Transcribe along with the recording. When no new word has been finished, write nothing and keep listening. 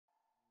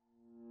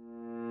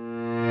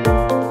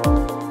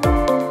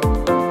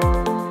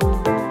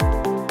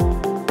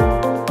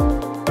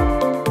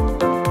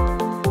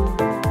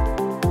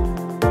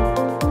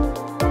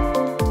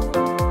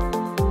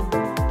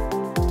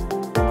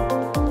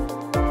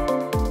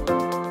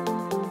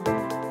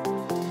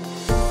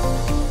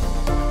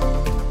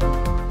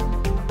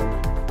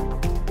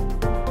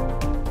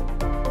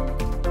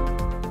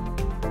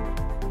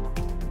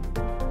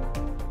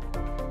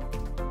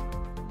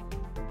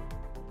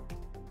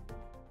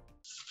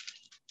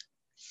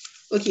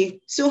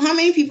Okay, so how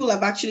many people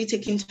have actually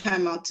taken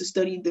time out to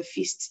study the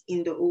feast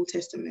in the Old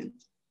Testament?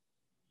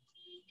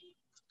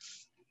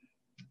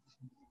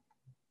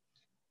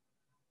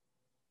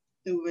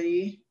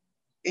 Nobody?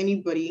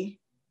 Anybody?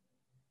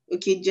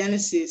 Okay,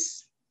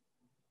 Genesis.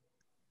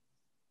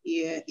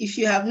 Yeah, if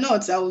you have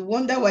not, I would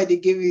wonder why they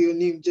gave you your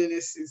name,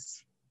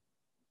 Genesis.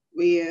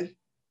 But yeah,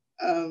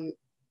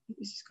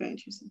 this is quite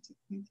interesting.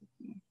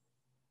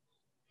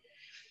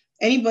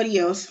 Anybody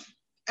else?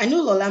 I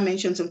know Lola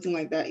mentioned something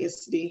like that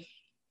yesterday.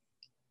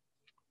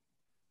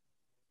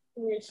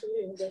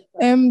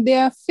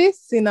 There are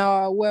feasts in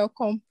our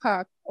welcome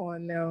pack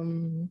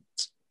on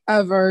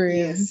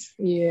Avarium. Yes.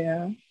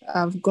 Yeah,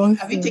 I've gone.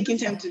 Have you taken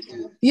time to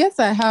do? Yes,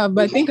 I have,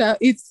 but okay. I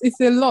think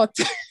it's a lot.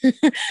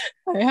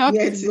 I have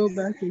to go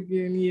back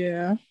again.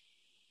 Yeah.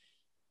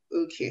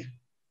 Okay.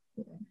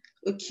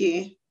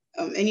 Okay.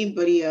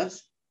 Anybody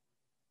else?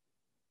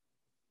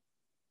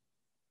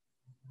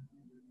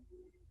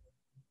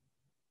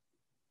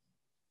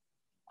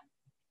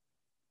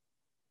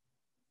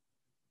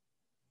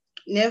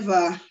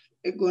 Never.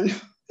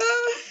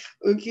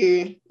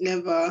 Okay,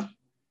 never.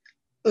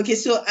 Okay,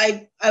 so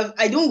I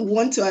don't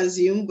want to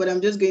assume, but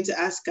I'm just going to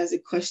ask as a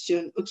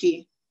question.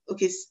 Okay,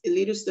 a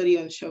little study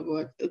on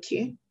Shavuot.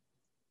 Okay.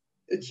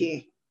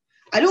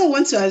 I don't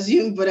want to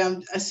assume, but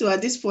so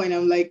at this point,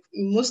 I'm like,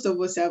 most of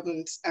us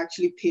haven't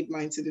actually paid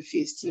mind to the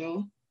feast, you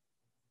know?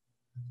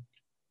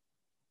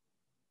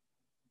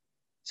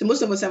 So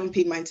most of us haven't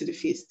paid mind to the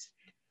feast.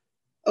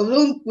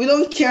 We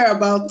don't care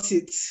about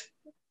it.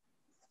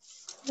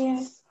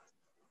 Yes.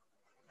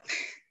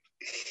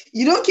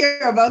 You don't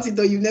care about it,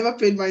 though. You've never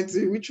paid mind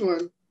to it. Which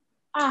one?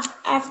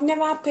 I've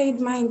never paid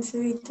mind to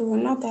it, though.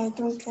 Not that I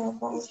don't care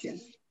about it.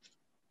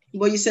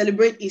 But you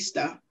celebrate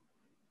Easter?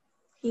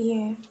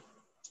 Yeah.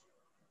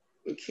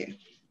 Okay,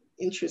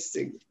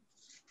 interesting.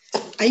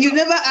 And you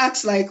never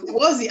asked, like,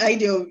 what's the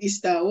idea of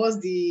Easter? What's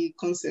the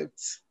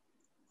concept?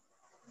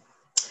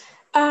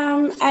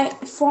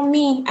 For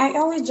me, I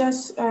always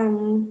just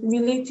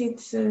relate it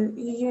to,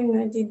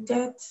 the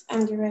death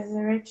and the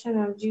resurrection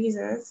of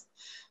Jesus.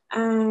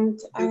 And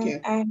I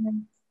have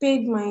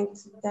paid mind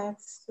to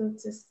that, so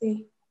to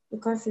say,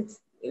 because it's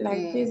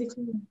like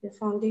basically the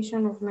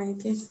foundation of my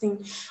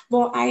testing.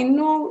 But I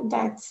know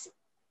that,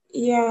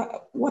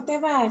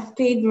 whatever I've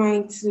paid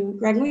mind to,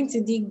 we're going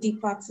to dig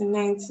deeper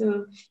tonight.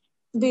 So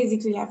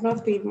basically, I've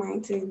not paid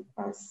mind to it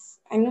because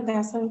I know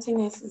that something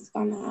else is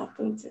going to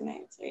happen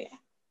tonight. So yeah.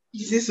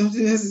 You say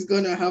something else is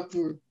going to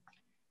happen.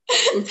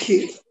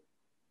 Okay.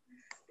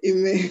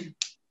 Amen.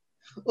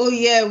 Oh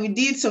yeah, we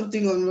did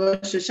something on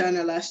Rosh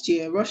Hashanah last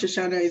year. Rosh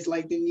Hashanah is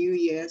like the new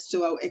year.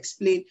 So I'll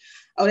explain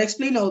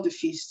all the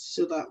feasts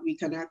so that we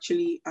can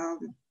actually,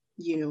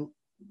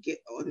 get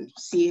on,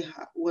 see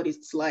what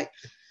it's like.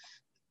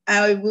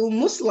 I will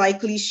most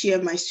likely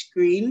share my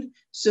screen.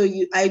 So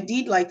I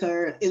did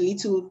a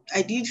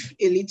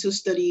little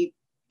study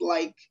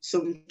like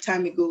some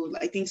time ago.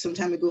 I think some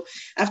time ago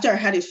after I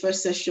had a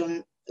first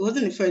session. It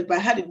wasn't the first, but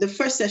I had the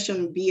first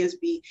session of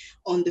BSB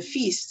on the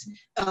feast.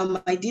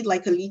 I did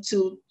like a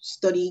little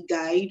study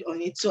guide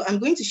on it. So I'm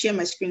going to share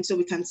my screen so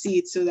we can see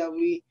it so that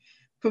we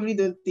probably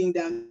don't think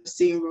that I'm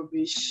saying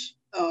rubbish.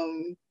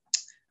 I'm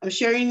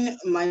sharing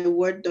my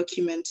Word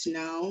document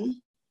now.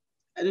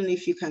 I don't know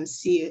if you can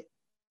see it.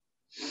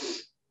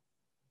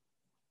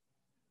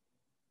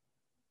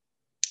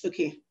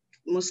 Okay,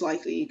 most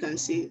likely you can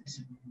see it.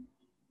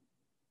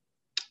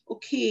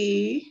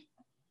 Okay.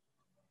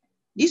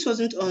 This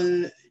wasn't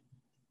on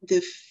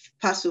the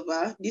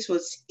Passover. This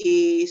was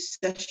a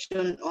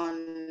session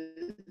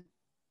on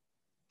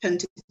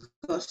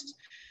Pentecost,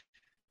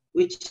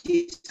 which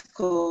is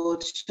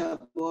called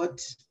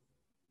Shabbat.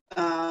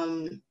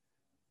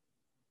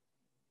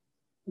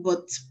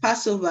 But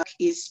Passover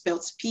is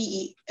spelled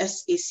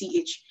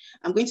P-E-S-A-C-H.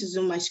 I'm going to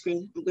zoom my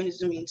screen. I'm going to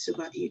zoom in so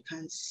that you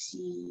can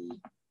see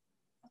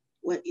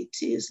what it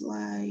is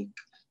like.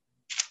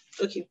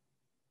 Okay.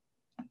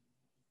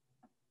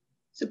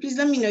 So please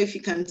let me know if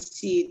you can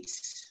see it.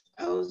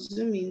 I'll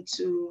zoom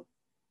into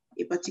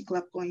a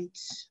particular point.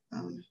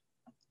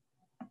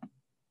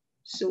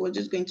 So we're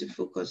just going to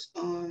focus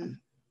on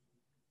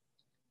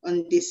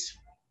this.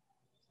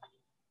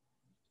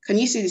 Can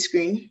you see the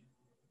screen?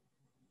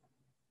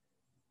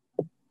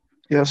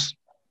 Yes.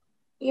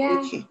 Yeah.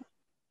 Okay.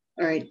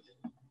 All right.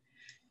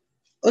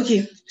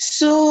 Okay,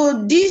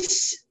 so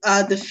these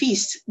are the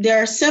feasts.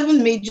 There are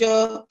 7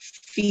 major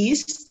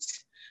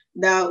feasts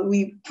that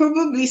we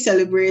probably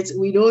celebrate.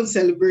 We don't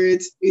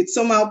celebrate. It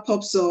somehow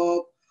pops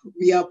up.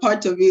 We are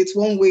part of it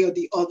one way or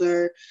the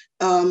other.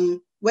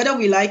 Whether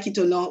we like it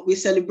or not, we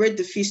celebrate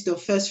the Feast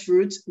of First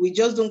Fruits. We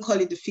just don't call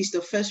it the Feast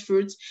of First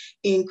Fruits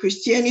in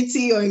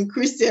Christianity or in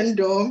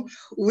Christendom.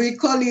 We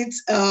call it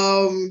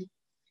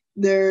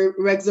the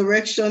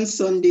Resurrection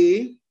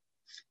Sunday.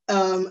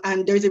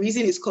 And there's a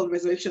reason it's called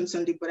Resurrection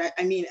Sunday, but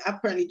I mean,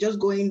 apparently just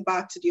going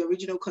back to the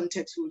original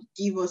context will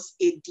give us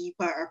a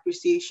deeper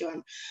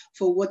appreciation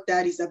for what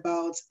that is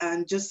about.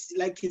 And just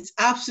like, it's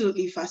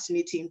absolutely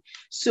fascinating.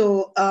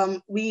 So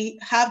we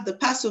have the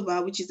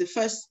Passover, which is the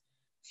first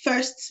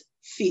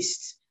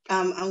feast.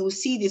 and we'll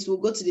see this, we'll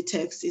go to the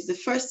text. It's the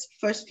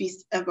first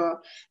feast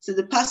ever. So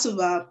the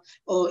Passover,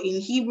 or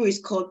in Hebrew, is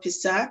called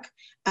Pesach.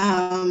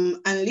 And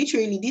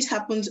literally this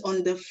happens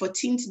on the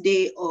 14th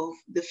day of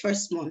the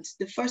first month.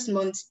 The first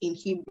month in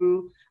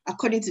Hebrew,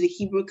 according to the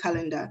Hebrew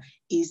calendar,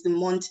 is the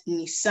month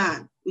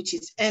Nisan, which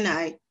is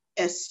Nisan.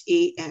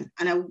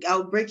 And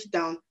I'll break it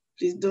down.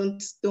 Please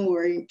don't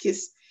worry in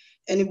case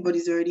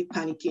anybody's already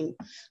panicking.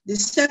 The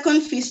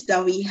second feast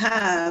that we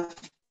have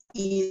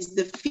is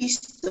the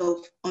Feast of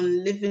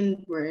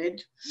Unleavened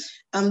Bread.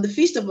 The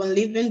Feast of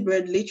Unleavened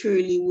Bread,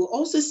 literally, we'll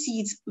also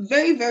see it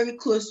very, very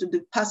close to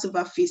the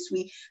Passover feast.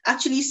 We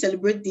actually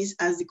celebrate this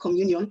as the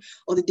communion,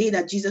 or the day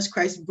that Jesus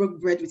Christ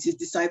broke bread with his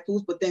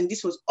disciples. But then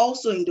this was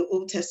also in the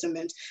Old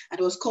Testament, and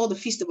it was called the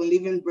Feast of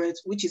Unleavened Bread,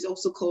 which is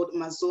also called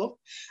Mazor.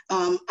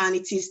 And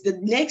it is the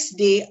next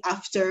day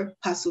after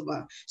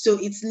Passover. So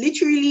it's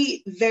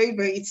literally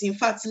it's in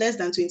fact less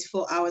than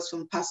 24 hours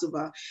from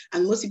Passover.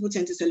 And most people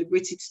tend to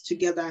celebrate it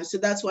together. And so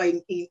that's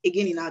why,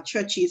 again, in our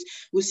churches,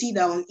 we'll see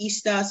that on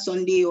Easter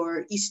Sunday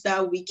or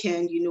Easter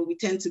weekend, we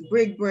tend to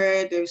break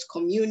bread, there's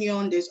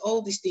communion, there's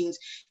all these things.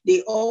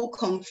 They all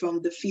come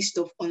from the Feast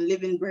of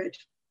Unleavened Bread.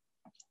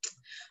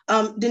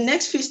 The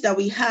next feast that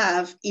we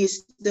have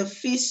is the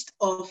Feast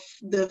of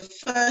the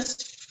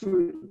First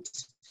Fruit.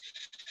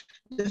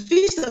 The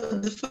Feast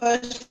of the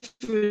First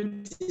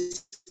Fruit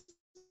is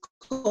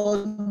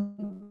called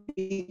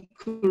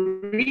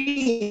Bikurim.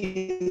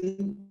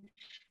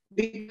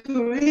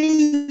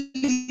 Bikurim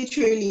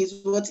literally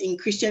is what in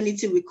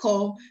Christianity we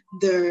call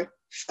the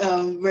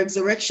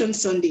Resurrection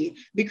Sunday.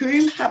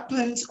 Bikurim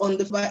happens on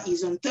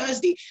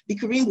Thursday.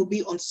 Bikurim will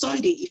be on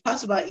Sunday. If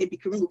Passover,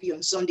 Bikurim will be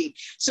on Sunday.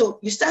 So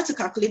you start to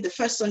calculate the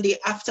first Sunday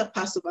after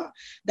Passover.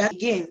 That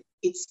again,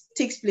 it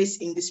takes place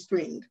in the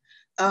spring.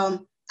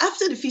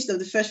 After the Feast of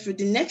the First Fruit,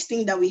 the next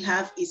thing that we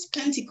have is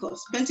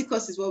Pentecost.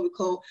 Pentecost is what we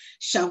call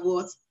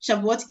Shavuot.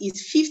 Shavuot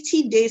is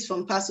 50 days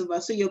from Passover.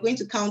 So you're going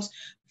to count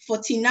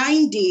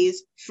 49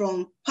 days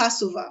from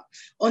Passover.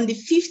 On the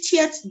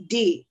 50th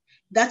day,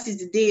 that is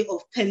the day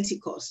of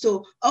Pentecost.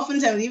 So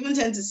oftentimes we even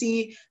tend to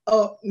see,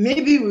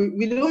 maybe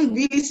we don't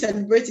really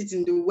celebrate it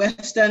in the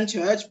Western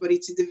church, but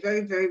it is a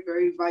very, very,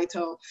 very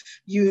vital,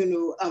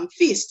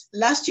 feast.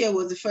 Last year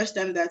was the first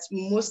time that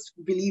most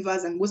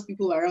believers and most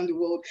people around the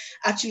world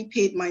actually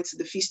paid mind to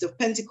the Feast of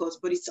Pentecost.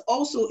 But it's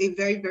also a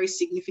very, very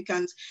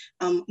significant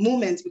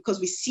moment, because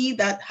we see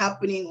that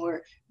happening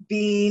or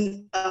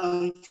being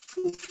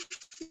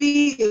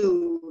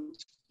fulfilled.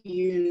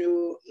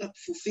 Not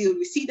fulfilled.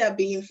 We see that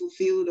being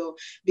fulfilled or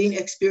being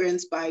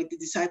experienced by the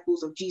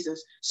disciples of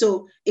Jesus.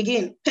 So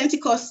again,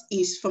 Pentecost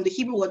is from the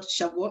Hebrew word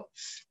Shavuot,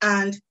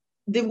 and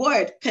the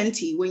word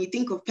Penti, when you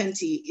think of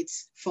Penti, it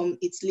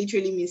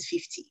literally means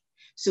 50.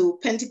 So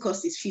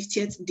Pentecost is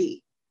 50th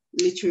day.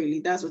 Literally,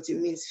 that's what it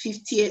means.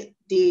 50th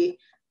day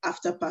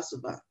after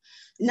Passover.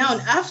 Now,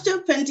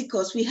 after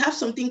Pentecost, we have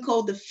something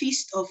called the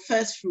Feast of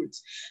First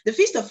Fruits. The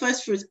Feast of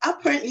First Fruits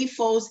apparently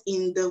falls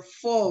in the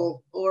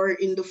fall, or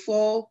in the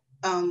fall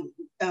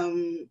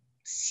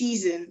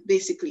season,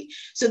 basically.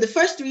 So the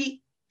first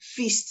three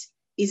feasts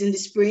is in the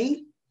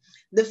spring.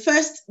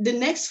 The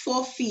next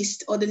four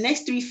feasts, or the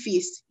next three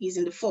feasts, is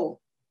in the fall.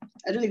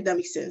 I don't know if that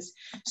makes sense.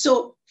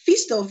 So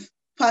Feast of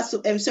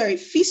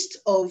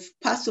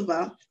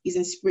Passover is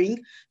in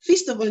spring.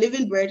 Feast of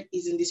Unleavened Bread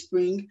is in the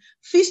spring.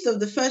 Feast of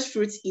the First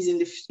Fruits is in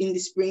the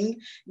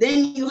spring.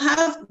 Then you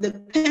have the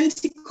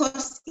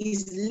Pentecost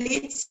is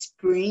late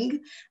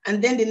spring.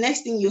 And then the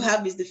next thing you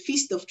have is the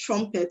Feast of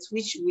Trumpets,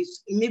 which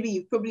maybe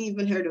you've probably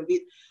even heard of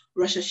it,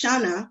 Rosh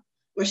Hashanah.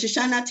 Rosh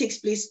Hashanah takes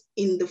place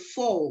in the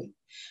fall.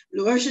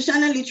 Rosh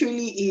Hashanah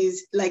literally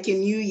is like a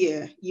new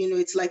year.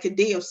 It's like a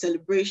day of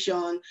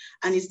celebration,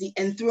 and it's the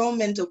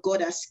enthronement of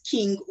God as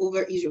king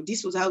over Israel.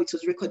 This was how it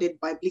was recorded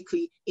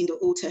biblically in the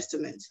Old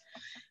Testament.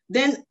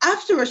 Then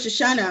after Rosh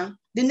Hashanah,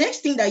 the next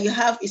thing that you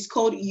have is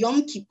called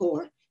Yom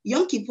Kippur.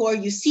 Yom Kippur,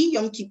 you see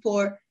Yom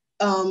Kippur,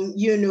 in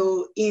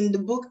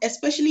the book,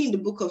 especially in the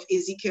book of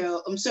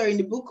Ezekiel. In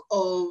the book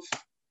of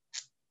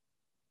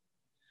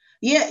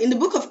in the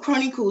book of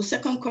Chronicles,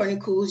 2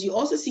 Chronicles, you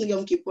also see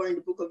Yom Kippur in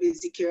the book of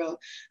Ezekiel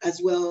as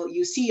well.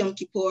 You see Yom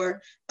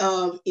Kippur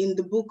in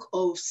the book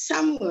of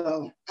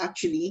Samuel,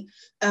 actually.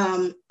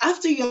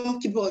 After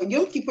Yom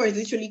Kippur is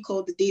literally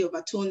called the Day of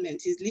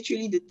Atonement. It's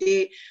literally the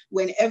day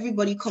when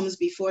everybody comes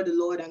before the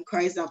Lord and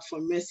cries out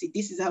for mercy.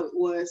 This is how it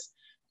was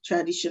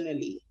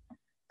traditionally.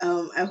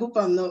 I hope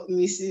I'm not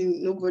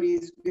missing, nobody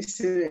is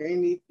missing or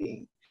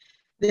anything.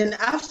 Then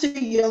after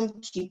Yom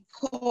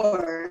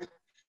Kippur,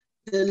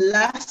 the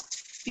last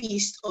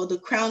feast, or the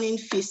crowning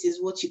feast, is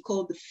what you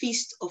call the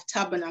Feast of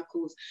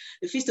Tabernacles.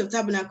 The Feast of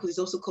Tabernacles is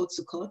also called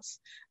Sukkot.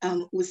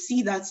 We'll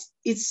see that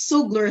it's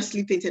so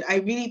gloriously painted. I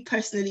really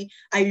personally,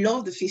 I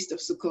love the Feast of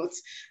Sukkot.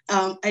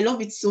 I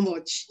love it so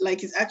much.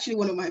 Like, it's actually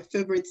one of my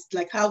favorites.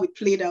 Like, how it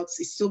played out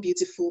is so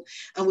beautiful.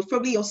 And we've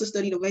probably also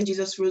studied when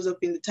Jesus rose up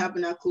in the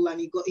tabernacle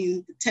and he got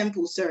in the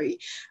temple, and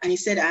he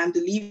said, I am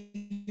the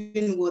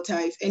living water.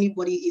 If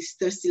anybody is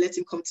thirsty, let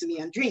him come to me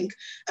and drink.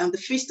 The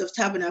Feast of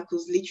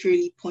Tabernacles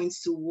literally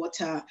points to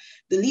water water,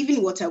 the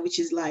living water, which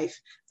is life.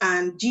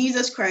 And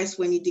Jesus Christ,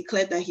 when he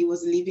declared that he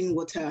was living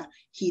water,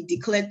 he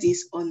declared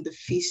this on the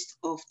Feast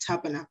of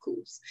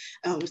Tabernacles.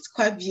 It's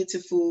quite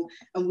beautiful.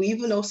 And we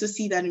even also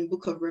see that in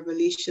Book of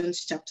Revelation,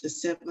 chapter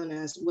 7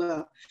 as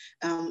well.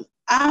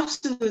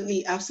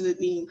 Absolutely,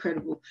 absolutely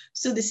incredible.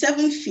 So the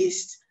 7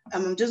 feasts,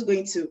 I'm just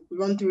going to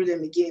run through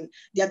them again.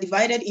 They are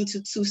divided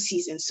into 2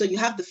 seasons. So you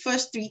have the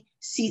first 3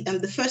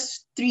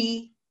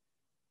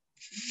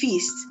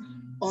 feasts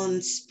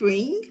on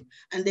spring,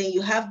 and then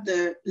you have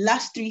the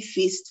last 3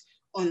 feasts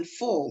on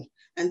fall.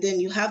 And then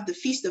you have the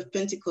Feast of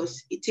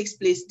Pentecost. It takes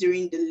place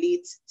during the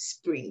late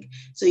spring.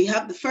 So you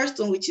have the first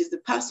one, which is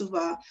the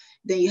Passover.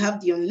 Then you have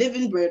the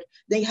unleavened bread.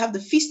 Then you have the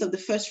Feast of the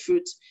First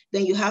Fruits.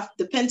 Then you have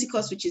the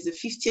Pentecost, which is the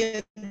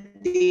 50th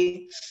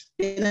day.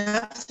 Then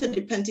after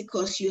the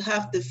Pentecost, you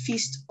have the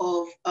Feast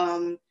of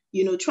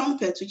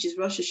trumpets, which is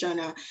Rosh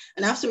Hashanah.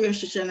 And after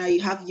Rosh Hashanah, you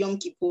have Yom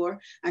Kippur.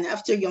 And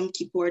after Yom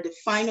Kippur, the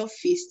final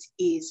feast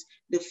is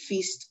the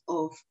Feast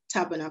of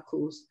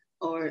Tabernacles,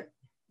 or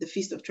the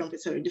Feast of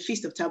Trumpets, the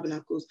Feast of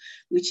Tabernacles,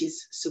 which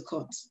is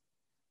Sukkot.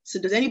 So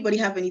does anybody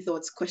have any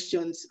thoughts,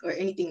 questions, or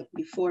anything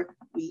before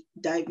we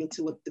dive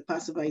into what the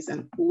Passover is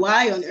and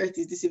why on earth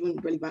is this even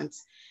relevant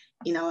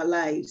in our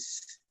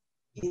lives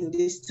in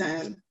this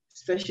time,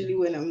 especially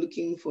when I'm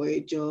looking for a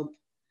job?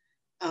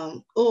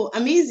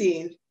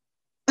 Amazing.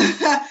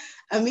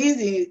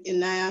 Amazing,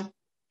 Inaya.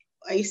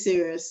 Are you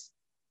serious?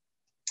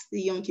 The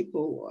Yom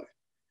Kippur War.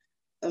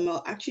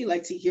 I'd actually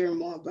like to hear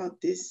more about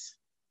this.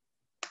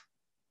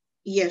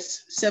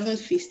 Yes, 7th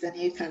feast and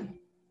 8th.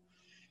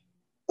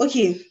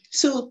 Okay,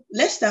 so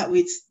let's start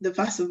with the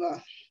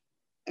Passover.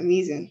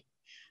 Amazing.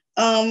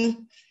 Okay,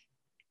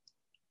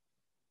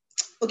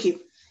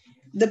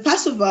 the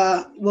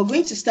Passover, we're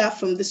going to start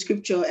from the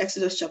scripture,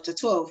 Exodus chapter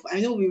 12.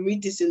 I know we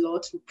read this a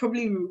lot. We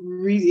probably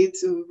read it,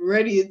 we've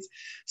read it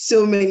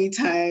so many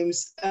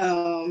times,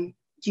 but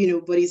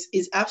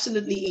it's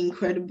absolutely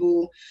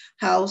incredible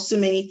how so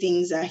many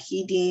things are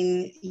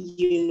hidden,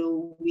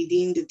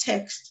 within the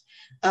text.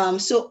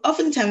 So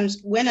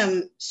oftentimes when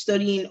I'm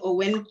studying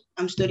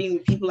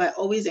with people, I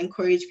always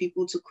encourage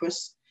people to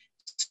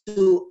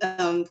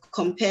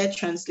compare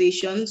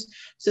translations.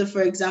 So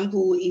for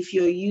example, if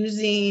you're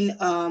using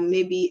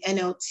maybe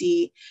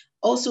NLT,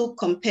 also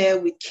compare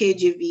with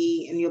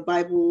KJV in your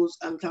Bibles.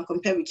 Can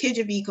compare with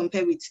KJV,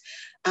 compare with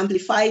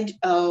Amplified,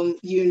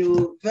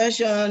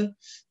 version.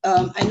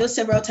 I know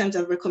several times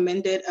I've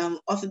recommended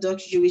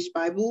Orthodox Jewish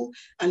Bible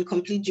and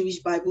Complete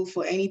Jewish Bible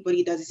for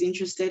anybody that is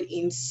interested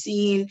in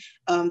seeing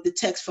the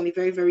text from a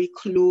very, very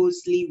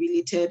closely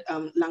related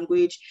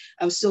language.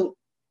 So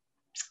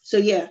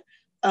yeah,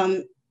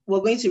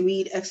 we're going to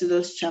read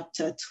Exodus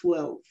chapter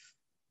 12.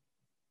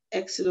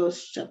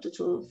 Exodus chapter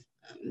 12.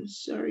 I'm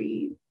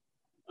sorry.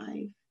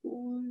 My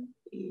phone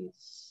is...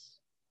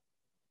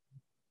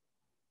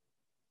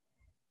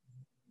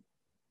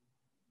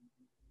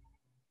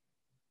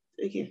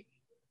 Okay.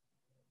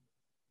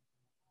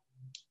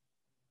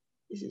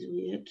 This is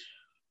weird.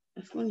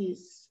 My phone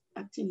is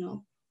acting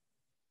up.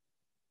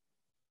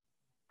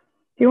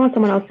 Do you want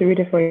someone else to read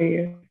it for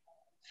you?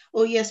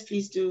 Oh, yes,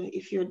 please do,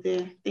 if you're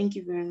there. Thank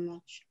you very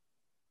much.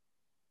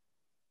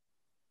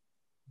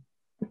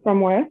 From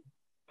where?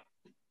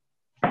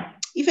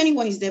 If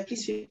anyone is there,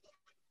 please feel.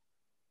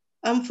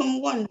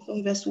 From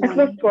verse 1.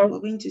 Exodus 12. We're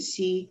going to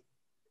see.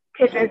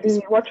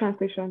 KJV, what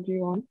translation do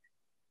you want?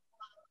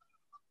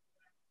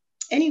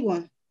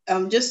 Anyone.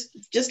 Just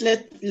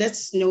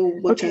let's know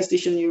what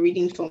translation you're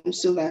reading from,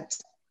 so that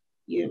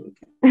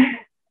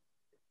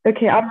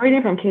Okay, I'm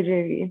reading from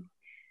KJV.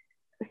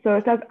 So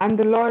it says, "And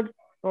the Lord,"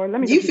 or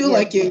let me. Do you feel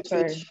like you're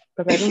sorry,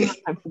 because I don't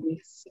have time to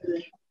be.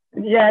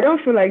 Yeah, I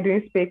don't feel like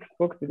doing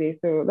spoke today,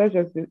 so let's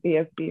just do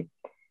ASB. It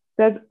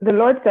says, "The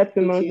Lord said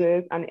to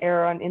Moses and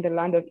Aaron in the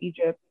land of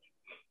Egypt,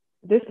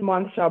 this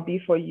month shall be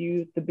for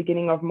you the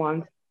beginning of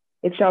months.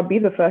 It shall be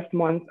the first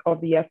month of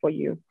the year for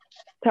you.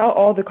 Tell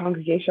all the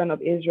congregation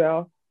of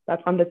Israel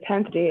that on the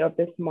 10th day of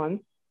this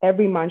month,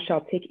 every man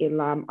shall take a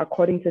lamb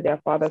according to their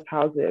father's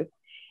houses,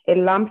 a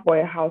lamb for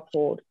a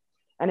household.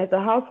 And if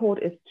the household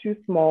is too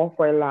small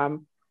for a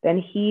lamb, then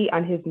he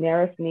and his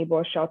nearest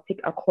neighbor shall take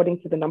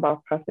according to the number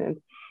of persons,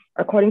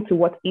 according to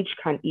what each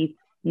can eat.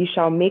 You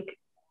shall make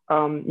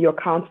your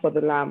count for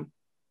the lamb.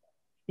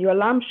 Your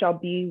lamb shall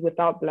be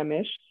without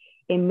blemish,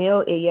 a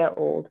male a year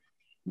old.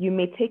 You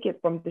may take it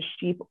from the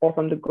sheep or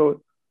from the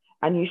goat,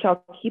 and you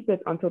shall keep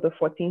it until the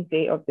 14th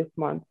day of this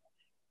month,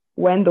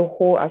 when the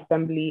whole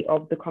assembly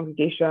of the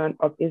congregation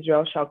of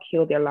Israel shall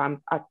kill their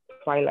lambs at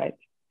twilight.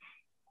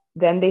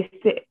 Then they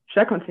say,"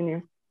 should I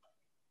continue?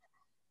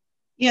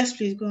 Yes,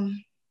 please go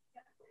on.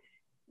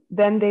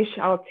 "Then they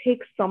shall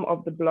take some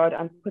of the blood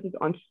and put it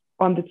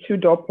on the 2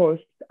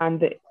 doorposts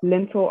and the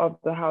lintel of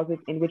the houses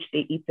in which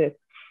they eat it.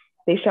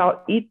 They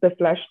shall eat the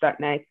flesh that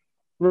night,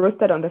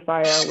 roasted on the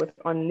fire with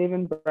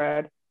unleavened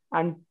bread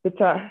and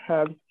bitter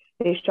herbs.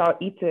 They shall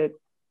eat it.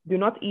 Do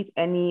not eat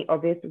any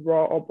of it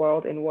raw or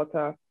boiled in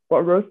water,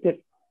 but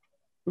roasted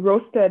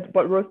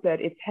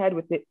its head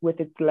with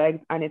its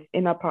legs and its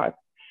inner parts,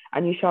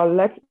 and you shall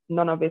let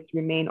none of it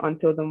remain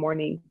until the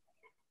morning.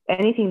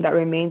 Anything that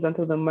remains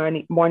until the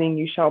morning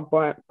you shall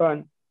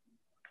burn.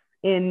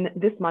 In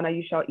this manner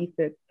you shall eat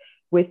it,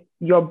 with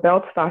your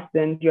belt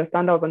fastened, your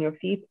sandals on your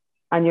feet,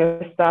 and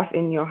your staff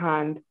in your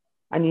hand,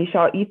 and you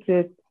shall eat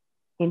it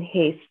in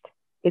haste.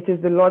 It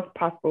is the Lord's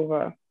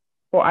Passover.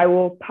 For I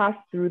will pass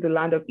through the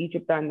land of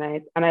Egypt that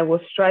night, and I will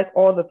strike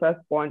all the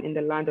firstborn in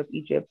the land of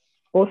Egypt,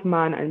 both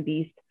man and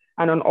beast,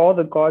 and on all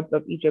the gods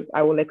of Egypt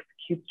I will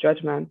execute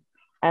judgment.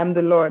 I am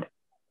the Lord.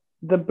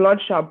 The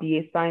blood shall be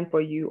a sign for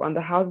you on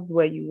the houses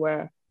where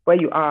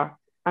you are.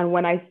 And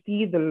when I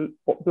see the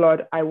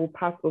blood, I will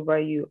pass over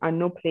you, and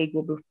no plague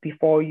will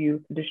befall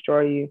you to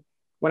destroy you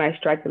when I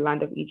strike the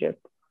land of Egypt.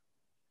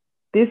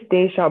 This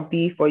day shall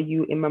be for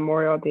you a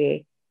memorial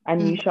day,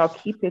 and you shall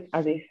keep it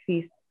as a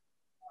feast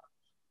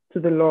to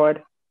the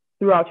Lord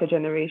throughout your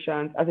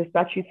generations, as a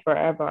statute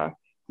forever.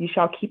 You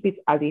shall keep it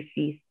as a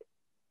feast.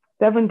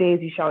 7 days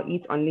you shall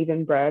eat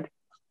unleavened bread.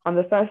 On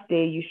the first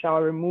day you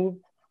shall remove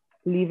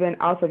leaven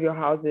out of your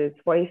houses.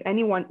 For if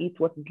anyone eats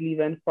what is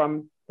leavened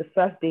from the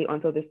first day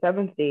until the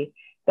seventh day,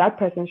 that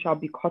person shall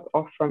be cut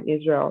off from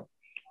Israel.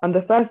 On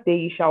the first day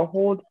you shall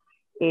hold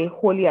a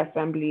holy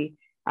assembly,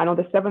 and on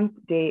the seventh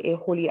day a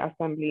holy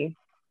assembly.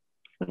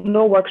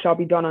 No work shall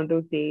be done on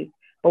those days,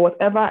 but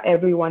whatever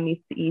everyone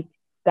needs to eat,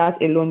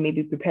 that alone may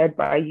be prepared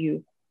by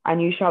you.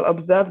 And you shall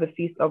observe the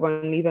feast of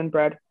unleavened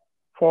bread,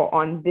 for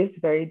on this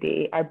very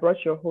day I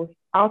brought your host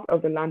out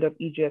of the land of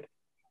Egypt.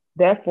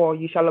 Therefore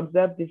you shall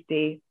observe this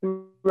day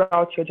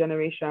throughout your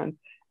generations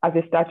as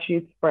a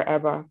statute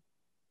forever.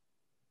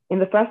 In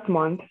the first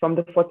month, from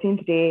the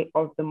 14th day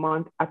of the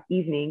month at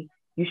evening,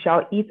 you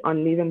shall eat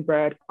unleavened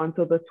bread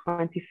until the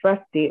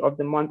 21st day of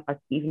the month at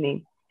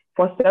evening.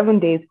 For 7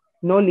 days,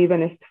 no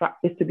leaven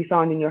is to be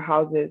found in your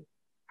houses.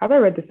 Have I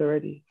read this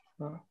already?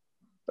 Oh,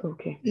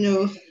 okay.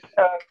 No.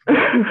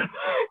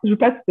 It's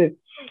repetitive.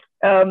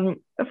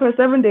 For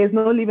 7 days,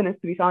 no leaven is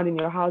to be found in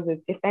your houses.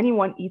 If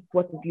anyone eats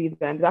what is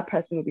leavened, that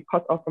person will be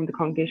cut off from the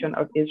congregation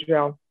of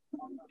Israel,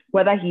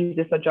 whether he is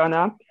a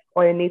sojourner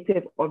or a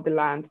native of the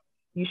land.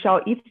 You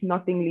shall eat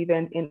nothing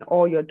leavened in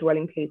all your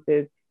dwelling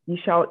places. You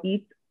shall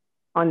eat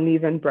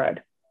unleavened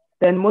bread.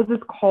 Then Moses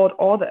called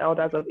all the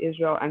elders of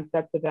Israel and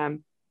said to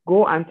them,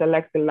 go and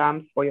select the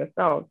lambs for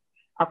yourselves,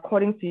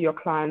 according to your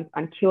clans,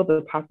 and kill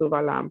the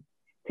Passover lamb.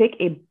 Take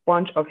a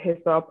bunch of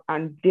hyssop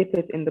and dip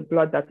it in the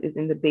blood that is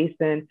in the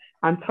basin,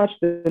 and touch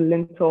the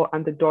lintel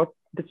and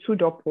the two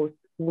doorposts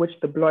with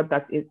the blood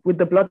that is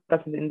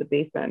in the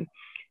basin.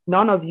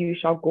 None of you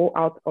shall go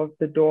out of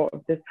the door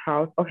of his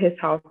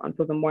house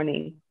until the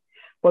morning.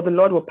 For the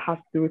Lord will pass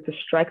through to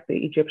strike the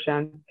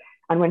Egyptians.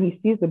 And when he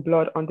sees the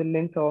blood on the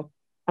lintel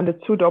and the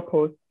two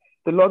doorposts,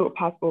 the Lord will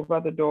pass over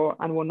the door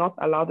and will not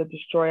allow the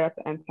destroyer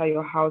to enter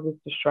your houses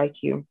to strike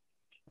you.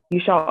 You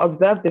shall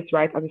observe this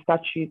rite as a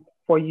statute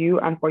for you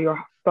and for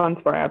your sons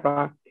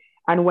forever.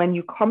 And when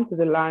you come to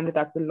the land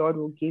that the Lord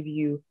will give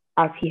you,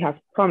 as he has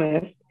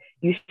promised,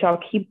 you shall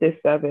keep this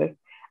service.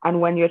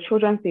 And when your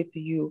children say to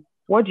you,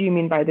 what do you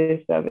mean by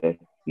this service?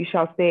 You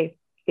shall say,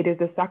 it is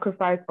the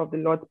sacrifice of the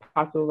Lord's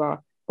Passover,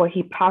 for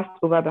he passed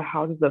over the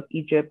houses of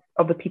Egypt,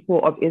 of the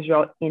people of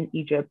Israel in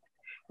Egypt,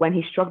 when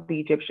he struck the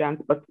Egyptians,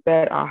 but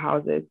spared our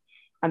houses.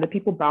 And the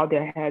people bowed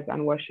their heads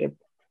and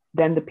worshipped.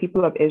 Then the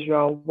people of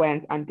Israel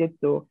went and did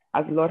so,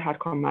 as the Lord had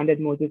commanded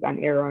Moses and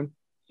Aaron,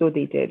 so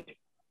they did.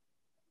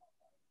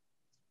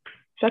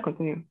 Shall I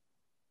continue?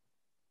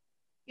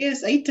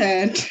 Yes, I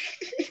tired.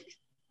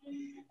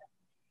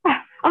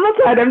 I'm not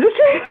tired, I'm just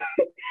trying.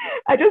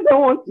 I just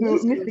don't want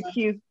to miss the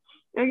cues.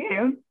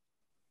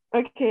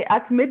 Okay,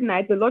 at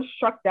midnight, the Lord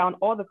struck down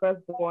all the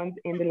firstborns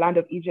in the land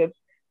of Egypt,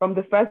 from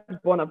the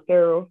firstborn of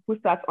Pharaoh, who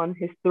sat on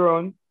his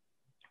throne,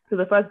 to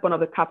the firstborn of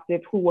the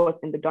captive who was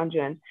in the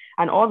dungeon,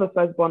 and all the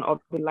firstborn of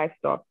the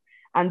livestock.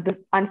 And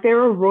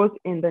Pharaoh rose up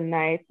in the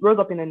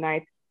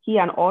night, he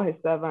and all his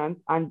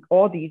servants and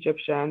all the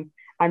Egyptians,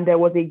 and there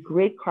was a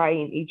great cry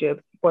in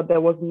Egypt, for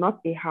there was not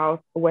a house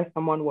where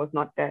someone was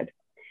not dead.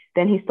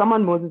 Then he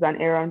summoned Moses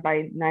and Aaron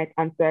by night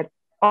and said,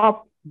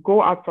 up,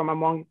 go out from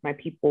among my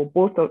people,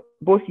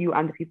 both you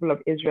and the people of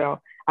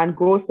Israel, and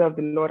go serve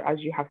the Lord as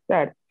you have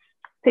said.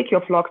 Take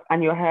your flocks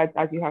and your herds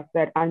as you have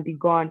said, and be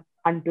gone,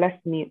 and bless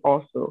me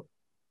also.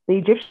 The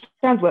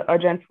Egyptians were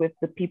urgent with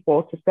the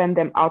people to send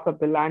them out of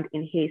the land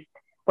in haste,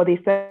 for they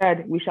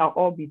said, we shall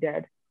all be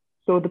dead.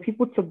 So the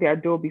people took their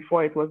dough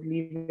before it was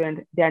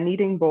leavened, their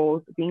kneading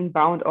bowls being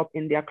bound up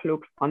in their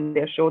cloaks on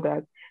their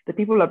shoulders. The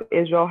people of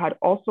Israel had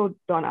also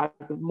done as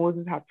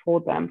Moses had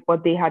told them, for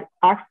they had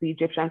asked the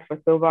Egyptians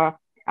for silver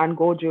and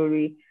gold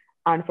jewelry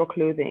and for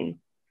clothing.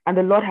 And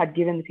the Lord had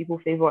given the people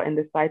favor in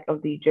the sight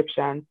of the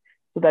Egyptians,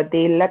 so that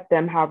they let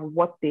them have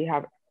what they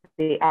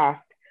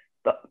asked.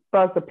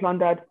 Thus they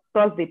plundered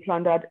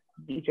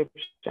the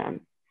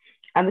Egyptians.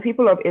 And the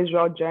people of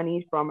Israel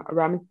journeyed from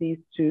Ramesses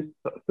to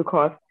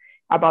Succoth,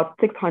 about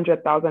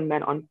 600,000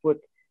 men on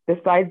foot,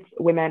 besides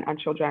women and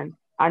children.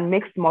 And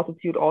mixed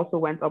multitude also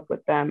went up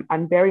with them,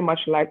 and very much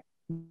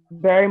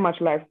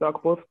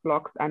livestock, both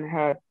flocks and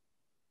herds.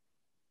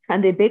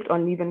 And they baked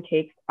unleavened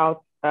cakes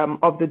out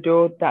of the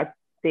dough that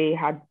they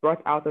had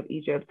brought out of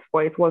Egypt,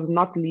 for it was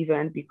not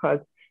leavened, because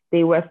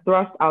they were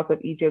thrust out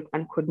of Egypt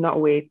and could not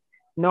wait,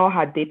 nor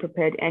had they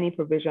prepared any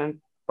provisions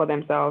for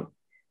themselves.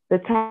 The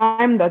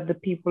time that the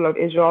people of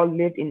Israel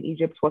lived in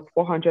Egypt was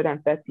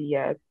 430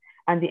 years.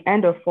 And at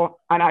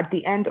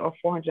the end of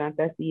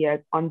 430 years,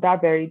 on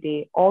that very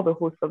day, all the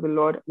hosts of the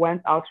Lord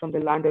went out from the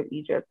land of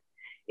Egypt.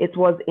 It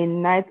was a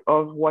night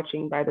of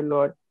watching by the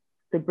Lord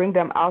to bring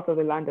them out of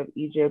the land of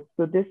Egypt.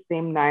 So this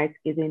same night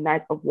is a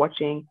night of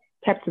watching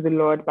kept to the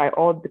Lord by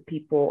all the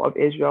people of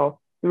Israel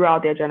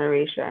throughout their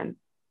generations.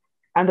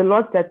 And the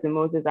Lord said to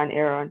Moses and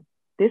Aaron,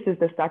 "This is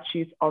the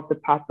statute of the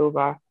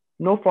Passover.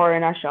 No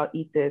foreigner shall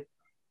eat it,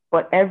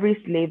 but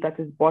every slave that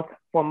is bought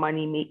for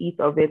money may eat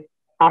of it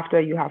after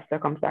you have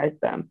circumcised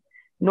them.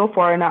 No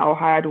foreigner or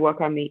hired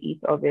worker may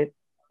eat of it.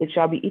 It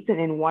shall be eaten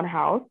in one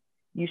house.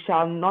 You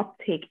shall not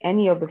take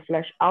any of the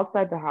flesh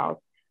outside the house,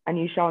 and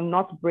you shall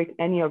not break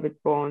any of its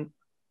bones.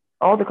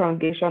 All the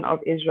congregation of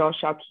Israel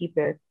shall keep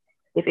it.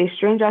 If a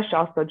stranger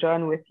shall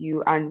sojourn with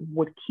you and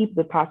would keep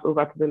the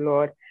Passover to the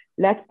Lord,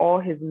 let all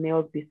his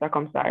males be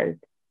circumcised.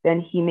 Then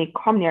he may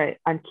come near it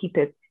and keep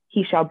it.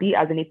 He shall be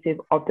as a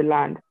native of the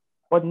land,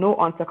 but no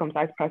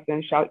uncircumcised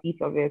person shall eat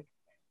of it.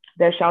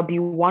 There shall be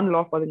one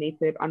law for the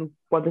native and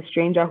for the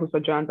stranger who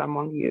sojourns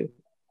among you."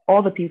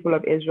 All the people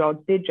of Israel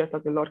did just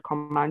as the Lord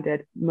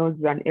commanded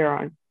Moses and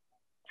Aaron.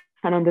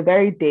 And on that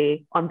very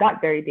day,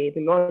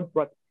 the Lord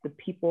brought the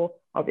people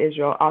of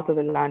Israel out of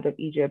the land of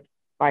Egypt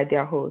by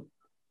their hosts.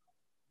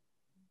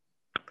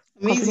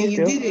 Amazing,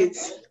 you did it.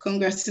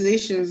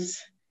 Congratulations.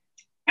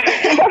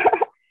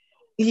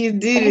 You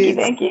did it.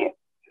 Thank you.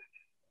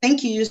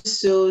 Thank you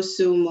so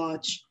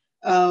much.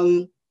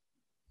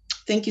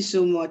 Thank you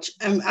so much.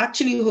 I'm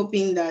actually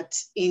hoping that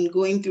in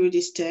going through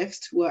this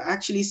text, we're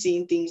actually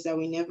seeing things that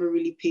we never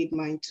really paid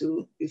mind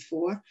to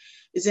before.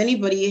 Is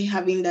anybody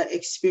having that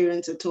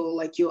experience at all?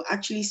 Like you're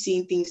actually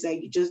seeing things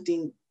that you just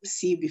didn't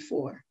see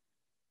before?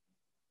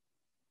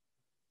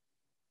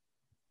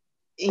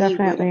 Anybody?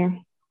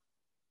 Definitely.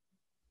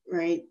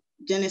 Right.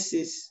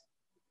 Genesis.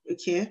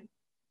 Okay.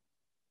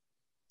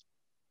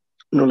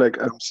 No,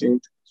 like I'm seeing.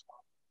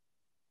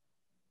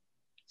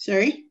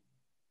 Sorry?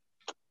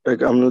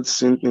 Like I'm not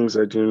seeing things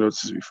I didn't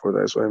notice before.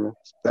 That's why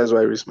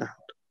I raised my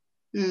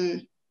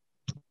hand.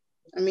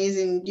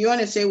 Amazing. Do you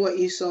want to say what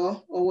you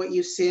saw or what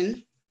you've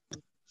seen?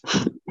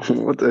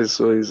 What I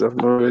saw is I've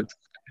not read.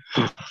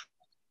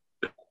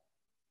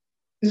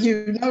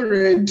 You've not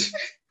read.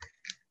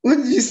 What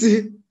did you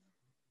say?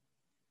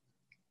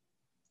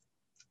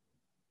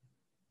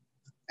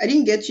 I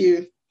didn't get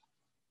you.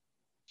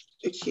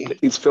 Okay.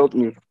 It felt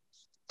new.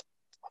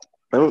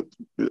 Am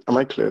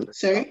I clear?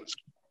 Sorry?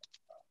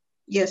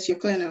 Yes, you're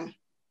clear now.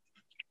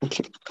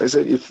 Okay. I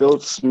said it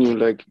felt new,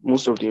 like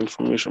most of the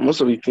information, most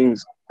of the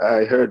things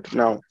I heard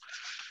now,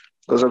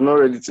 because I've not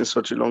read it in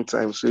such a long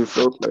time. So it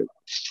felt like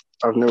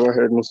I've never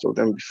heard most of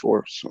them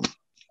before. So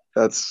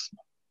that's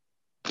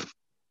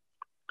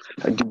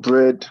like the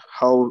bread,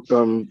 how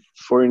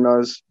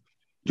foreigners,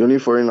 the only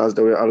foreigners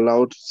that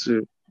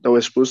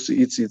were supposed to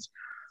eat it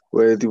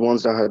were the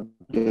ones that had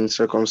been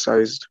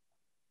circumcised.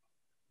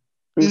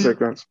 Things like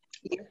that.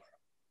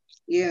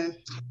 Yeah.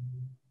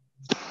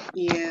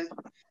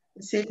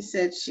 Sadie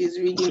said she's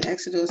reading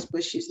Exodus,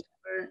 but she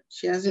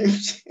hasn't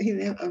reached.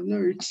 I've not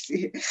reached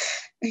it.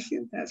 I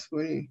think that's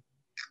funny.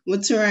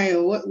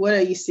 Muturayo, what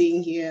are you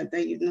seeing here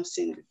that you've not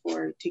seen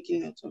before,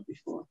 taking note of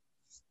before?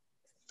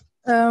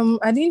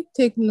 I didn't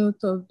take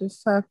note of the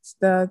fact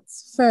that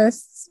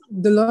first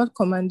the Lord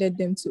commanded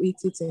them to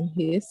eat it in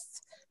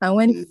haste, and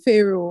when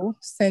Pharaoh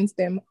sent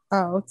them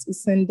out, he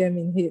sent them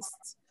in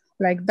haste.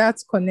 Like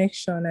that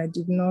connection, I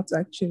did not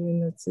actually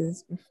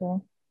notice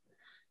before.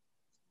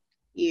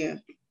 Yeah.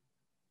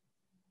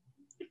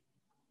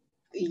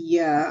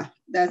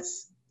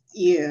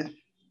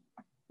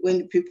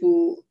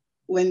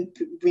 When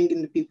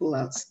bringing the people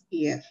out.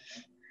 Yeah.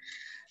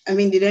 I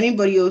mean, did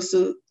anybody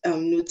also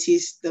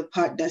notice the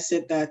part that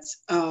said that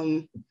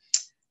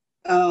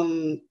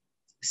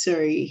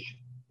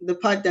the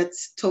part that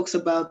talks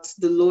about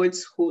the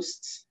Lord's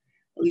hosts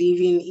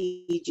leaving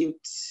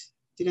Egypt?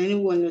 Did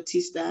anyone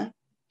notice that?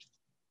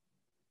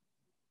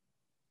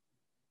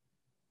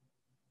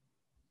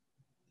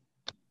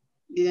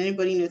 Did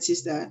anybody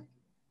notice that?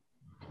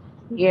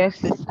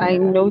 Yes, I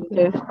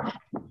noticed,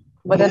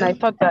 but then I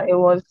thought that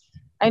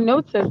I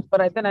noticed,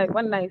 but then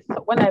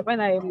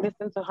when I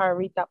listened to her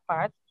read that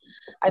part,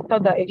 I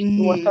thought that it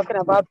was talking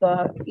about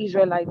the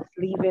Israelites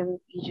leaving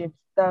Egypt.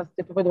 That's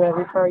the people they were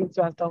referring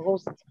to as the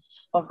hosts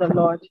of the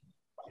Lord.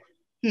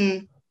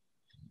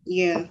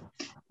 Yeah,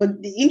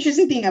 but the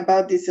interesting thing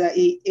about this,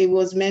 it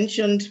was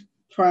mentioned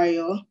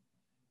prior.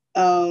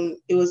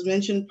 It was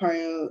mentioned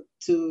prior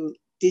to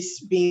this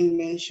being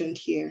mentioned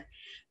here.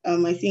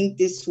 I think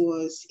this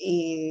was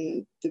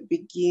in the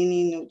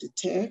beginning of the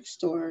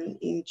text or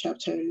in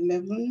chapter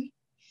 11,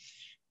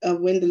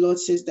 when the Lord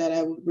says that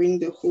I will bring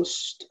the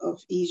host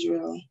of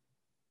Israel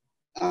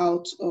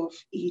out of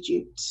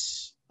Egypt.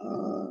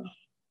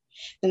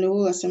 And the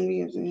whole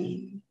assembly of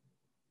them,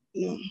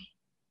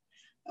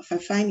 if I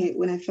find it,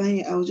 when I find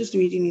it, I was just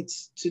reading it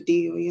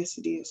today or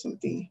yesterday or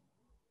something.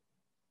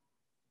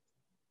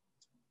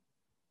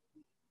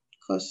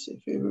 Cause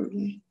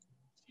favorably.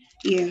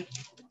 Yeah.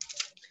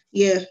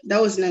 Yeah,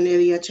 that was in an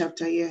earlier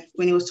chapter, yeah,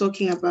 when he was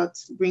talking about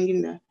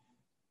bringing that.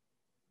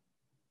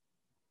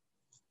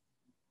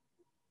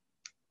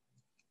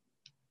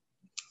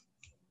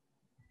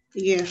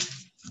 Yeah,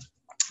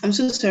 I'm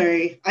so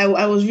sorry. I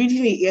was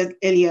reading it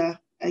earlier.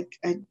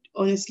 I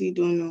honestly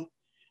don't know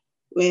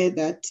where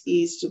that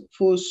is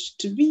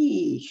supposed to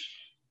be.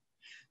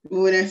 But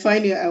when I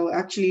find it, I will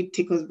actually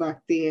take us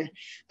back there.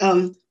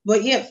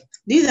 But yeah,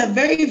 these are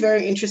very,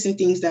 very interesting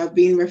things that are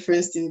being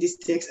referenced in this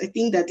text. I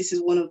think that this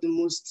is one of the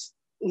most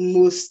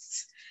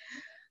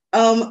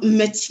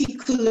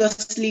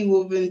meticulously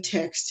woven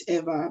text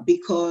ever,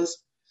 because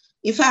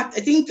in fact, I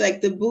think like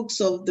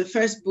the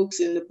first books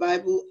in the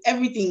Bible,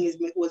 everything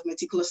was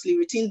meticulously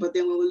written. But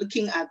then when we're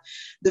looking at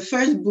the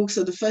first books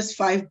or the first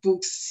 5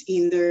 books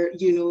in there,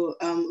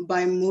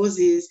 by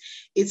Moses,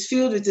 it's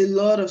filled with a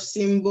lot of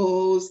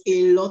symbols,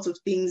 a lot of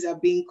things are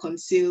being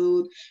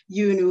concealed,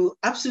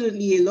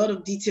 absolutely a lot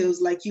of details.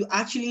 Like you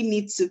actually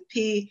need to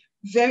pay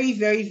very,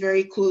 very,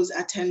 very close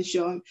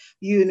attention,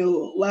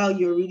 while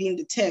you're reading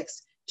the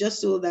text,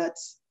 just so that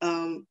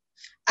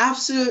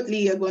absolutely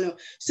you're gonna,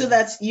 so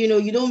that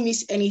you don't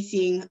miss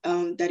anything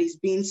that is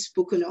being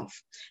spoken of.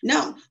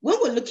 Now, when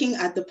we're looking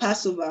at the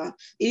Passover,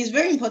 it is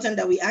very important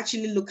that we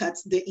actually look at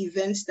the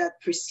events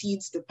that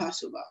precedes the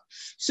Passover.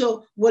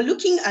 So we're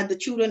looking at the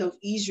children of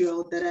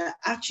Israel that are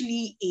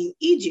actually in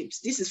Egypt.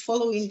 This is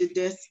following the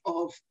death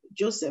of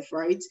Joseph,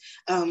 right?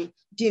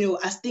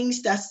 As things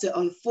start to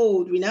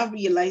unfold, we now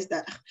realize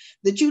that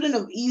the children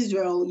of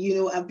Israel,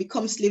 have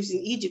become slaves in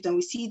Egypt, and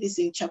we see this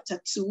in chapter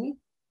 2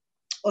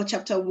 or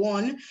chapter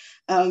 1,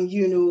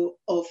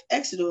 of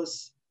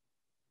Exodus.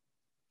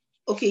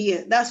 Okay,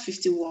 yeah, that's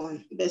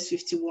 51, verse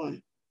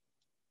 51.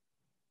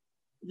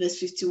 Verse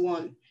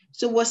 51.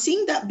 So we're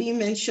seeing that being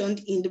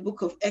mentioned in the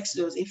book of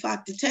Exodus. In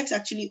fact, the text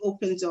actually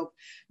opens up,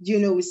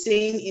 with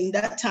saying, in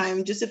that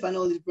time, Joseph and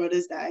all his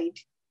brothers died,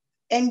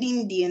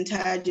 ending the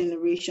entire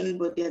generation,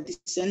 but their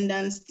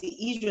descendants,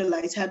 the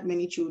Israelites, had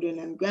many children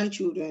and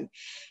grandchildren.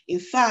 In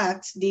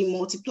fact, they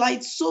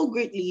multiplied so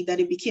greatly that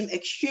it became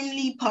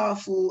extremely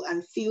powerful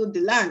and filled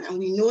the land. And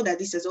we know that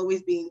this has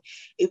always been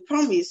a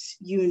promise,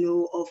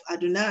 of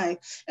Adonai.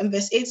 And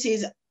verse 8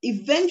 says,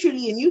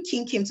 eventually a new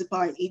king came to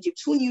power in Egypt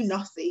who knew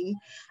nothing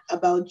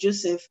about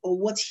Joseph or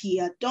what he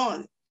had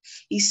done.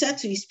 He said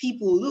to his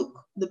people, look,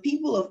 the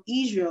people of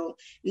Israel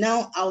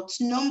now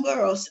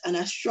outnumber us and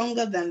are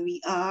stronger than we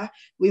are.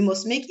 We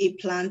must make a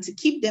plan to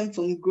keep them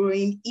from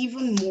growing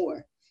even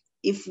more.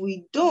 If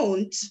we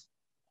don't,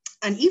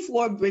 and if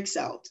war breaks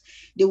out,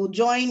 they will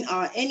join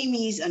our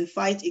enemies and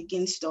fight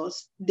against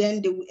us.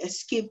 Then they will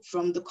escape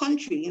from the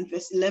country. And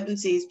verse 11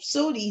 says,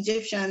 so the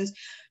Egyptians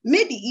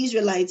made the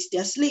Israelites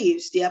their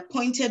slaves. They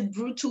appointed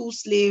brutal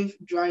slave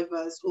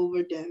drivers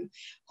over them,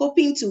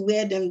 hoping to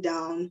wear them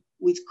down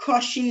with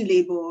crushing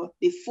labor.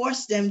 They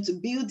forced them to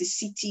build the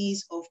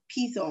cities of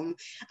Pithom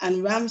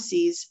and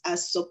Ramses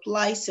as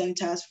supply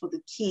centers for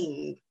the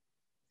king.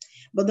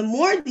 But the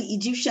more the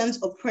Egyptians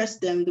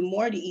oppressed them, the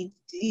more the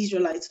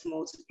Israelites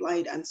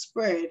multiplied and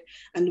spread,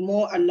 and the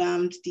more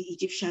alarmed the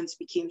Egyptians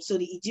became. So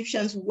the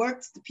Egyptians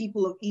worked the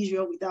people of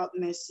Israel without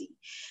mercy.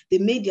 They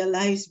made their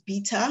lives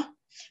bitter,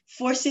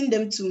 forcing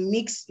them to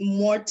mix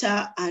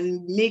mortar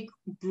and make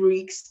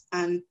bricks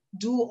and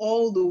do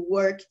all the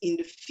work in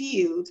the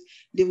field.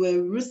 They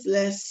were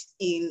ruthless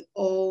in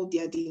all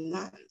their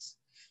demands.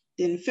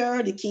 Then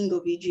Pharaoh, the king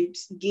of Egypt,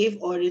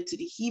 gave order to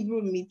the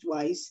Hebrew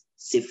midwives,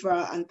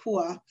 Sifra and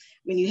Puah,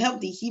 when you help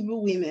the Hebrew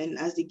women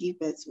as they give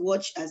birth,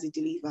 watch as they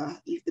deliver.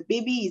 If the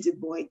baby is a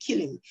boy, kill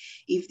him.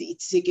 If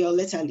it's a girl,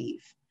 let her live.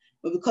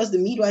 But because the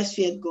midwives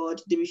feared God,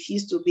 they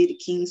refused to obey the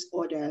king's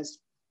orders.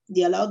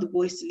 They allowed the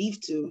boys to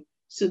live too.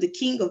 So the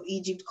king of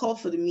Egypt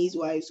called for the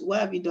midwives. Why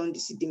have you done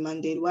this? He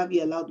demanded. Why have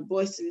you allowed the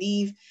boys to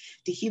live?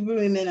 The Hebrew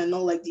women are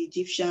not like the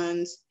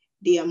Egyptians.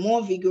 They are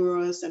more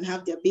vigorous and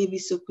have their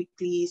babies so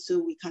quickly, so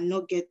we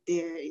cannot get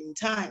there in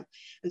time.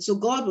 And so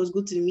God was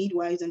good to the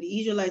midwives, and the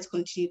Israelites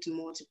continued to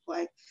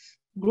multiply,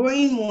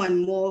 growing more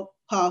and more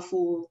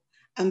powerful.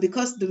 And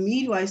because the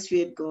midwives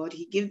feared God,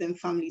 he gave them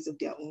families of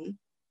their own.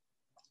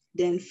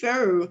 Then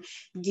Pharaoh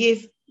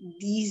gave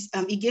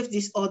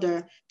this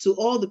order to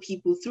all the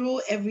people: throw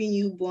every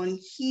newborn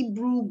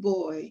Hebrew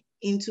boy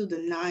into the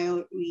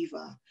Nile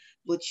River,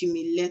 but you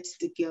may let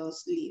the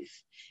girls live.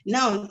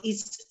 Now,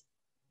 it's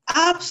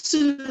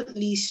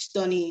absolutely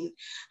stunning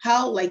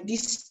how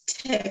this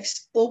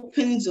text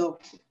opens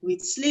up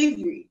with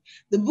slavery.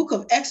 The book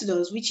of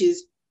Exodus, which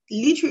is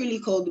literally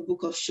called the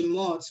book of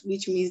Shemot,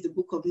 which means the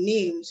book of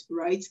names,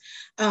 right?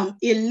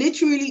 It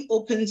literally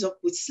opens up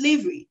with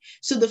slavery.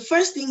 So the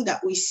first thing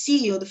that we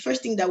see, or the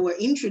first thing that we're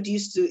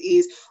introduced to,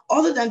 is,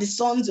 other than the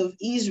sons of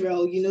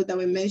Israel, that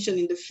were mentioned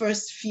in the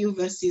first few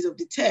verses of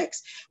the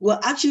text, we're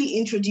actually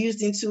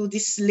introduced into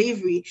this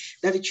slavery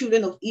that the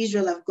children of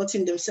Israel have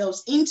gotten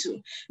themselves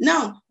into.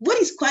 Now,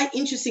 what is quite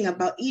interesting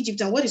about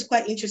Egypt, and what is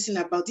quite interesting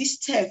about this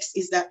text,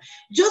 is that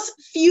just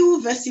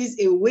few verses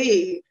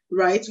away,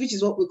 right, which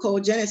is what we call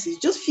Genesis,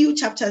 just few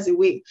chapters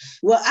away,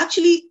 we're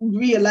actually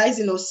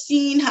realizing or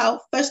seeing how,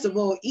 first of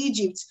all,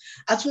 Egypt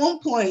at one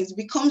point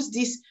becomes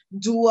this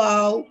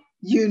dual,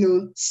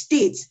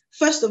 state.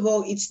 First of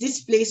all, it's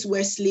this place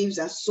where slaves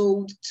are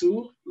sold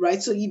to,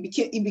 right? So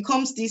it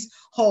becomes this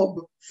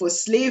hub for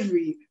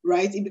slavery,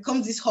 right? It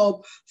becomes this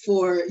hub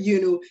for,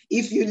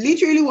 if you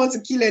literally want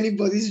to kill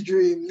anybody's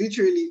dream,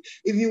 literally,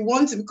 if you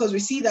want to, because we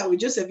see that with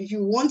Joseph, if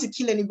you want to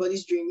kill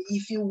anybody's dream,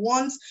 if you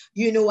want,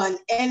 an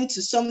end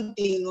to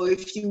something, or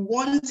if you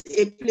want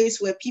a place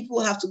where people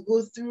have to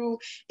go through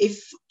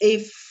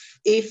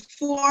a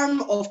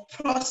form of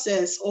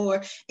process,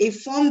 or a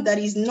form that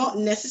is not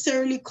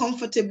necessarily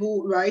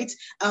comfortable, right?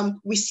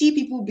 We see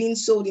people being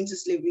sold into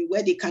slavery,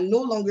 where they can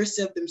no longer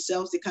serve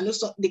themselves, they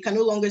can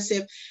no longer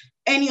serve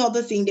any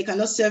other thing, they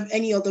cannot serve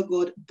any other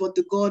god but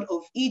the God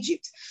of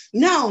Egypt.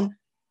 Now,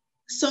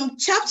 some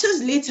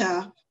chapters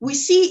later, we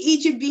see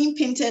Egypt being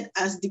painted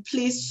as the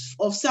place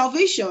of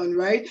salvation,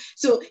 right?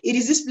 So it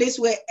is this place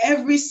where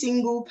every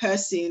single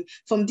person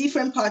from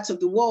different parts of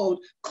the world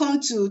come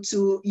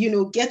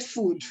to get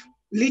food,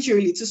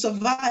 literally, to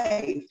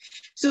survive.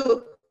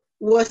 So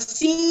we're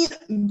seeing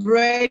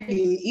bread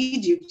in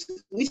Egypt,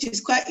 which is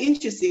quite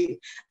interesting.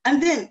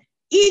 And then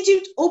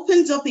Egypt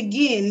opens up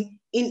again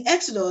in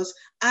Exodus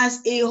as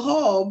a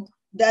hub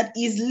that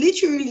is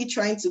literally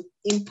trying to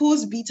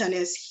impose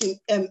bitterness,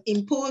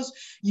 impose,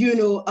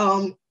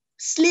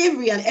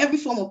 slavery and every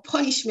form of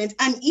punishment,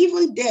 and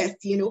even death,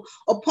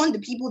 upon the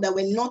people that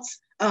were not,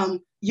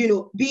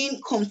 being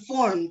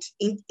conformed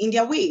in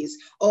their ways,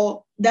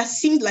 or that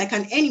seemed like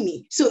an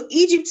enemy. So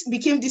Egypt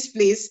became this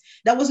place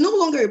that was no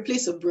longer a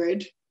place of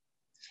bread.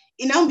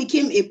 It now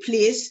became a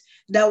place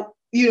that,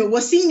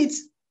 was seeing it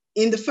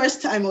in the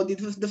first time, or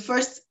the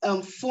first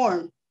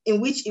form in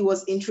which it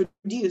was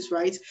introduced,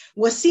 right?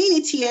 We're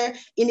seeing it here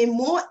in a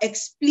more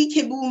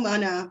explicable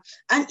manner,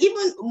 and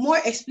even more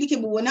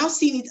explicable, we're now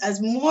seeing it as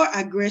more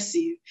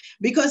aggressive,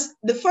 because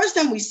the first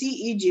time we see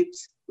Egypt,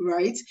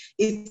 right,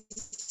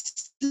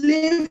 it's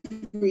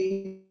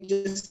slavery,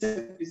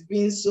 Joseph is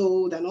being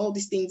sold, and all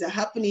these things are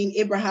happening.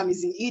 Abraham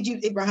is in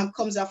Egypt, Abraham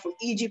comes out from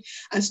Egypt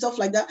and stuff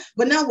like that.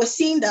 But now we're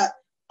seeing that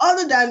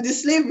other than the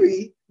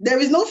slavery, there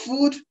is no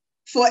food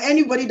for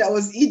anybody that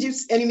was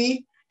Egypt's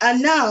enemy.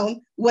 And now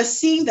we're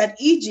seeing that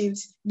Egypt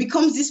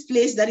becomes this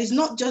place that is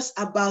not just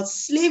about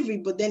slavery,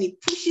 but then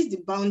it pushes the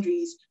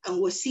boundaries,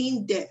 and we're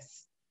seeing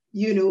death,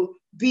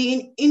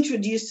 being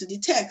introduced to the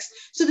text.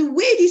 So the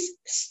way this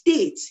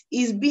state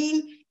is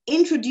being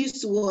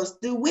introduced to us,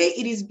 the way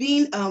it is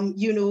being,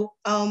 the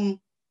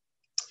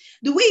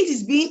way it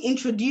is being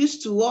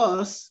introduced to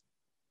us,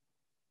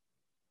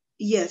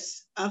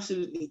 yes,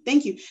 absolutely.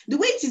 Thank you. The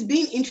way it is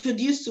being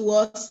introduced to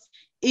us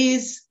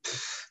is,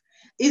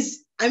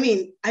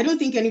 I don't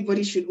think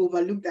anybody should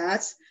overlook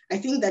that. I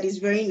think that is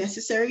very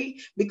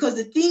necessary, because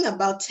the thing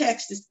about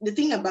text, the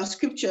thing about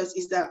scriptures,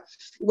 is that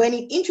when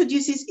it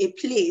introduces a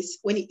place,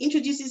 when it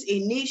introduces a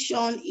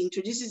nation,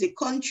 introduces a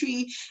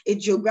country, a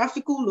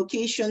geographical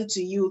location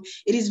to you,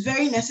 it is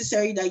very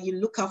necessary that you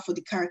look out for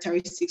the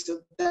characteristics of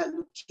that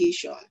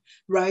location,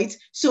 right?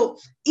 So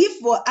if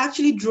we're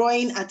actually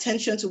drawing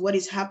attention to what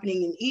is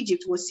happening in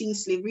Egypt, we're seeing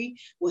slavery,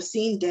 we're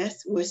seeing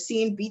death, we're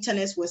seeing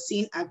bitterness, we're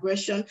seeing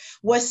aggression,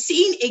 we're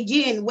seeing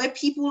again where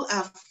people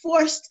are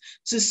forced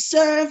to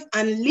serve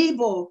and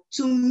labor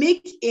to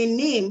make a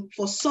name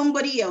for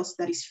somebody else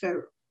that is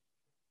Pharaoh.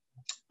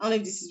 I don't know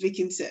if this is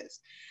making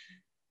sense.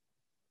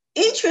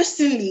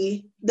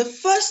 Interestingly, the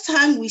first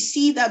time we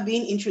see that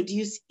being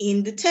introduced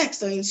in the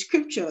text or in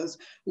scriptures,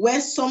 where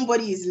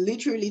somebody is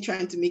literally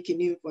trying to make a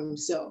name for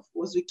himself,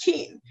 was with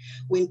Cain.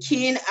 When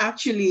Cain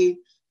actually,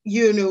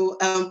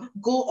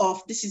 go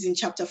off, this is in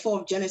chapter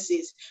 4 of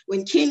Genesis,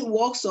 when Cain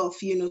walks off,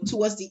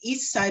 towards the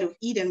east side of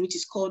Eden, which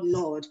is called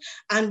Nod,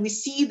 and we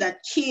see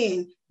that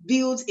Cain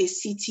builds a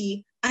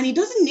city, and he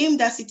doesn't name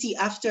that city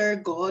after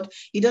God.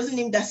 He doesn't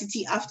name that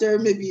city after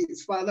maybe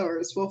his father or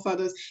his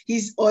forefathers,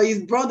 his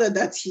brother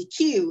that he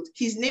killed.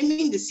 He's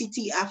naming the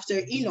city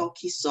after Enoch,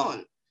 his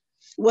son.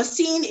 We're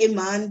seeing a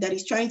man that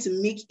is trying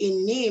to make a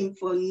name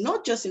for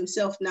not just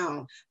himself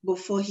now, but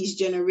for his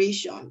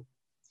generation.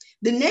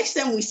 The next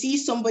time we see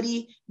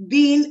somebody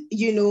being,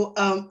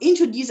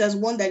 introduced as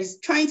one that is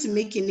trying to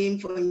make a name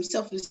for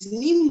himself is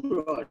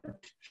Nimrod.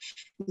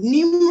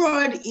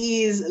 Nimrod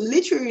is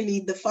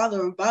literally the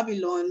father of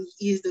Babylon.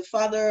 He is the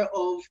father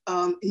of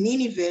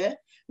Nineveh,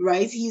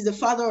 right? He's the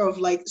father of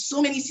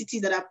so many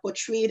cities that are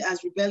portrayed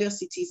as rebellious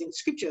cities in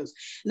scriptures.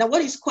 Now,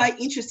 what is quite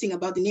interesting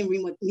about the name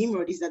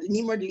Nimrod is that the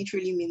Nimrod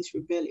literally means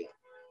rebellion.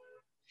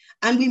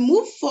 And we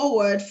move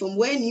forward from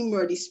where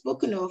Nimrod is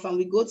spoken of, and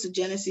we go to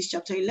Genesis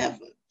chapter 11.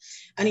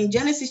 And in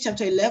Genesis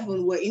chapter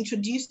 11, we're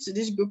introduced to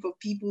this group of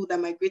people that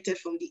migrated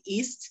from the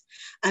east.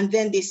 And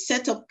then they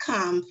set up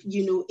camp,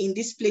 in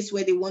this place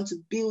where they want to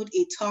build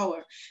a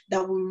tower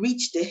that will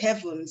reach the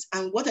heavens.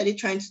 And what are they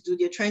trying to do?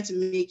 They're trying to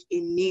make a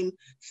name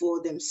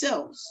for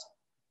themselves.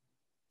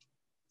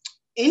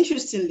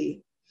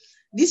 Interestingly,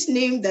 this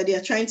name that they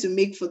are trying to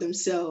make for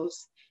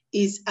themselves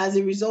is as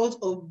a result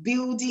of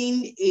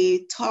building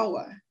a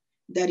tower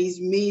that is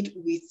made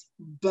with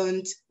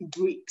burnt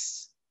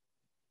bricks.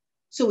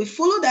 So we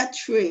follow that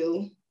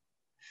trail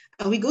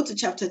and we go to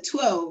chapter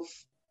 12,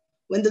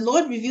 when the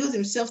Lord reveals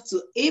himself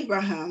to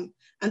Abraham,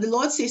 and the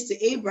Lord says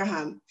to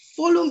Abraham,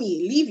 follow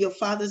me, leave your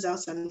father's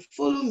house and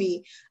follow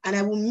me, and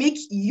I will make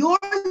your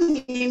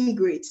name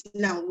great.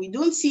 Now, we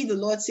don't see the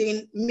Lord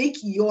saying, make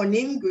your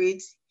name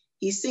great.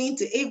 He's saying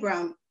to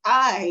Abraham,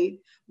 I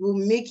will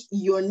make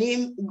your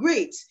name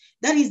great.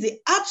 That is the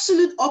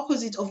absolute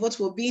opposite of what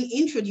we're being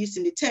introduced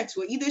in the text.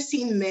 We're either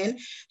seeing men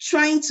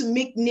trying to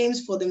make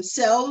names for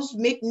themselves,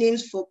 make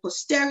names for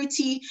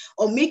posterity,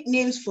 or make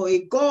names for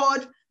a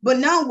god. But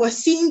now we're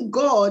seeing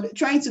God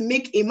trying to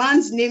make a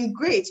man's name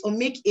great, or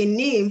make a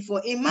name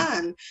for a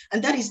man.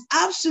 And that is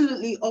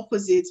absolutely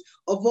opposite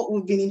of what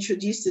we've been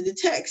introduced to the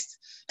text.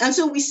 And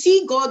so we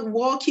see God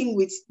walking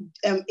with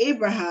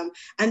Abraham,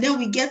 and then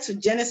we get to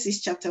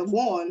Genesis chapter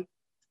 1.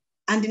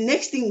 And the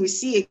next thing we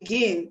see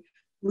again,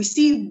 we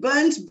see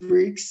burnt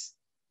bricks,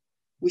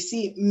 we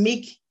see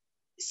make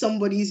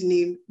somebody's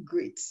name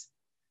great.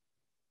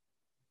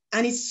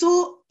 And it's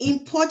so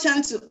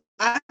important to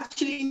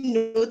actually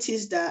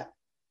notice that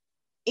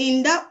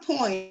in that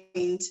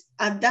point,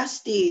 at that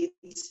stage,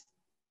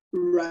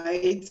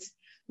 right,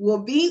 we're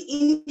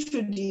being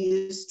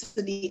introduced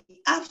to the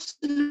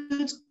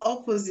absolute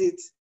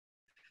opposite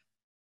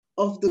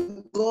of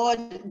the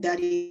God that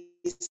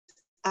is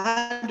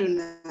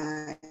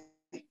Adonai,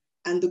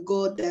 and the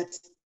God that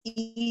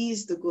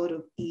is the God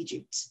of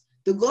Egypt.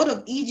 The God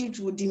of Egypt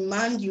will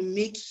demand you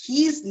make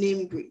his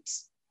name great.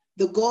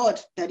 The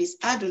God that is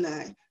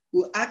Adonai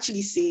will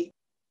actually say,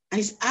 and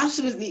it's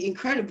absolutely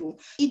incredible,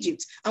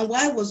 Egypt. And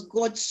why was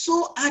God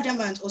so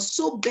adamant or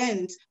so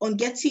bent on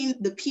getting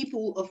the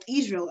people of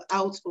Israel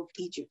out of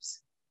Egypt?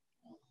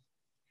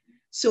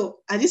 So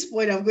at this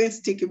point, I'm going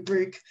to take a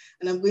break,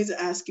 and I'm going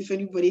to ask if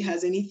anybody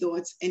has any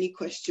thoughts, any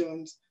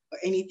questions, or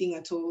anything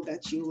at all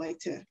that you would like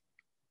to.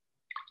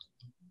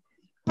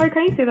 Sorry,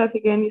 can you say that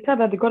again? You said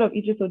that the God of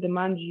Egypt will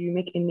demand you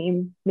make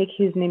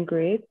his name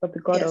great, but the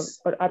God of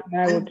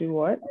Adonai will do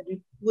what?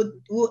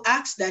 Will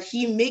ask that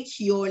he makes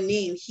your own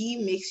name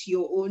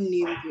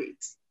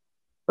great.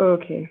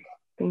 Okay,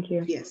 thank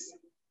you. Yes.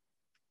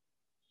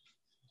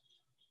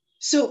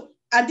 So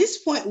at this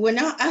point, we're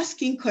now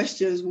asking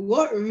questions.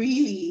 What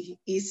really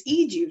is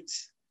Egypt?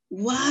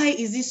 Why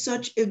is this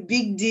such a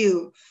big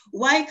deal?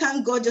 Why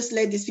can't God just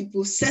let these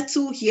people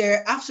settle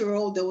here? After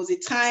all, there was a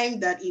time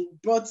that he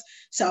brought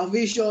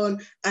salvation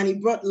and he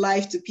brought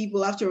life to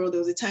people. After all, there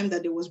was a time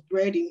that there was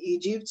bread in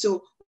Egypt.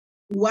 So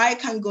why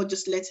can't God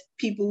just let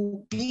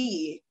people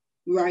be,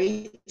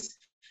 right?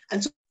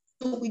 And so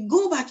we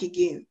go back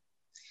again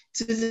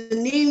to the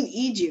name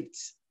Egypt.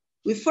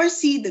 We first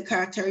see the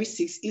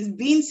characteristics. It's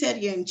being said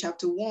here in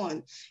chapter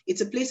 1.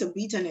 It's a place of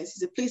bitterness.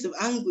 It's a place of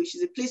anguish.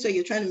 It's a place where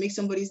you're trying to make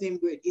somebody's name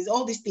great. It's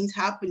all these things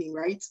happening,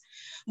 right?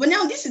 But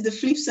now this is the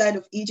flip side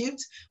of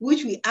Egypt,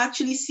 which we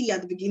actually see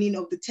at the beginning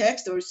of the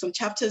text or some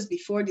chapters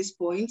before this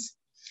point.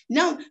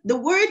 Now, the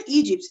word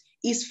Egypt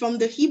is from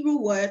the Hebrew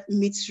word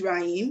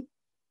Mitzrayim.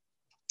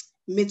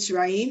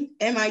 Mitzrayim,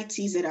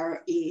 M-I-T-Z-R-A-Y-I-M,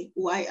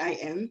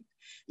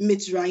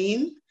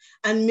 Mitzrayim.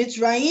 And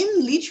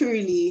Mitzrayim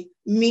literally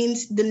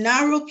means the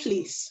narrow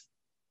place.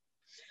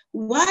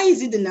 Why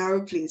is it the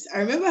narrow place? I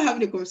remember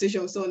having a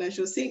conversation with someone and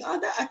she was saying, oh,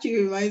 that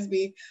actually reminds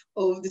me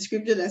of the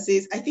scripture that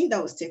says, I think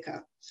that was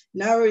Tekka,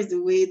 narrow is the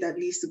way that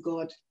leads to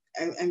God.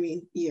 I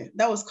mean, yeah,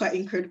 that was quite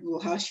incredible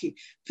how she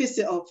pissed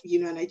it up,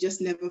 and I just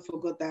never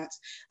forgot that.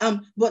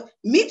 But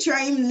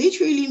Mitzrayim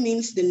literally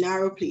means the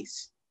narrow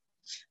place.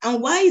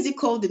 And why is it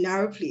called the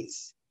narrow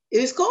place?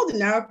 It is called the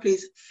narrow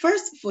place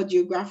first for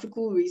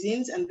geographical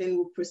reasons, and then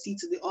we'll proceed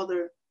to the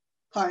other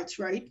parts,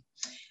 right?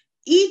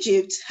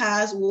 Egypt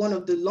has one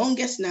of the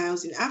longest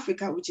Niles in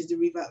Africa, which is the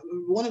river,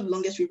 one of the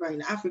longest rivers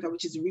in Africa,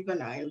 which is the River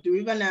Nile. The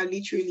River Nile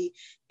literally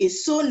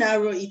is so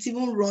narrow, it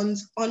even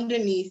runs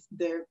underneath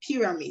the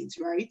pyramids,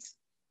 right?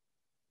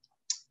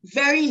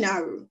 Very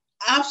narrow,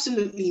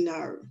 absolutely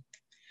narrow.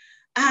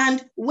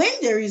 And when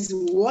there is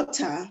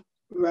water,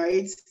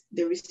 right,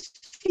 there is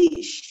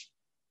fish.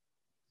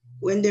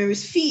 When there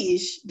is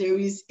fish, there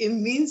is a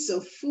means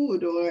of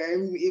food or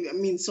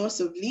source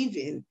of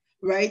living,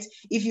 right?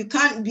 If you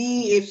can't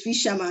be a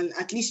fisherman,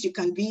 at least you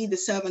can be the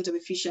servant of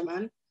a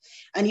fisherman.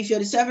 And if you're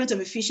the servant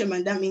of a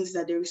fisherman, that means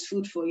that there is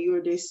food for you,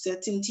 or there's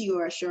certainty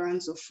or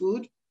assurance of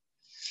food.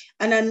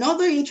 And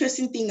another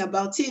interesting thing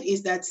about it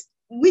is that,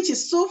 which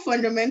is so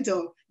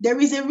fundamental, there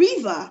is a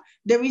river,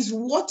 there is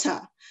water.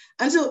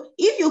 And so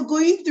if you're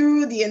going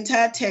through the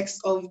entire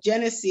text of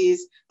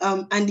Genesis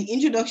and the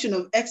introduction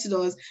of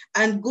Exodus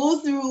and go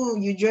through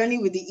your journey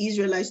with the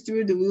Israelites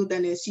through the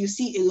wilderness, you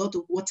see a lot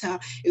of water,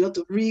 a lot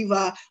of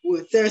river.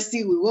 We're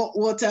thirsty, we want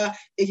water.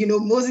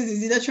 Moses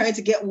is either trying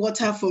to get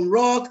water from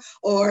rock,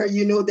 or,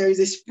 there is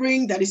a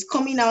spring that is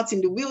coming out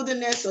in the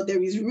wilderness, or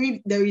there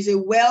is a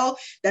well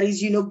that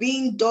is,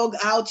 being dug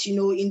out, in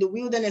the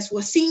wilderness.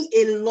 We're seeing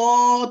a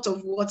lot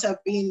of water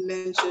being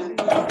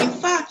mentioned. In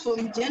fact,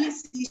 from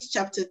Genesis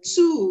chapter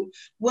 2,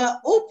 we're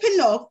open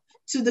up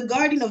to the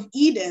Garden of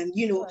Eden.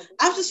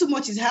 After so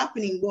much is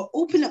happening, we're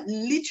open up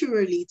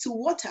literally to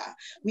water.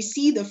 We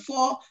see the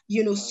 4,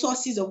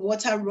 sources of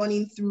water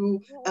running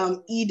through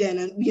Eden.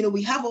 And,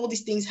 we have all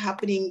these things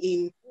happening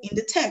in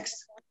the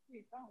text.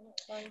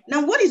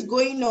 Now, what is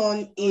going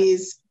on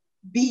is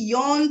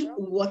beyond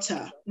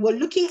water. We're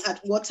looking at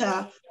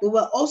water, but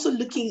we're also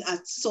looking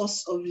at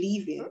source of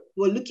living.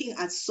 We're looking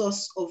at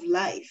source of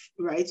life,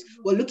 right?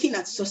 We're looking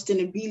at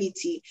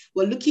sustainability.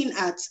 We're looking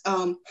at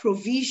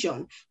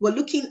provision. We're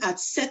looking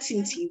at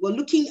certainty. We're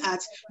looking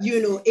at,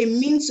 a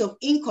means of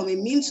income, a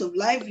means of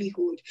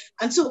livelihood.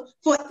 And so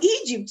for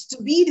Egypt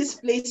to be this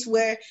place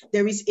where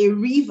there is a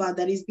river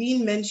that is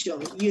being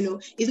mentioned,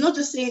 it's not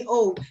just saying,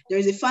 oh, there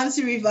is a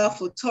fancy river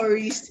for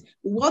tourists.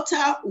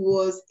 Water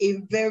was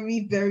a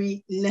very, very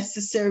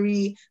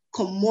necessary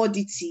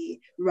commodity,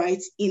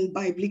 right, in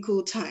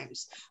biblical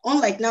times.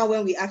 Unlike now,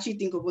 when we actually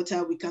think of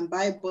water, we can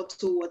buy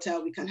bottled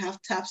water, we can have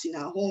taps in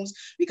our homes,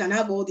 we can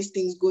have all these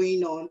things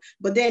going on.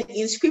 But then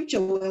in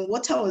scripture, when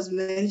water was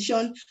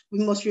mentioned,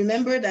 we must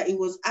remember that it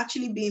was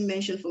actually being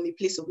mentioned from a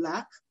place of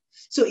lack.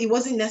 So it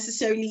wasn't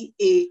necessarily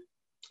it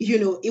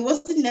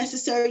wasn't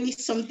necessarily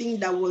something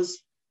that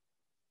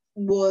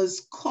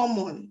was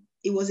common.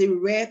 It was a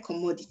rare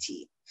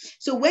commodity.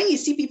 So when you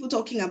see people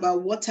talking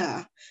about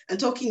water and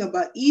talking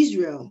about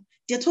Israel,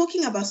 they're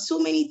talking about so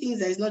many things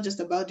that is not just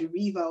about the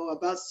river or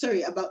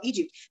about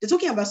Egypt. They're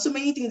talking about so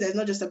many things that is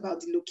not just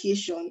about the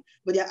location,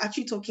 but they're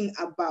actually talking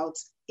about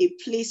a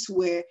place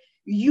where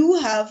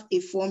you have a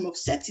form of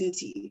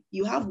certainty.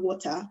 You have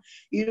water.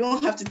 You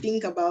don't have to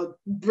think about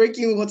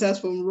breaking waters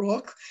from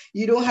rock.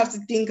 You don't have to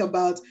think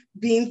about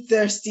being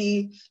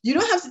thirsty. You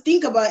don't have to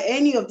think about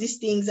any of these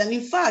things. And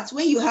in fact,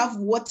 when you have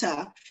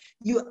water,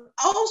 you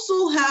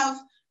also have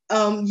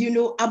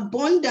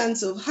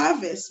abundance of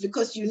harvest,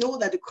 because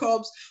that the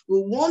crops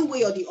will one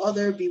way or the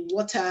other be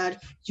watered.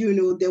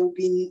 There will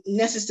be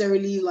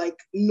necessarily like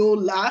no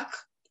lack.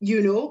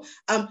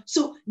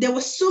 So there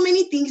were so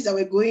many things that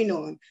were going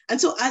on.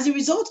 And so as a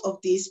result of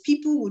this,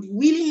 people would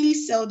willingly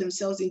sell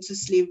themselves into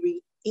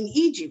slavery in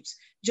Egypt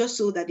just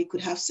so that they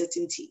could have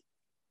certainty,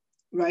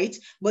 right?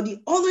 But the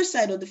other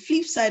side, or the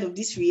flip side of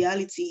this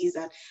reality, is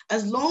that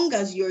as long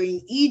as you're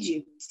in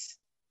Egypt,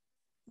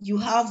 you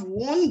have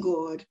one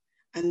God,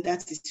 and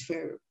that is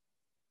Pharaoh.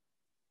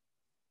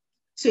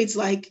 So it's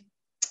like,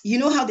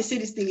 how they say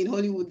this thing in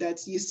Hollywood, that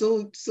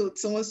someone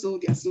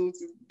sold their soul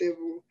to the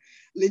devil.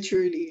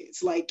 Literally,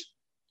 it's like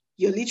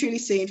you're literally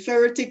saying,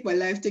 Pharaoh, take my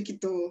life, take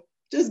it all.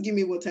 Just give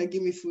me water,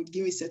 give me food,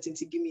 give me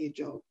certainty, give me a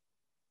job.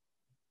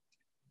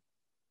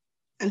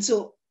 And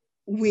so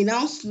we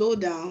now slow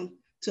down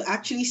to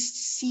actually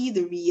see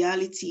the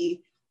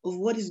reality of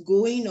what is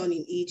going on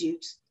in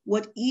Egypt,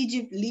 what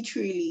Egypt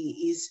literally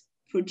is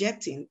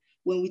projecting.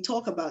 When we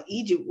talk about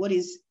Egypt, what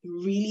is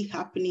really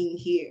happening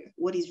here?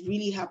 What is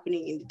really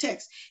happening in the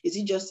text? Is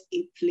it just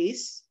a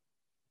place?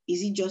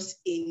 Is it just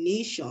a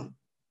nation?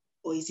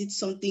 Or is it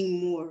something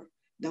more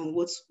than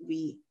what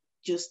we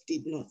just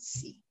did not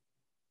see?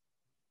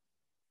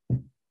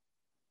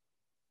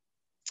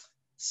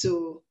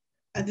 So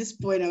at this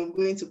point, I'm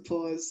going to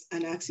pause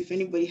and ask if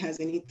anybody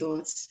has any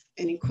thoughts,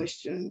 any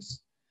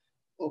questions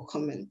or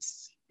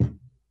comments.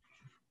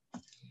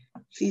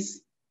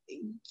 Please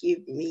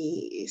give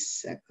me a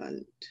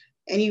second.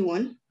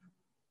 Anyone?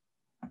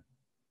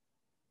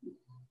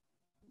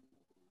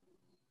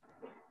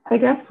 I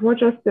guess what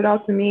just stood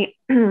out to me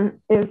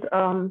is,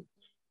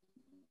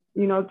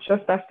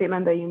 just that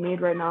statement that you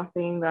made right now,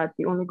 saying that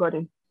the only God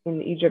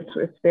in Egypt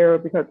is Pharaoh.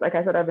 Because, like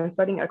I said, I've been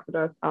studying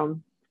Exodus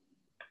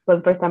for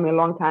the first time in a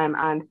long time,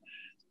 and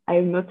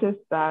I've noticed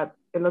that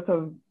a lot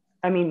of,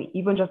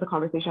 even just the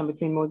conversation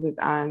between Moses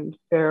and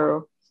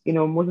Pharaoh,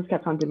 Moses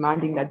kept on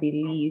demanding that they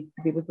leave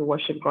to be able to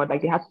worship God.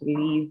 Like, they had to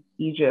leave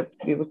Egypt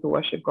to be able to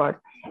worship God.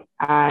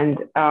 And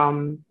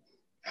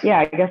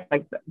I guess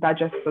like that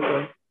just sort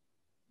of,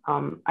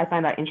 I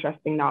find that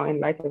interesting now in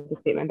light of the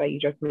statement that you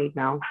just made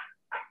now.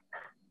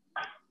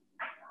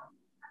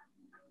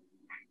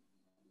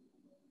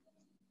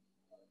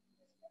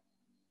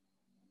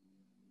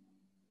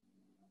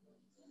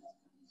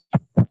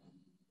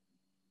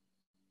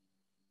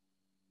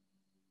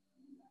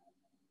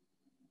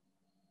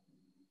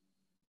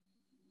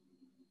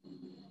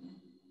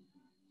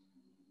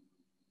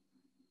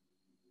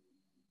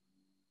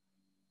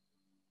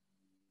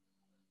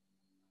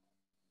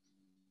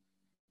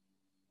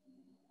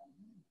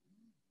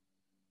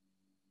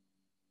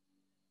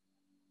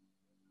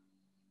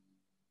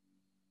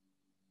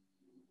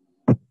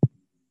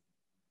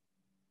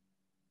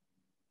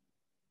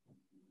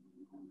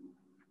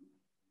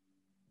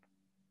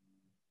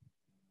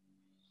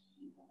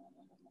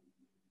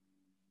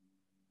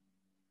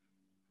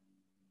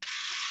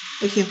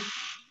 Okay.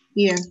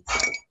 Yeah.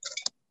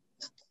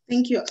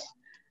 Thank you.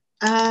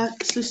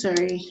 So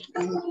sorry.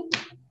 The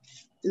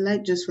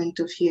light just went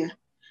off here.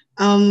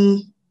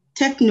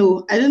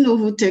 Techno. I don't know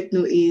who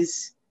Techno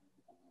is.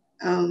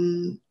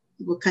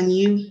 But can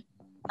you?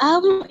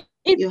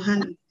 Your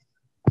hand.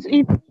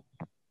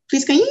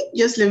 Please, can you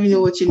just let me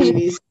know what your name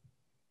is?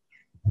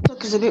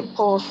 Talk is a bit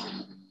poor.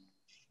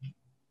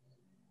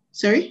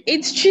 Sorry?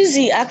 It's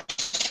Chizzy,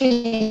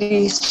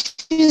 actually. It's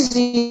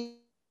Chizzy.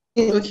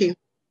 Okay.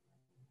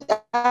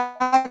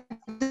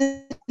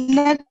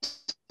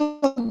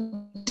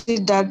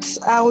 That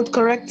I would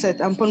correct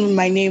it and put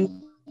my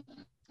name.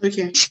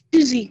 Okay.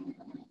 Chizzy.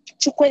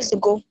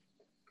 Chukwuezugo.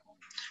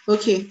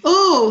 Okay.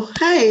 Oh,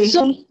 hi.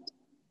 So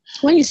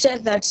when you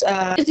said that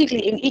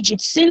basically in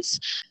Egypt, since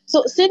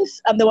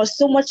there was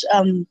so much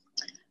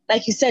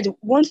like you said,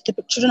 once the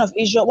children of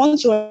Israel,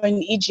 once you were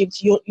in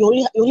Egypt, you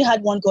only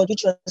had one God,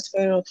 which was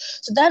Pharaoh.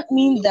 So that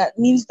means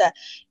that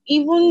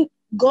even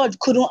God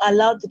couldn't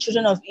allow the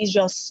children of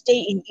Israel stay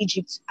in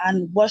Egypt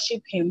and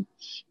worship him,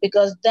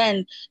 because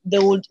then they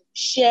would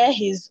share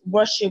his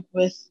worship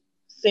with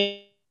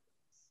Pharaoh.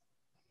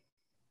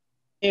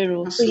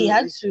 Absolutely. So he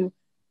had to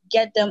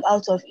get them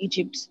out of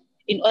Egypt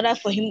in order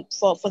for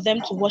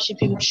them to worship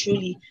him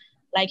truly,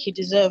 like he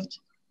deserved.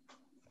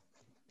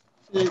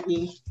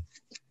 Absolutely.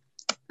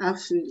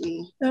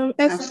 Absolutely.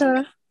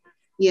 Esther.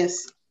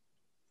 Yes.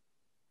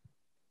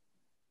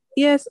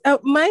 Yes,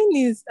 mine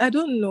is, I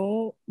don't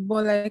know,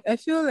 but like I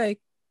feel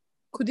like,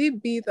 could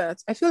it be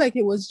that I feel like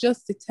it was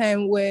just the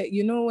time where,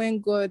 when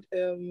God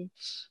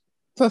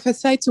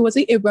prophesied to, was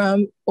it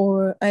Abraham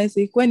or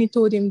Isaac, when he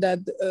told him that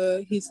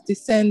his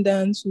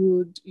descendants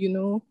would,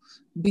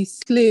 be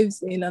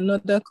slaves in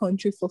another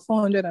country for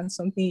 400 and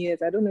something years.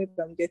 I don't know if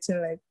I'm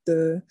getting like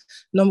the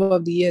number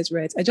of the years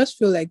right. I just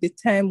feel like the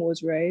time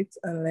was right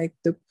and like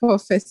the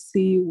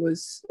prophecy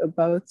was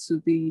about to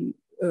be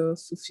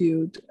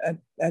fulfilled.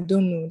 I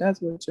don't know.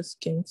 That's what just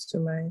came to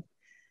my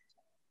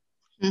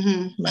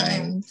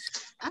mind.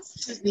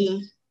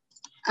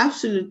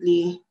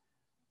 Absolutely.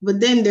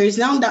 But then there's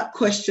now that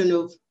question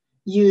of,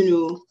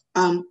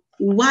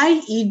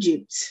 why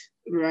Egypt,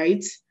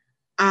 right?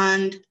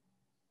 And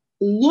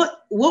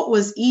what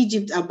was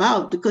Egypt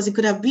about? Because it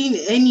could have been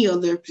any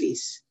other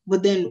place,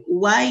 but then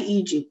why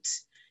Egypt?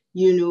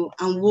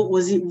 And what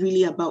was it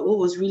really about? What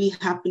was really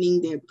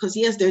happening there? Because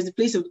yes, there's the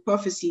place of the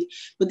prophecy,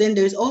 but then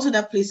there's also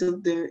that place of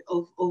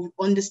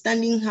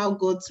understanding how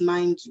God's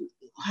mind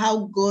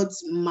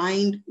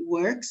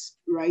works,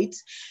 right?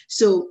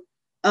 So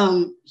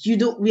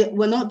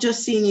we're not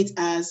just seeing it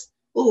as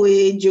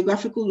a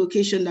geographical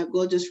location that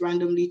God just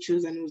randomly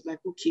chose and it was like,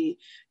 okay,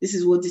 this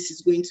is what this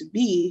is going to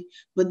be.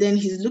 But then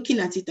he's looking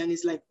at it and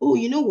he's like, oh,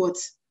 you know what?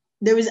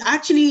 There is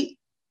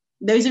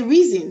a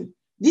reason.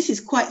 This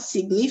is quite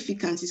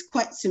significant. It's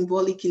quite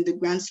symbolic in the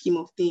grand scheme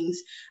of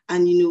things.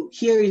 And,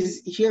 here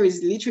is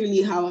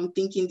literally how I'm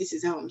thinking. This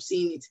is how I'm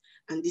seeing it.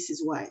 And this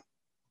is why.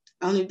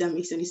 I don't know if that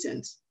makes any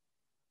sense.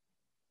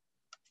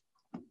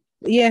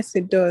 Yes,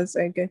 it does.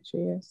 I get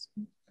you. Yes.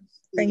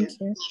 Thank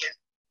you.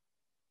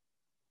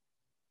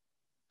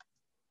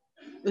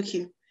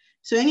 Okay.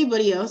 So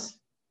anybody else?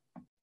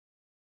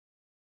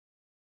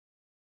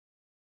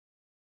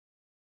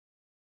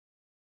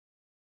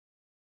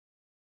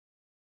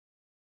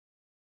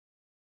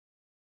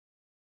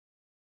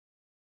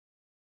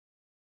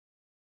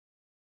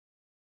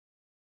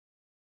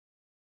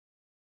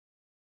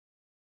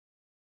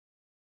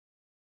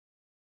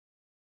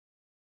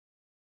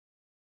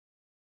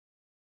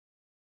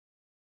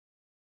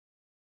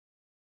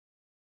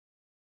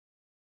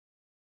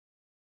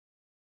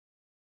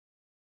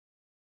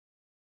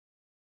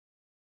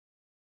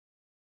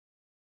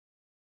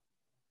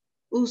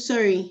 Oh,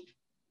 sorry.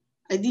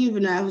 I didn't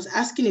even know. I was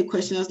asking a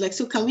question. I was like,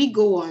 so can we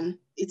go on?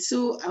 I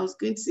was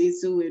going to say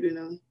it's so weird when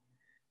I'm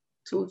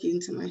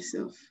talking to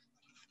myself.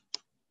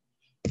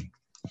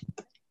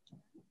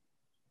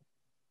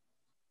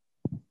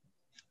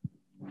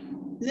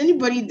 Is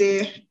anybody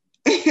there?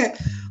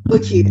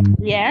 Okay.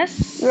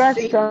 Yes. Yes,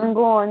 can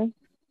go on.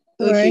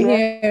 Okay.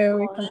 Right here,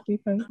 we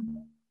can.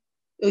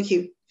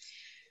 Okay.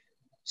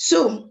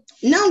 So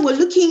now we're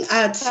looking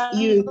at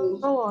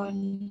Go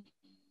on.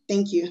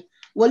 Thank you.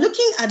 We're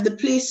looking at the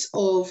place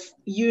of,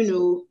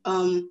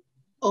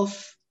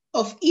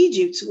 of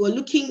Egypt. We're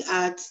looking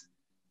at,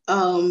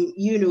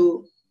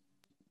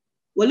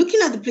 we're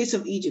looking at the place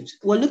of Egypt.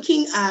 We're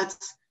looking at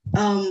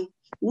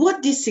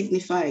what this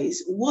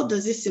signifies. What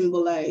does this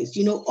symbolize?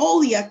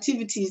 All the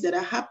activities that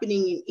are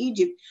happening in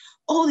Egypt,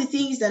 all the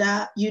things that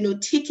are,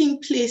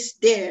 taking place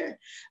there,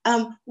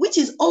 which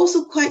is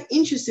also quite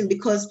interesting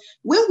because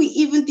when we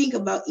even think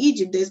about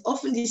Egypt, there's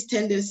often this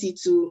tendency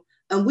to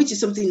which is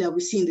something that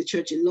we see in the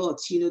church a lot.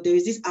 There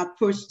is this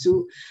approach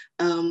to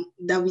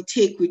that we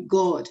take with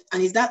God,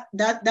 and is that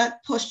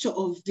posture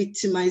of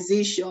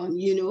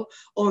victimization,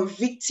 or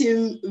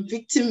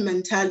victim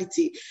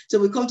mentality. So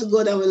we come to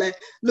God and we're like,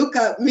 look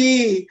at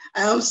me,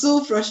 I am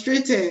so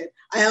frustrated.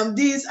 I am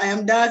this, I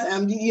am that, I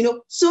am,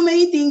 so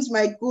many things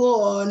might go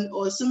on,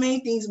 or so many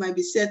things might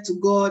be said to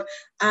God.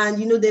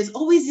 And, there's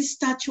always this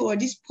stature or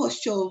this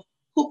posture of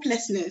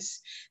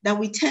hopelessness that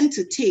we tend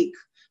to take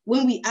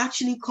when we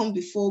actually come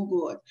before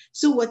God.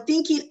 So we're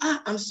thinking,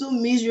 I'm so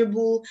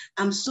miserable,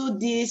 I'm so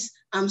this,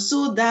 I'm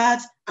so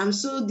that, I'm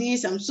so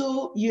this, I'm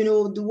so,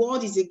 the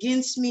world is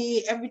against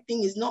me,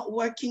 everything is not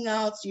working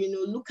out,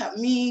 look at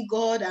me,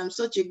 God, I'm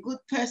such a good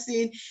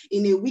person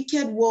in a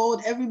wicked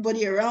world,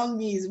 everybody around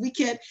me is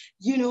wicked,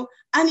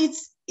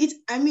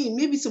 and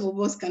maybe some of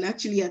us can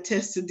actually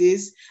attest to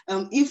this.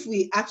 If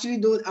we actually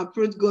don't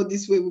approach God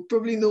this way, we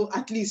probably know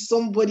at least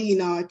somebody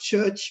in our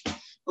church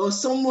or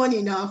someone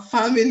in our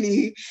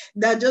family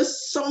that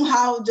just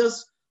somehow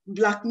just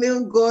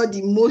blackmail God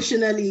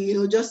emotionally,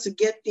 just to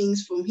get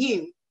things from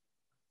him.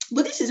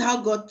 But this is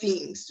how God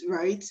thinks,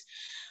 right?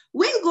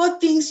 When God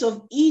thinks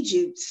of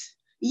Egypt,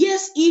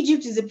 yes,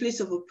 Egypt is a place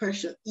of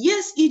oppression.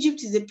 Yes,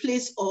 Egypt is a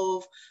place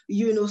of,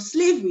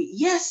 slavery.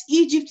 Yes,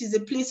 Egypt is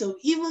a place of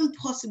even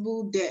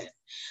possible death.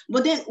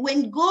 But then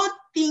when God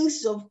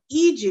thinks of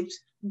Egypt,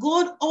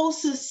 God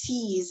also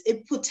sees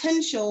a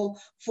potential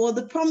for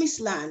the promised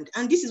land.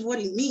 And this is what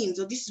it means,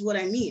 or this is what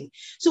I mean.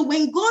 So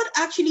when God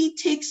actually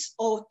takes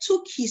or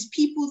took his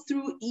people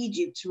through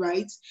Egypt,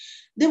 right,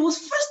 there was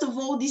first of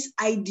all this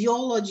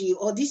ideology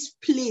or this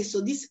place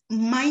or this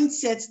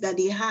mindset that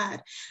they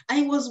had.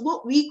 And it was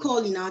what we call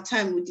in our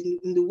time,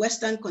 in the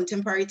Western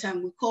contemporary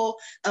time, we call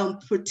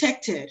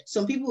protected.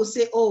 Some people will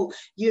say, oh,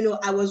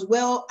 I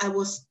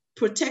was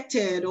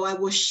protected, or I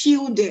was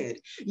shielded,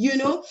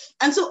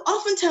 And so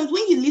oftentimes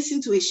when you listen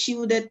to a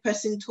shielded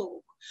person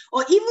talk,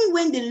 or even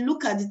when they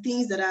look at the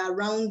things that are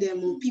around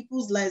them, or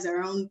people's lives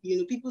around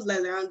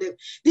them,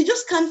 they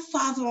just can't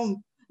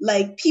fathom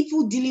like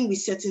people dealing with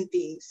certain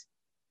things,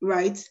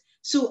 right?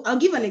 So I'll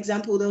give an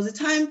example. There was a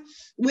time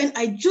when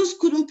I just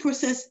couldn't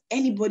process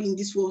anybody in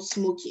this world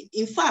smoking.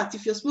 In fact,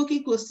 if you're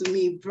smoking close to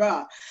me,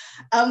 bruh,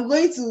 I'm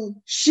going to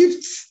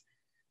shift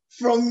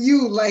from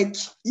you, like,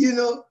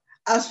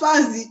 as far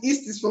as the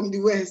East is from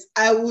the West,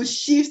 I will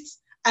shift.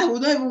 I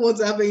would not even want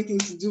to have anything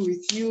to do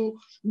with you,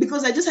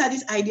 because I just had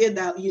this idea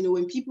that,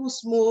 when people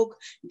smoke,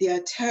 they are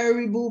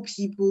terrible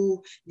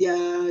people. They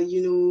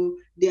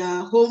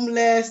are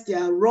homeless, they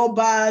are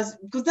robbers,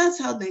 because that's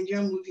how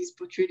Nigerian movies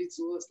portrayed it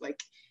to us. Like,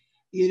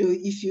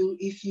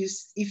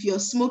 if you're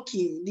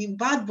smoking, the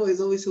bad boy is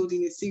always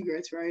holding a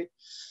cigarette, right?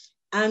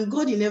 And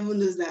God in heaven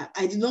knows that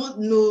I did not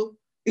know.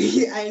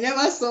 I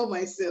never saw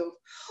myself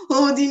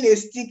holding a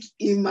stick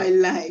in my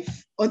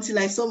life until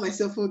I saw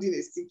myself holding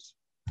a stick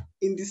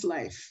in this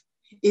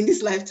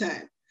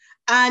lifetime.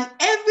 And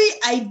every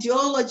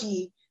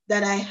ideology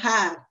that I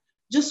had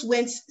just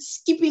went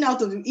skipping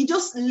out of it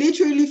just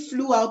literally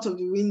flew out of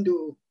the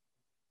window,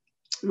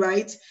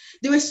 right?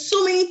 There were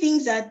so many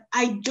things that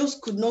I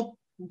just could not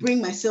bring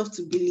myself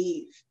to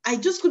believe. I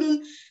just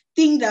couldn't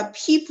think that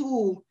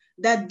people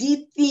that did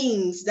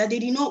things that they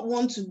did not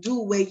want to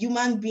do were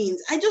human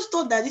beings. I just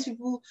thought that these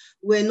people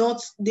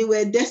they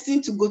were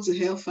destined to go to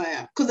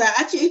hellfire. Because I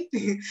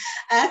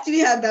actually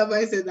had that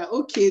mindset that,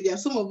 okay, there are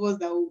some of us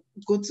that will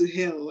go to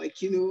hell. Like,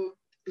 in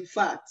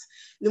fact,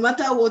 no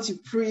matter what you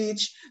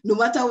preach, no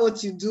matter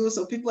what you do,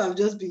 some people have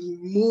just been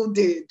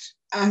molded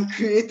and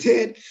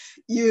created,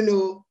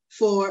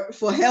 for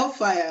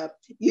hellfire,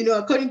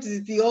 according to the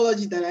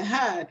theology that I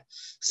had.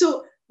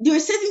 So there were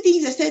certain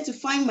things I started to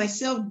find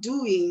myself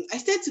doing. I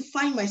started to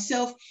find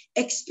myself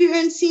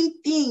experiencing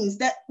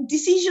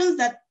decisions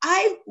that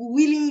I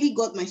willingly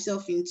got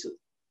myself into.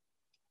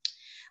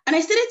 And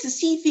I started to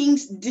see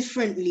things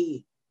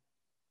differently,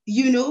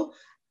 Even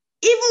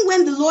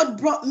when the Lord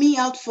brought me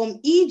out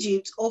from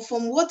Egypt, or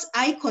from what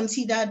I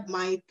considered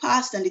my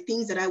past and the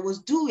things that I was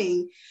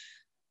doing,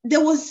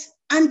 there is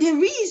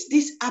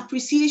this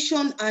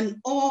appreciation and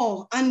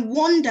awe and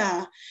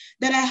wonder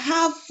that I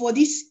have for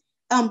this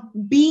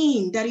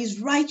being that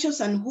is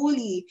righteous and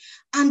holy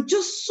and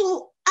just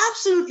so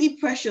absolutely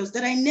precious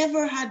that I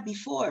never had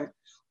before,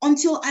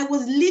 until I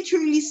was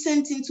literally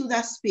sent into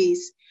that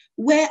space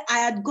where I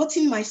had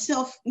gotten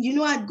myself,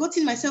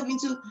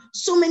 into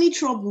so many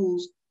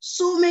troubles,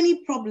 so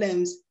many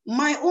problems,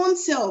 my own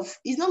self.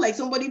 It's not like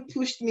somebody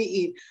pushed me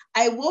in.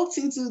 I walked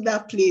into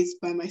that place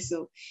by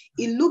myself.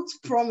 It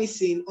looked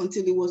promising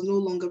until it was no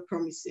longer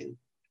promising.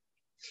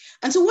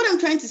 And so what I'm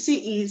trying to say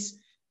is,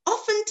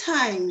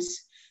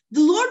 oftentimes,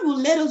 the Lord will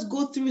let us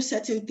go through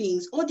certain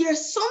things, or there are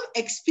some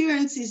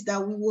experiences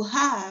that we will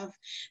have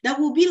that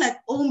will be like,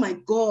 oh my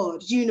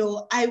God,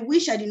 I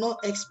wish I did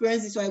not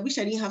experience this, or I wish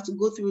I didn't have to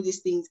go through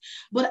these things.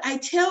 But I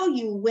tell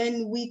you,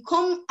 when we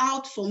come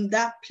out from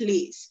that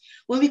place,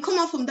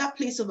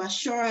 of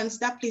assurance,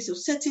 that place of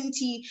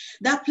certainty,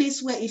 that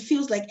place where it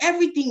feels like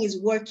everything is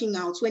working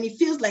out, when it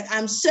feels like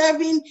I'm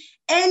serving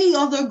any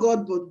other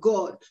God but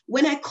God,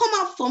 when I come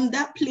out from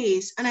that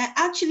place and I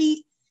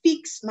actually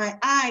fix my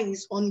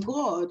eyes on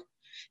God,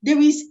 there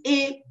is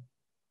a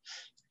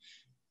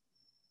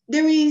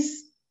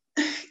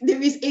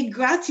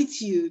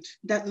gratitude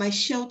that my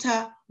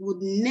shelter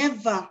would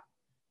never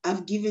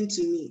have given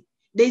to me.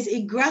 There's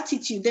a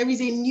gratitude, there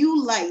is a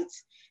new light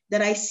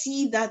that I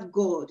see that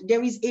God.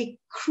 There is a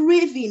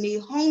craving, a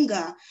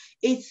hunger,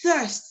 a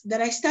thirst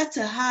that I start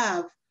to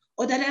have,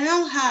 or that I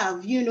now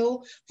have,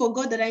 for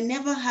God, that I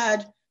never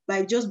had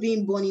by just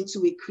being born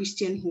into a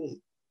Christian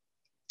home.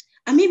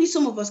 And maybe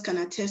some of us can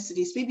attest to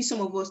this. Maybe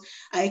some of us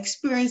are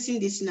experiencing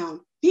this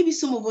now. Maybe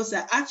some of us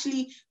are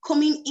actually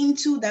coming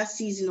into that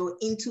season or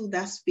into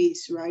that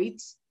space, right?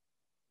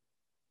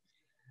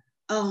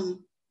 And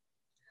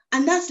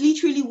that's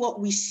literally what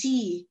we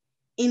see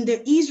in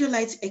the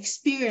Israelites'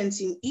 experience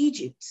in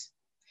Egypt.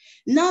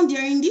 Now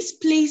they're in this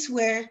place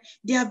where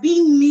they are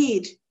being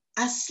made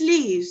as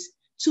slaves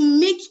to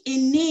make a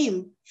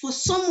name for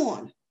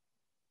someone.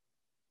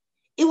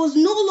 It was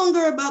no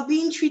longer about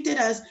being treated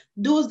as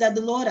those that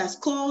the Lord has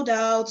called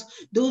out,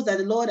 those that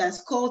the Lord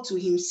has called to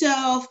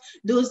himself,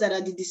 those that are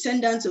the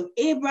descendants of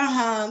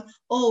Abraham.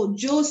 Oh,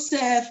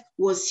 Joseph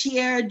was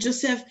here.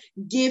 Joseph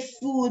gave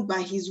food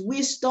by his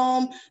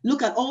wisdom.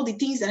 Look at all the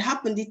things that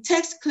happened. The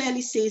text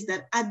clearly says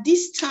that at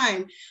this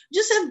time,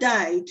 Joseph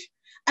died.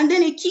 And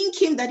then a king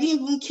came that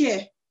didn't even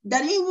care,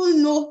 that didn't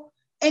even know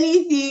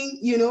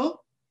anything,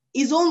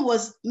 His own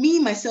was me,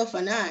 myself,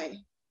 and I.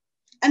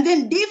 And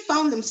then they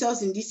found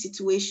themselves in this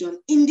situation,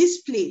 in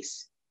this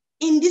place,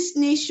 in this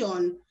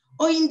nation,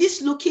 or in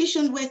this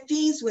location where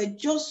things were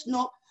just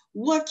not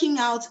working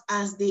out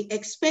as they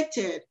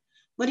expected.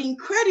 But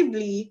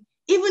incredibly,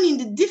 even in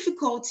the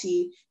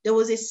difficulty, there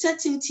was a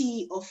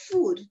certainty of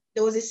food.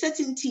 There was a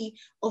certainty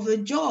of a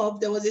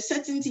job. There was a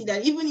certainty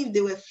that even if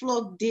they were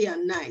flogged day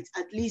and night,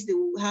 at least they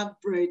would have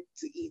bread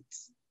to eat.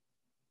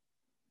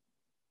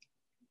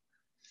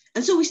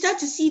 And so we start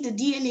to see the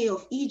DNA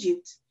of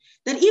Egypt,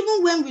 that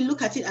even when we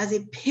look at it as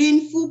a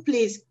painful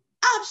place,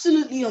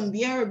 absolutely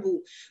unbearable,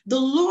 the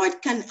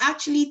Lord can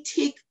actually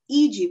take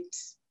Egypt.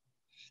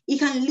 He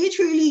can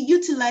literally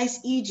utilize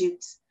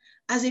Egypt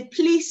as a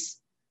place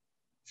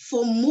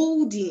for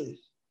molding,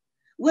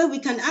 where we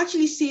can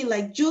actually say,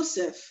 like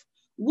Joseph,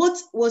 what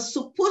was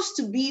supposed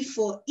to be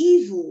for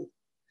evil,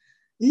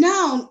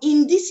 now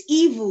in this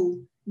evil,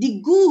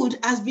 the good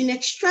has been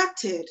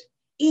extracted.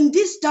 In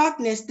this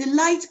darkness, the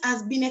light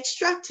has been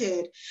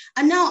extracted.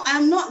 And now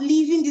I'm not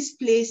leaving this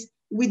place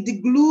with the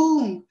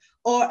gloom,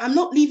 or I'm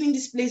not leaving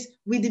this place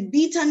with the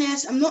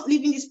bitterness. I'm not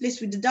leaving this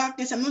place with the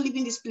darkness. I'm not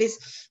leaving this place,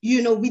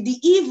 with the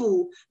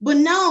evil. But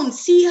now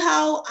see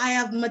how I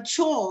have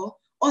matured,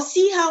 or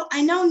see how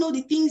I now know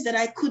the things that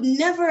I could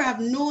never have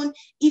known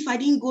if I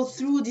didn't go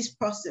through this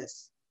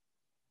process.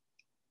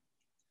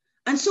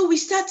 And so we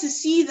start to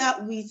see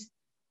that with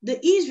the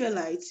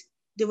Israelites,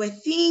 there were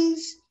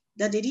things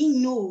that they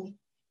didn't know.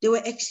 There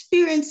were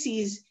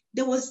experiences,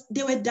 there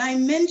were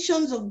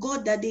dimensions of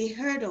God that they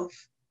heard of,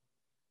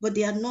 but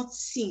they had not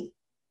seen.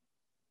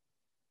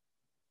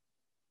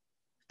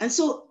 And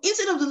so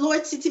instead of the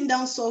Lord sitting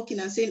down sulking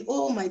and saying,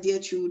 oh, my dear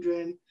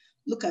children,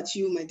 look at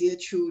you, my dear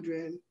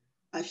children.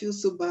 I feel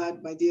so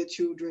bad, my dear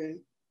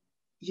children.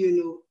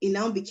 It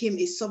now became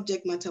a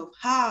subject matter of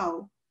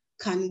how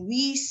can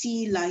we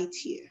see light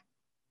here?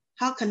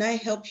 How can I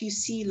help you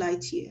see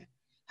light here?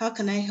 How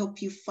can I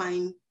help you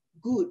find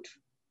good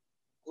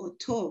or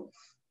tov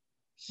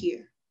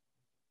here?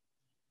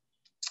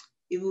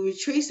 If we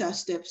retrace our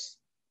steps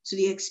to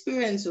the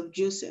experience of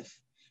Joseph,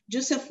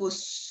 Joseph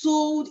was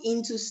sold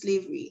into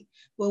slavery.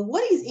 But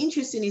what is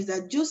interesting is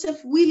that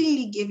Joseph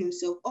willingly gave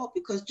himself up,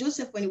 because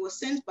Joseph, when he was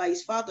sent by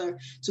his father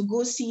to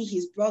go see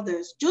his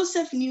brothers,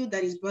 Joseph knew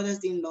that his brothers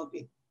didn't love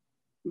him,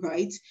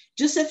 right?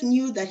 Joseph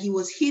knew that he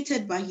was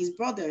hated by his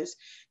brothers.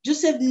 There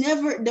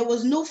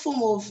was no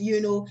form of,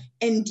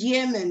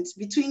 endearment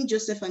between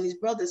Joseph and his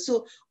brothers.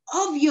 So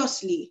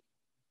obviously,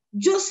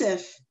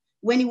 Joseph,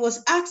 when he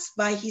was asked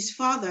by his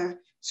father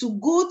to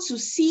go to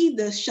see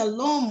the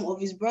shalom of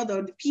his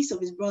brother, the peace of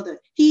his brother,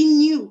 he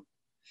knew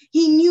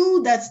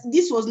that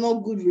this was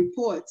not good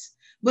report.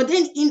 But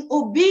then in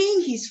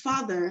obeying his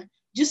father,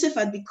 Joseph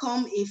had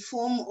become a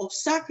form of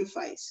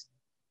sacrifice.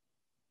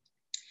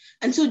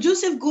 And so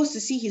Joseph goes to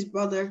see his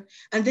brother,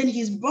 and then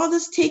his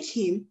brothers take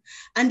him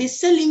and they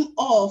sell him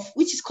off,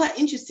 which is quite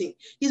interesting.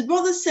 His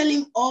brothers sell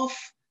him off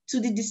to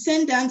the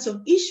descendants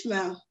of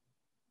Ishmael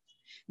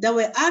that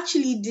were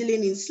actually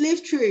dealing in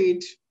slave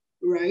trade,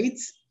 right?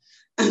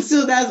 And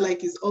so that's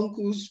like his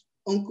uncle's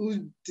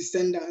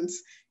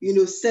descendants,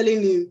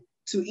 selling him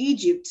to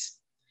Egypt.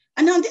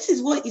 And now this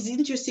is what is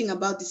interesting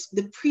about this,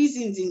 the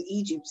prisons in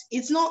Egypt.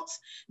 It's not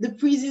the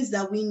prisons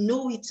that we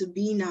know it to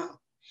be now.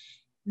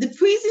 The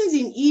prisons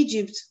in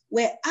Egypt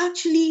were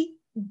actually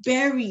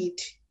buried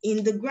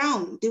in the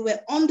ground. They were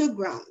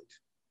underground.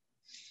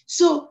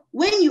 So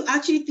when you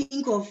actually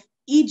think of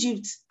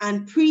Egypt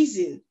and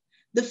prison,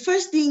 the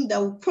first thing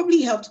that will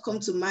probably help to come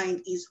to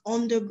mind is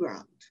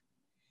underground,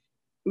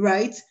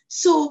 right?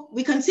 So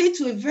we can say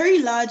to a very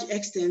large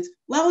extent,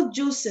 while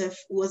Joseph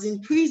was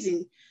in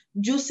prison,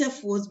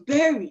 Joseph was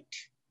buried.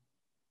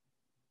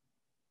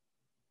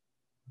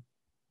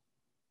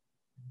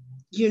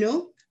 You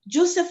know,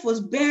 Joseph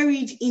was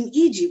buried in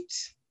Egypt.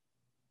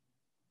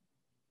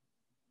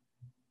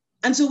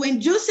 And so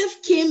when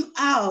Joseph came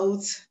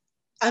out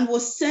and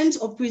was sent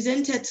or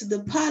presented to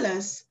the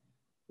palace,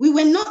 we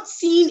were not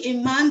seeing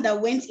a man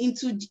that went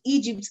into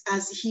Egypt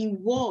as he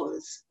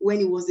was when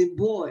he was a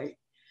boy.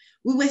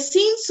 We were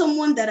seeing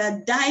someone that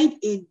had died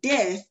a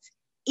death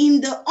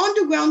in the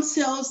underground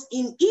cells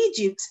in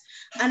Egypt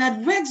and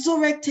had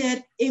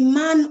resurrected a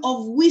man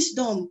of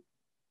wisdom.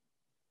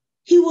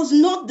 He was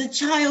not the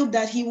child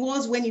that he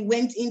was when he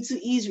went into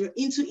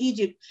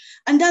Egypt.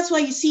 And that's why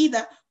you see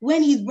that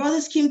when his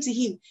brothers came to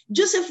him,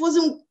 Joseph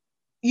wasn't,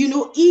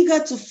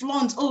 eager to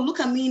flaunt, oh, look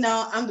at me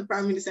now, I'm the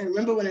prime minister.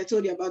 Remember when I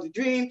told you about the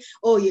dream?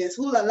 Oh yes,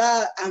 hoo la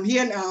la, I'm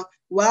here now.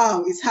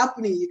 Wow, it's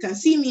happening. You can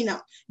see me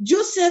now.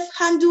 Joseph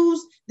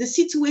handles the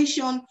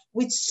situation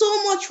with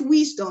so much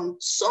wisdom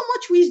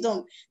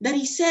that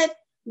he said,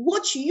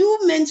 what you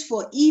meant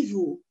for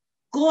evil,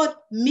 God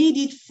made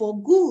it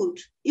for good.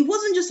 It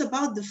wasn't just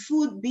about the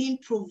food being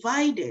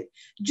provided.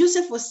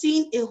 Joseph was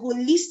seeing a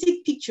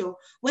holistic picture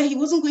where he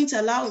wasn't going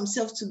to allow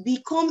himself to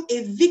become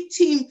a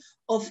victim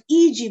of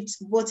Egypt,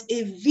 but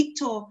a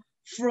victor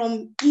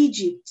from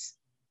Egypt.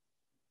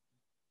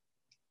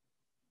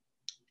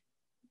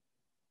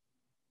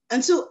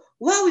 And so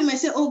while we might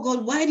say, oh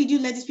God, why did you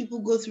let these people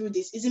go through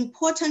this? It's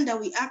important that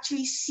we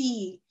actually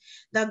see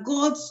that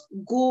God's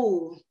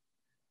goal,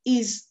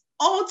 his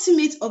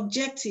ultimate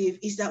objective,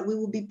 is that we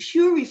will be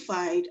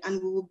purified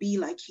and we will be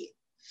like him.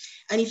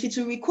 And if it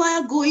will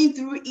require going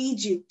through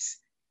Egypt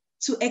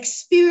to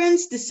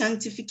experience the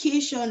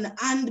sanctification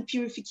and the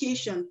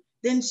purification,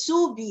 then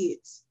so be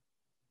it.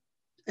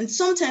 And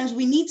sometimes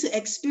we need to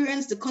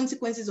experience the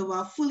consequences of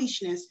our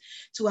foolishness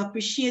to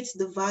appreciate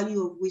the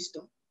value of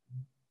wisdom.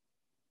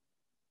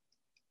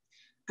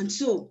 And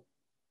so,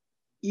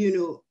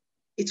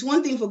 it's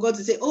one thing for God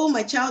to say, oh,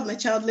 my child,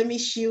 let me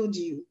shield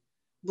you.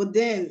 But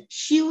then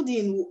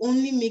shielding will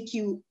only make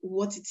you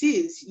what it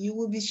is. You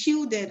will be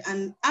shielded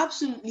and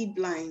absolutely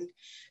blind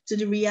to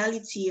the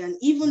reality and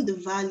even the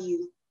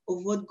value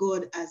of what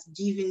God has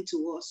given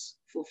to us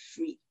for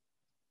free.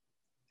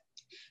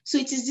 So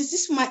it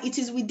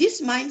is with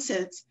this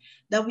mindset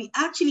that we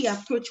actually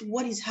approach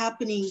what is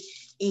happening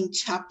in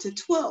chapter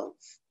 12,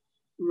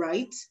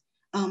 right?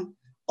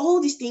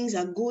 All these things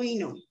are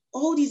going on.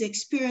 All these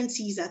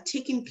experiences are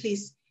taking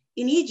place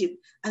in Egypt.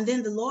 And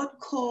then the Lord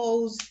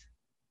calls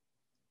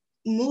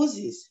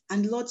Moses,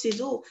 and the Lord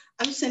says, oh,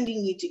 I'm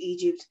sending you to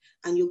Egypt,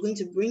 and you're going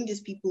to bring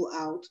these people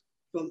out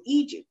from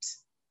Egypt.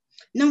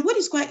 Now, what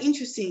is quite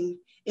interesting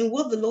in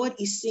what the Lord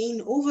is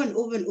saying over and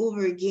over and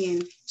over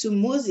again to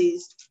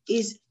Moses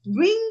is,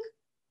 bring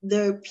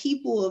the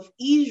people of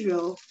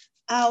Israel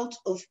out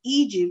of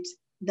Egypt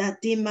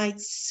that they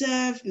might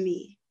serve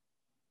me.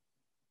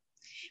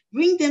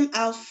 Bring them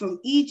out from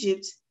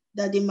Egypt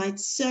that they might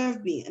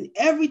serve me. And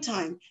every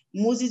time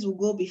Moses will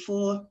go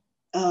before,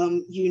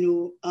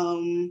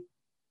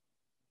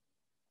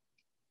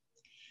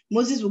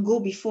 Moses will go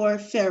before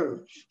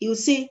Pharaoh. He will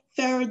say,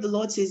 Pharaoh, the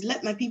Lord says,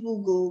 let my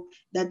people go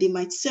that they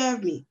might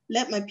serve me.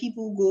 Let my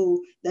people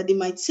go that they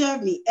might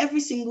serve me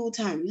every single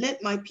time.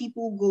 Let my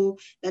people go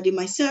that they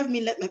might serve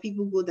me. Let my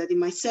people go that they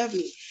might serve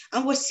me.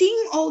 And we're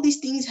seeing all these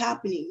things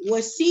happening.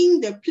 We're seeing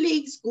the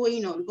plagues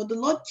going on, but the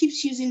Lord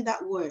keeps using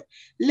that word.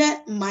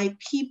 Let my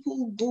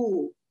people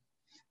go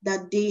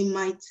that they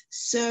might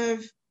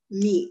serve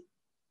me.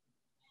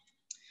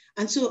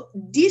 And so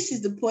this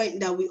is the point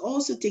that we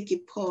also take a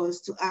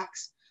pause to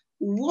ask,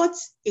 what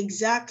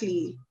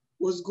exactly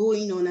was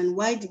going on, and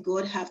why did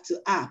God have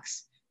to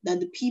ask that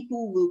the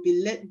people will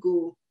be let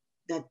go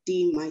that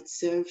they might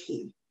serve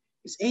him?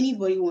 Does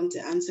anybody want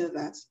to answer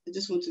that? I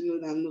just want to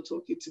know that I'm not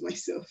talking to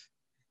myself.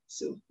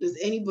 So does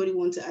anybody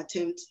want to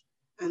attempt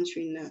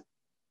answering that?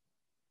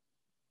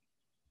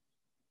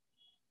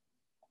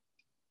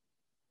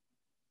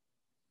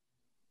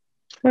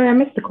 Sorry, I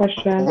missed the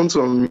question. I want to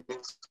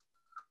unmute.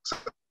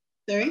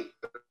 Sorry?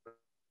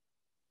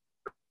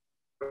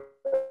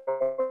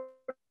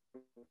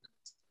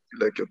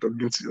 Like you're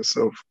talking to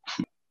yourself.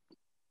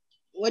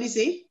 What do you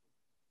say?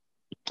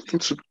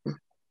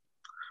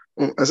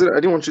 I said I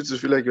didn't want you to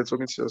feel like you're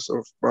talking to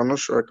yourself, but I'm not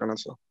sure I can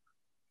answer.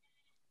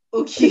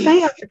 Okay. Can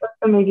you ask the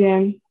question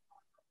again?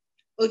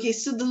 Okay,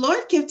 so the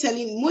Lord kept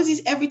telling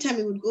Moses every time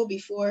he would go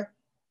before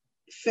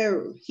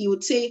Pharaoh, he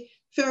would say,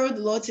 Pharaoh,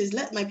 the Lord says,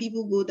 let my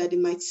people go that they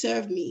might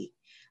serve me.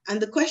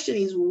 And the question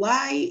is,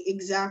 why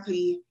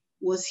exactly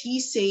was he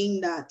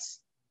saying that,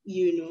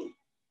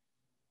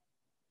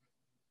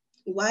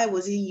 Why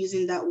was he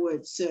using that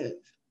word serve?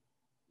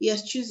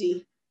 Yes,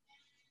 Chuzi.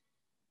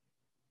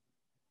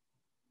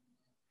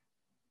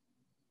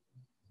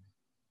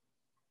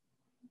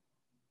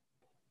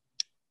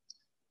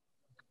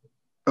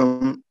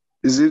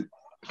 Is it,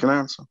 can I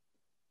answer?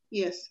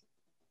 Yes.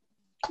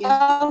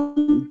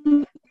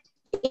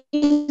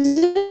 Is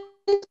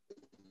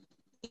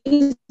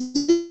it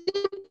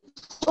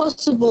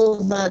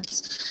possible that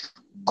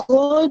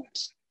God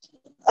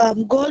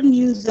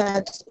knew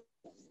that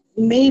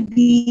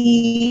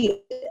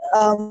maybe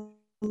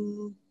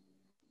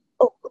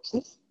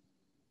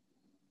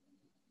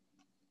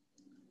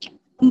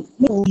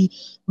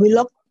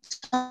reluctant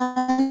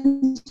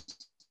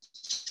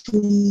to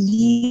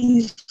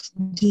leave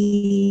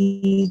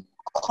the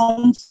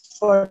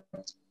comfort.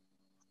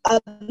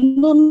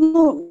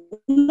 No,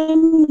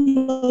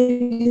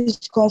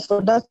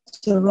 comfort. That's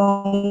the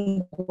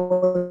wrong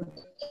word.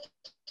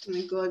 Oh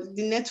my God,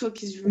 the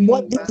network is really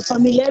What bad. the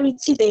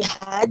familiarity they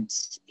had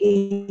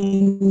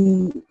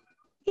in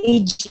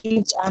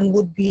Egypt and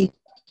would be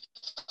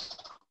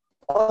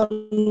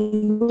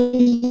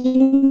unwilling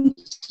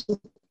to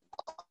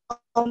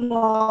come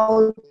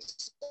out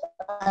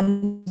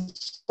and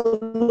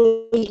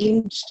follow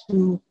him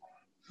to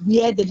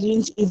where they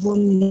didn't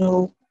even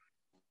know.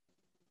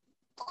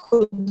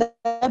 Could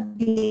that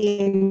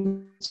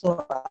be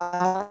for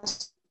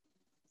us?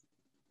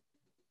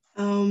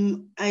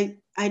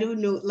 I don't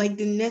know. Like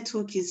the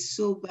network is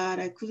so bad.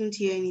 I couldn't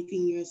hear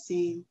anything you're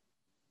saying.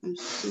 I'm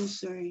so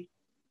sorry.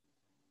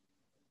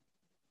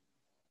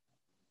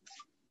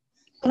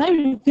 Can I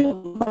repeat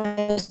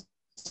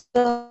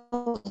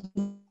myself?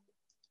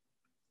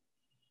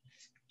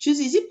 Choose,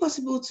 is it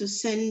possible to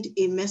send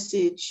a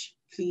message,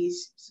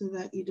 please, so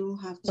that you don't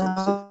have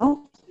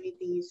to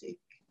anything you say?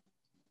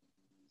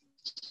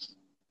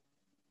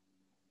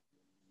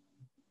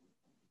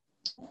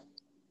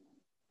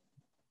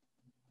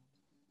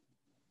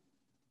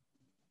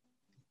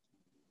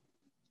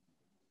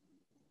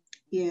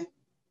 Yeah.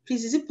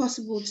 Please, is it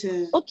possible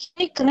to...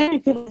 Okay, can I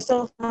repeat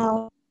myself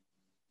now?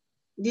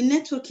 The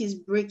network is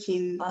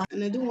breaking,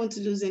 and I don't want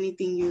to lose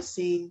anything you're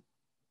saying.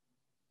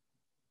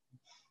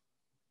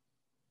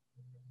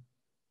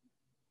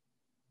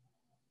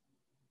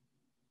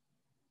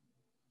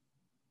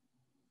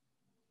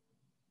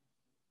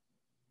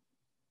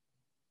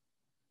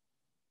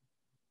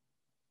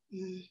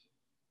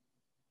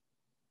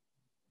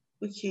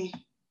 Okay.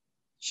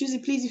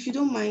 Shuzi, please, if you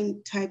don't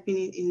mind typing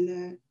it in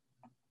the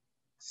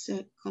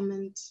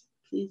comment,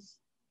 please.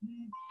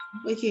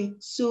 Okay,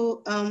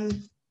 so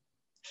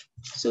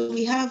so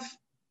we have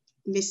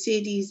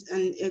Mercedes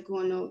and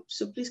Eguano.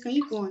 So please, can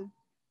you go on?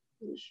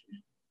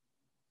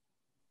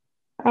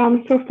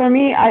 So for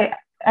me,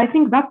 I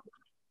think that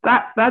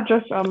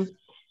just to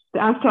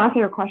answer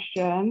your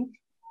question,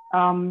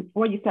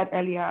 what you said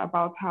earlier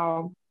about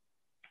how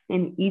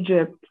in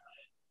Egypt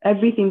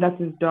everything that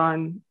is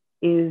done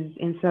is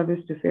in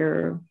service to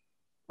Pharaoh.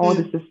 All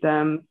the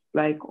systems,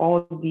 like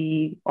all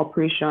the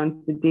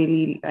operations, the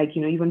daily, like,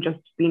 you know, even just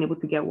being able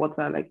to get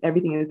water, like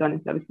everything is done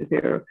in service to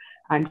Pharaoh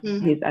and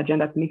his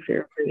agenda to make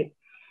Pharaoh great.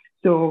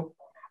 So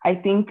I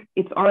think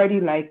it's already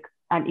like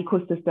an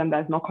ecosystem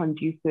that's not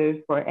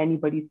conducive for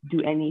anybody to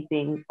do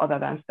anything other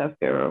than serve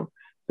Pharaoh.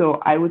 So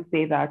I would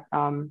say that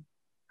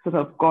sort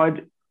of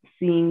God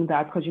seeing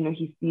that, because, you know,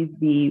 he sees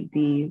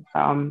the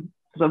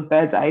sort of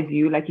bird's eye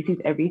view, like he sees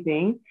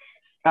everything,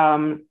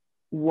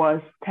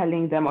 was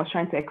telling them, or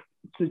trying to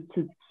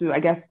I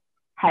guess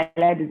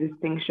highlight the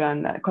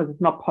distinction, because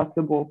it's not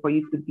possible for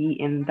you to be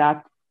in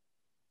that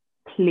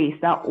place,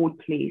 that old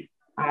place,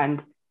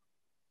 and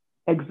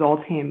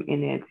exalt him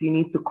in it. You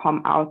need to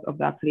come out of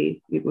that place,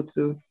 be able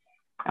to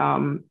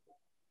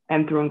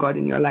enthrone God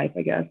in your life,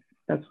 I guess.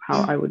 That's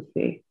how I would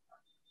say.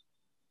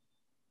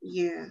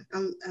 Yeah,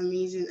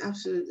 amazing.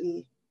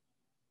 Absolutely.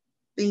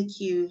 Thank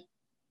you.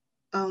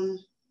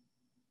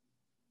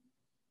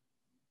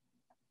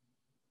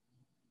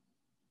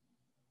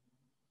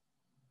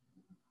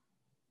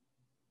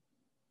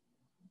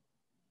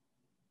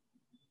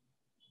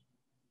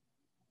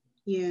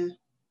 Yeah.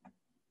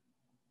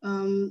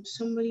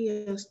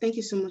 Somebody else. Thank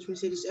you so much,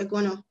 Mercedes.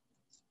 Eguano.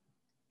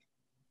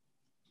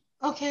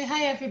 Okay,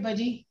 hi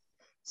everybody.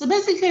 So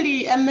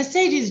basically,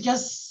 Mercedes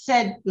just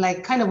said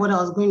like kind of what I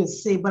was going to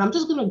say, but I'm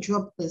just going to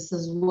drop this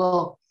as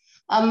well.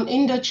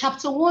 In the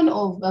chapter 1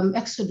 of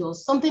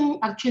Exodus, something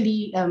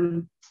actually,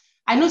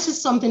 I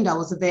noticed something that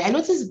was there. I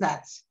noticed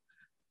that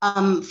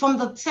from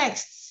the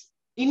text,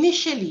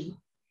 initially,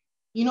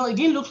 you know, it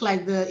didn't look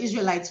like the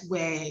Israelites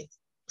were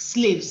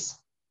slaves,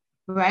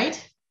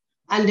 right?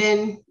 And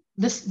then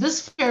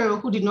this Pharaoh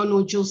who did not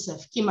know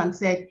Joseph came and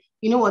said,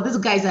 you know what, these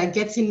guys are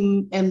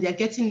getting, they're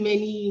getting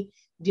many,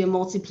 they're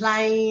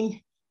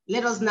multiplying.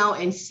 Let us now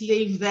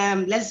enslave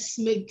them. Let's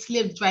make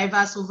slave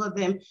drivers over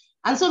them.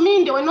 And so, I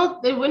mean, they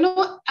were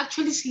not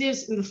actually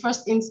slaves in the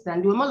first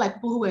instance. They were more like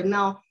people who were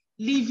now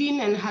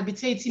living and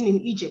habitating in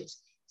Egypt.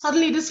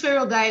 Suddenly, this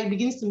Pharaoh guy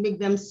begins to make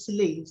them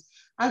slaves.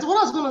 And so what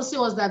I was going to say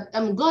was that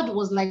God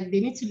was like, they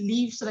need to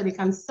leave so that they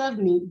can serve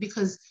me,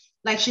 because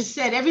like she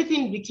said,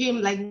 everything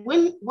became like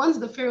once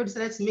the Pharaoh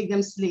decided to make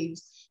them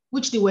slaves,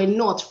 which they were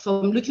not,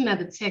 from looking at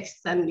the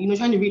text and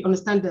trying to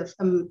understand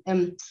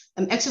the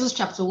Exodus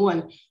chapter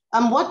 1.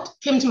 What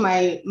came to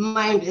my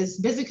mind is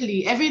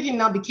basically everything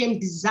now became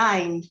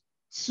designed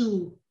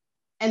to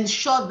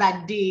ensure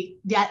that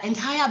their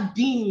entire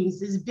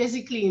beings is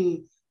basically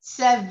in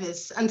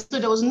service. And so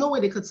there was no way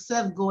they could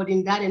serve God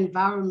in that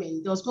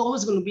environment. There was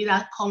always going to be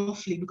that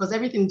conflict because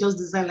everything just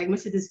designed, like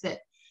Mercedes said,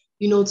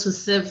 to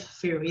serve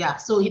Pharaoh. Yeah.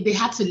 So they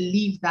had to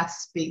leave that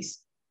space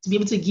to be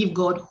able to give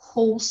God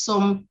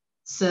wholesome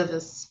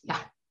service. Yeah.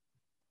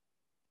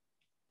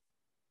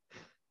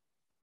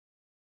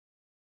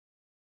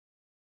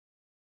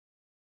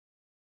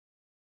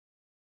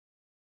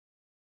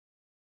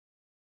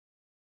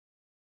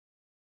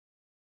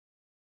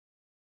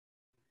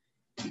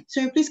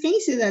 Sorry, please, can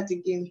you say that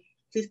again?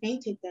 Please, can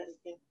you take that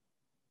again?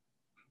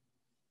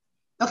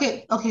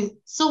 Okay.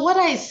 So what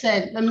I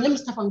said, let me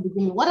start from the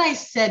beginning. What I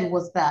said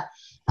was that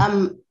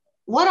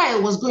what I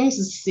was going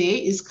to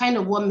say is kind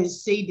of what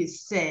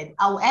Mercedes said.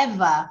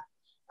 However,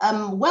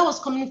 where I was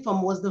coming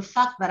from was the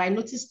fact that I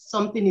noticed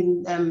something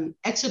in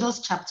Exodus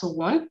chapter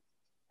 1.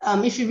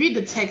 If you read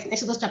the text,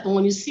 Exodus chapter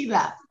 1, you see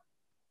that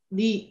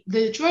the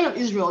children of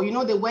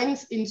Israel, they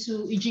went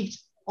into Egypt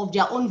of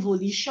their own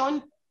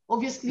volition.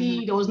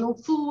 Obviously, there was no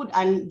food,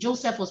 and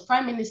Joseph was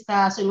prime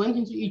minister, so he went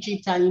into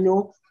Egypt, and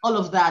all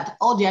of that,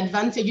 all the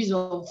advantages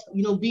of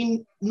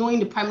knowing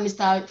the prime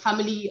minister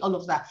family, all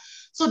of that.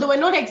 So they were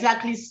not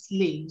exactly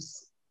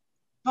slaves.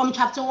 From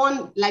chapter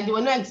 1, like they were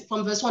not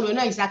from verse 1, they were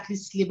not exactly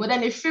slaves. But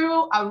then a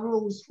Pharaoh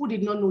arose who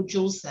did not know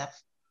Joseph,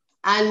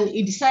 and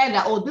he decided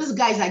that these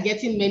guys are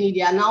getting many,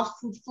 they are now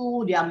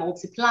fruitful, they are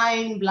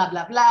multiplying, blah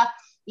blah blah.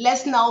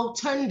 Let's now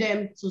turn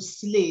them to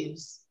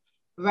slaves.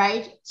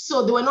 Right?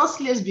 So they were not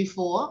slaves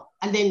before,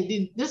 and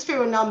then this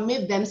Pharaoh now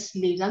made them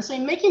slaves. And so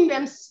in making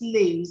them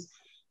slaves,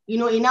 he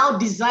now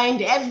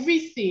designed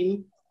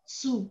everything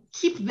to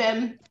keep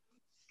them,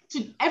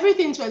 to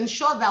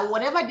ensure that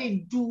whatever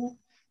they do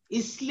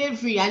is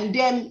slavery, and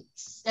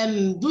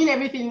them doing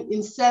everything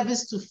in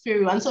service to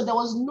Pharaoh. And so there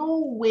was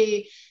no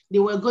way they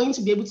were going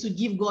to be able to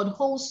give God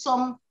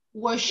wholesome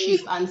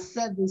worship and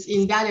service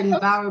in that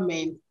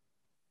environment.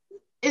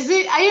 Are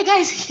you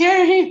guys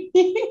hearing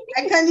me?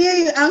 I can hear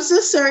you. I'm so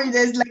sorry.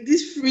 There's like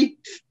this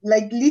freak,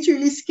 like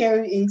literally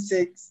scary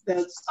insects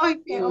that's sorry.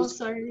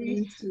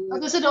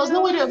 Okay, so there was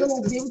no way they were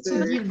going to be able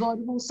to give God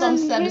some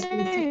service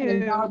in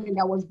an environment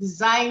that was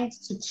designed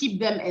to keep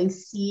them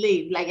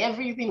enslaved. Like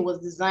everything was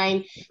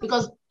designed,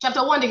 because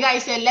chapter 1, the guy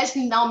said, let's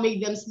now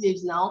make them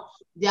slaves now.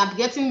 They are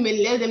getting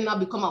many, let them now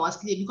become our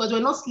slaves, because we're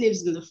not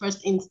slaves in the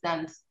first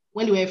instance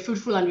when they were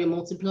fruitful and we were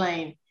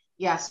multiplying.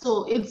 Yeah,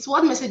 so it's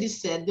what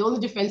Mercedes said. The only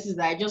difference is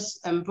that I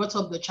just brought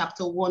up the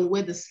chapter 1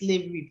 where the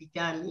slavery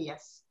began.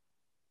 Yes.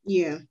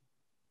 Yeah,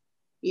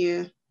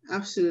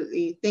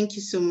 absolutely. Thank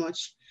you so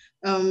much.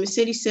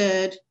 Mercedes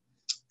said,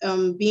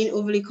 being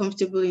overly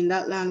comfortable in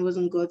that land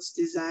wasn't God's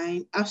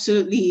design.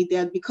 Absolutely, they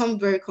had become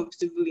very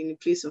comfortable in a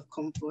place of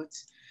comfort.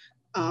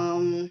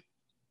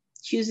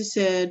 Tuesday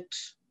said,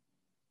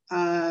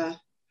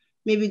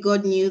 maybe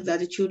God knew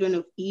that the children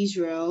of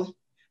Israel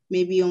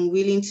may be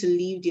unwilling to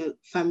leave the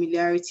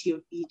familiarity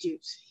of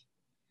Egypt.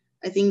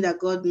 I think that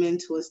God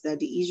meant was that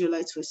the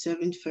Israelites were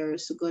serving Pharaoh.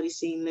 So God is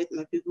saying, let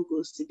my people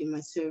go so they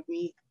might serve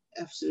me.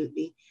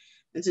 Absolutely.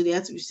 And so they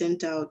had to be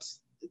sent out.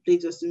 The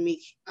place was to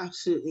make.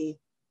 Absolutely.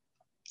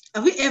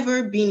 Have we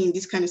ever been in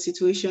this kind of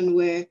situation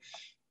where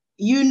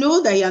you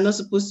know that you're not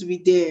supposed to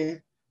be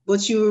there,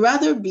 but you would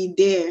rather be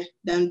there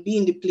than be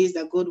in the place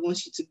that God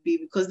wants you to be,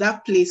 because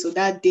that place or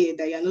that day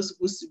that you're not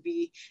supposed to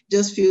be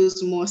just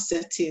feels more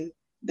certain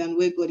than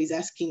where God is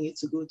asking you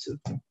to go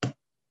to.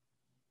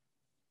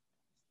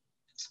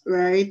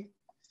 Right?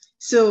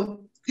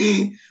 So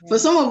for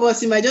some of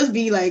us, it might just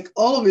be like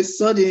all of a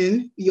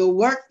sudden your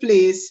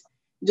workplace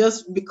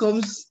just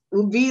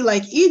will be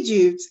like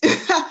Egypt.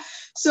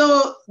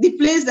 So the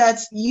place that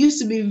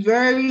used to be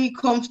very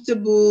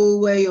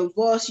comfortable, where your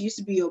boss used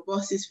to be your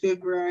boss's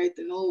favorite,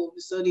 and all of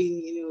a sudden,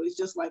 it's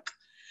just like,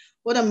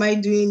 what am I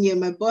doing here?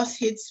 My boss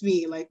hates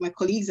me. Like, my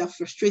colleagues are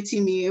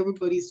frustrating me.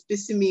 Everybody's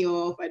pissing me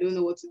off. I don't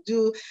know what to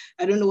do.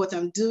 I don't know what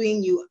I'm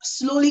doing. You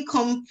slowly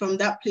come from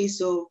that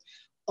place of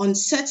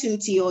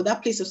uncertainty, or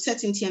that place of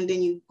certainty, and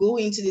then you go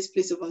into this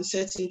place of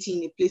uncertainty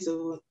in a place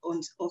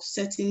of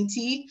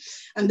certainty,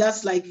 and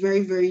that's like very,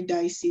 very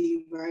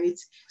dicey, right?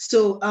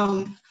 So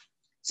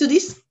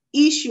this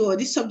issue, or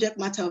this subject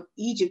matter of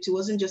Egypt, it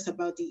wasn't just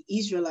about the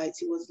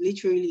Israelites. It was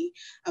literally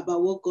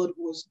about what God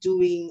was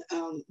doing,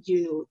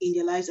 in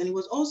their lives. And it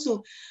was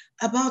also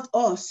about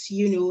us,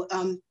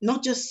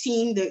 not just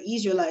seeing the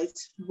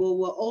Israelites, but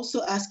we're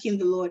also asking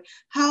the Lord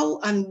how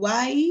and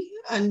why,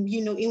 and,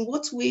 in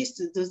what ways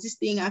does this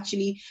thing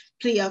actually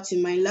play out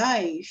in my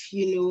life?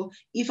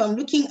 If I'm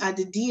looking at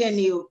the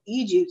DNA of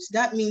Egypt,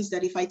 that means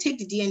that if I take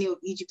the DNA of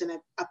Egypt and I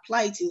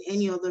apply it in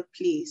any other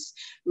place,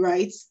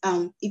 right,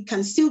 it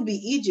can still be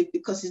Egypt, Egypt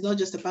because it's not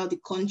just about the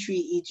country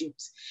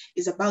Egypt.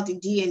 It's about the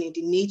DNA,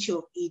 the nature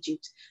of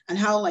Egypt, and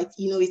how, like,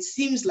 it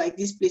seems like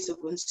this place of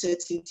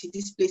uncertainty,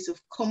 this place of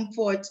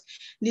comfort,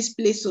 this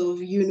place of,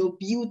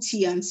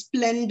 beauty and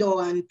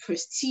splendor and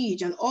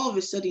prestige, and all of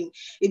a sudden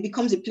it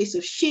becomes a place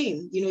of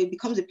shame. It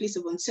becomes a place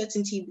of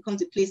uncertainty. It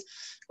becomes a place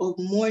of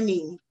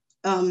mourning.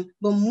 But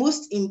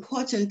most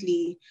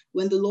importantly,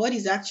 when the Lord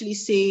is actually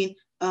saying,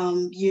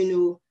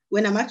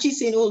 when I'm actually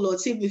saying, oh Lord,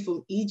 save me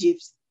from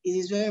Egypt, it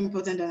is very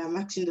important that I'm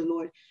asking the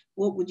Lord,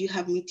 what would you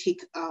have me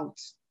take out,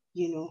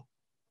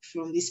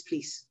 from this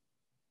place?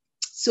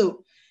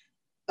 So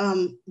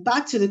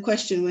back to the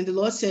question, when the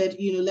Lord said,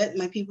 let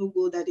my people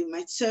go that they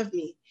might serve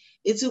me,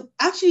 it's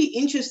actually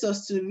interest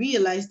us to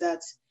realize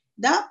that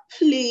that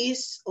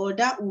place or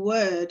that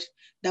word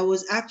that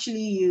was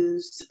actually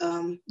used,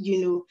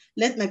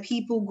 let my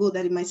people go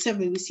that they might serve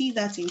me. We see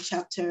that in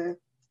chapter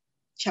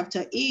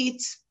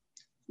 8.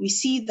 We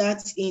see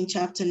that in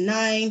chapter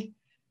 9.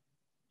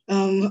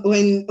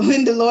 When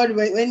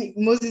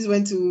Moses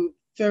went to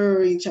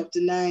Pharaoh in chapter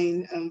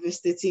 9,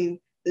 verse 13,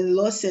 the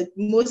Lord said,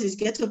 Moses,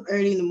 get up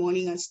early in the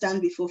morning and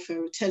stand before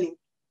Pharaoh. Tell him,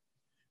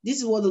 this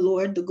is what the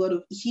Lord, the God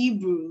of the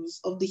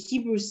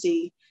Hebrews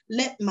say,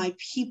 let my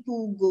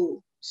people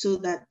go so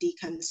that they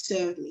can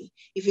serve me.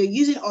 If you're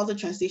using other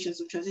translations,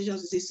 some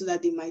translations will say so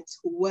that they might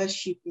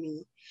worship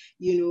me,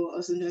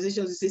 or some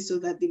translations will say so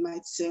that they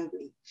might serve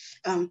me.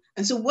 And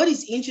so what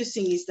is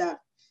interesting is that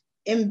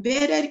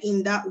embedded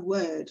in that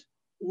word,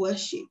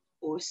 worship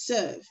or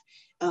serve,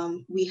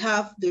 we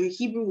have the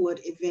Hebrew word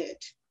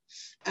eved.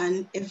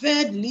 And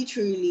eved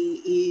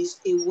literally is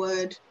a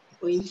word,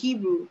 or in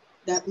Hebrew,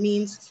 that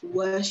means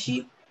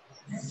worship,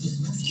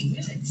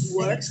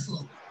 work.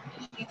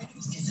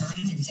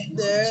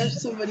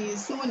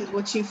 Someone is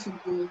watching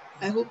football.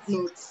 I hope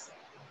not.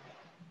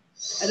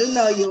 I don't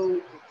know how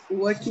you're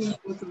working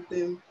both of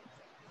them.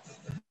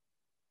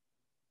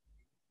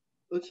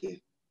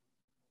 Okay.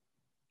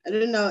 I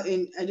don't know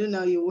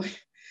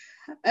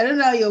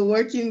how you're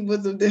working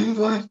both of them,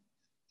 but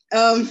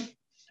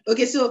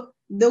okay, so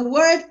the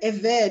word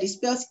eved is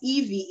spelled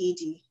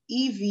E-V-E-D.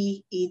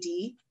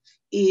 E-V-E-D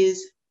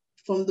is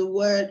from the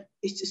word,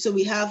 so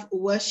we have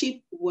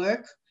worship,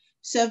 work,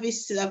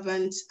 service,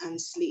 servant,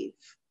 and slave.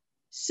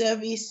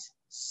 Service,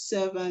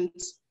 servant,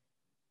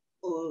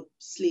 or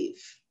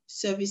slave.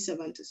 Service,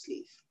 servant, or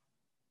slave.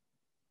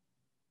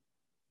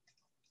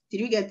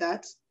 Did you get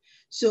that?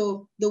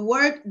 So the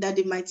word that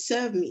they might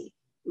serve me,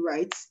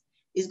 right,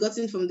 is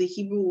gotten from the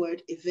Hebrew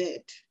word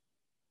eved.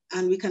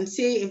 And we can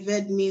say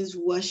eved means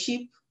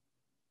worship.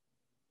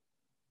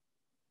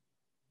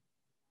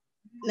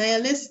 Now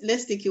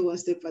let's take it one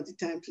step at a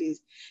time,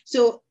 please.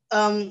 So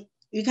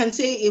you can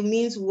say it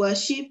means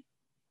worship.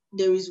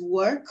 There is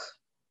work,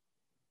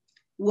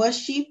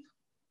 worship,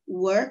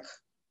 work,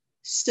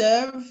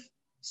 serve,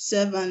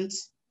 servant.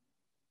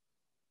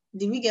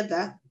 Did we get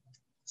that?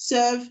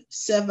 Serve,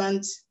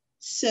 servant,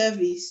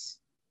 service,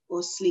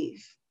 or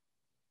slave.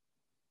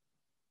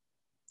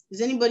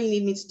 Does anybody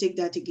need me to take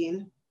that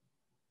again?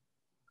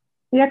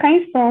 Yeah, can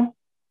you spell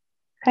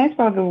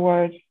the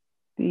word?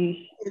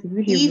 The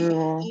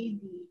Hebrew.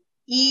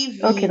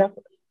 E-V. Okay, that's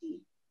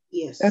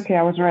yes. Okay,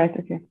 I was right.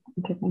 Okay,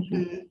 thank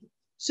you.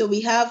 So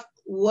we have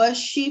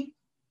worship,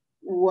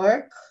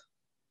 work,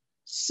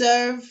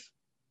 serve,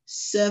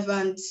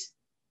 servant,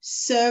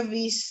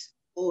 service,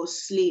 or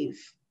slave.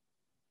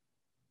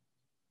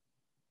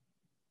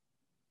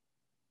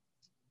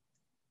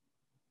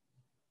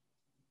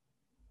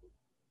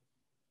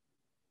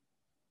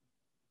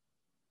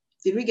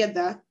 Did we get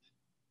that?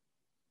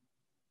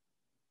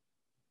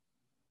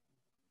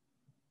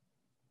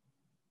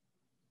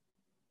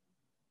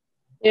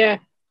 Yeah.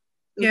 Okay.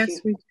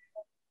 Yes, we do.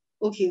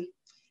 Okay.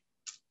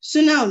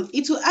 So now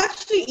it will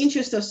actually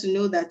interest us to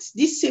know that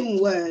this same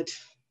word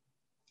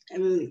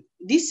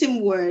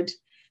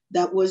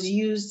that was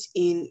used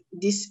in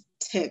this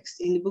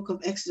text in the book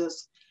of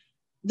Exodus,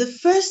 the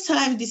first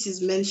time this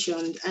is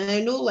mentioned, and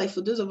I know, like,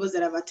 for those of us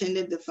that have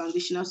attended the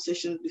foundational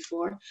sessions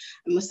before,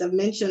 I must have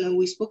mentioned, and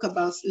we spoke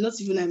about,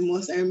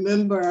 I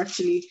remember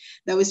actually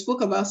that we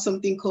spoke about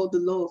something called the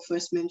law of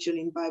first mention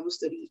in Bible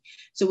study.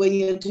 So when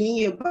you're doing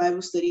your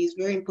Bible study, it's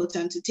very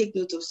important to take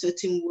note of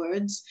certain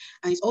words.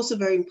 And it's also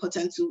very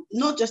important to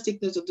not just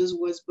take note of those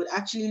words, but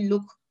actually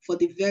look for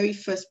the very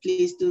first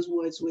place those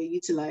words were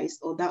utilized,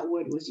 or that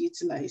word was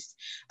utilized.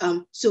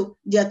 So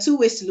there are two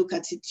ways to look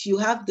at it. You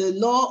have the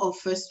law of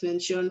first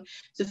mention.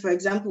 So for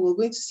example, we're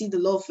going to see the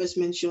law of first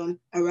mention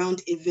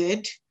around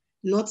eved,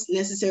 not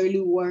necessarily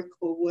work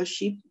or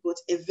worship, but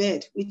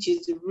eved, which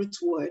is the root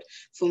word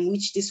from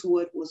which this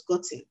word was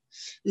gotten.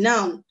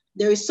 Now,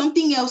 there is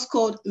something else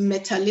called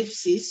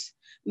metalepsis.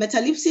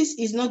 Metalepsis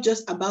is not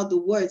just about the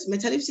words.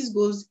 Metalepsis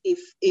goes a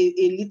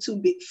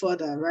little bit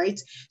further, right?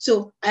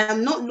 So I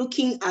am not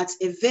looking at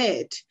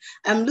eved.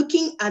 I'm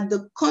looking at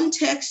the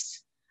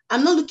context.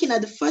 I'm not looking at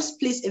the first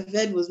place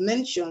eved was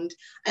mentioned.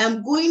 I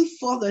am going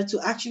further to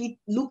actually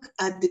look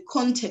at the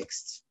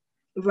context,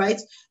 right?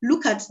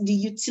 Look at the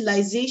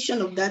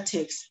utilization of that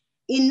text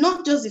in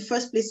not just the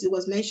first place it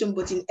was mentioned,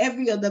 but in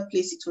every other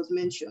place it was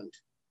mentioned.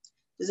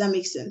 Does that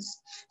make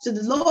sense? So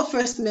the law of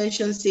first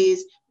mention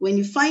says, when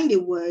you find a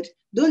word,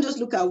 don't just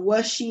look at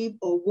worship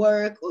or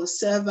work or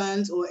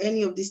servant or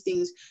any of these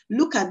things.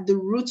 Look at the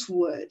root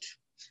word.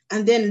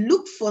 And then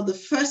look for the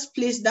first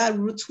place that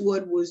root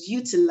word was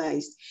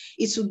utilized.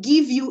 It will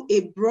give you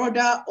a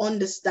broader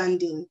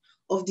understanding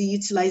of the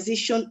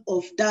utilization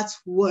of that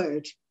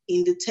word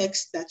in the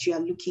text that you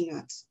are looking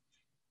at.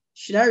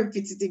 Should I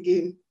repeat it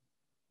again?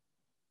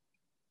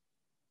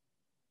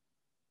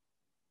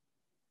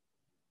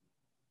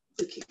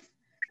 Okay,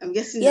 I'm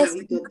guessing yes,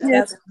 now you got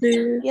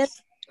that.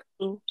 Yes.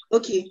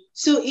 Okay,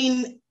 so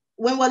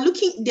when we're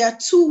looking, there are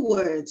two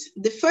words.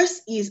 The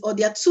first is, or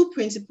there are two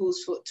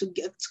principles to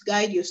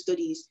guide your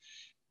studies.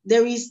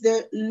 There is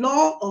the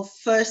law of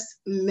first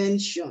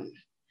mention.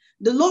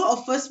 The law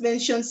of first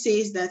mention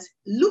says that,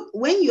 look,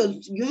 when you're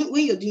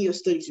doing your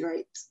studies,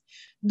 right?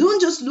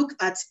 Don't just look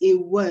at a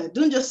word.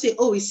 Don't just say,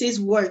 oh, it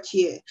says work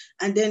here,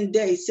 and then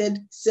there it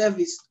said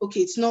service.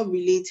 Okay, it's not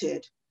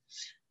related.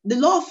 The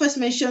law of first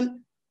mention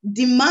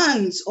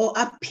demands or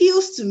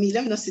appeals to me.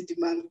 Let me not say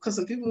demand, because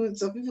some people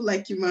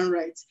like human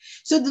rights.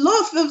 So the law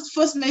of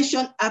first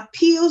mention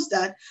appeals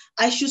that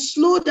I should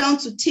slow down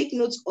to take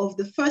note of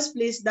the first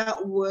place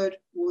that word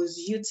was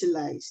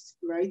utilized,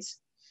 right?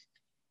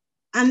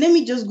 And let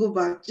me just go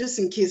back, just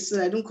in case,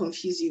 so I don't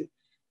confuse you.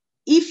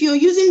 If you're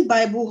using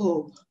Bible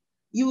Hub,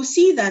 you will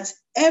see that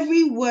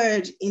every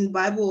word in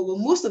Bible Hub, or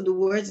most of the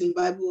words in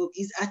Bible Hub,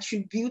 is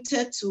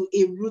attributed to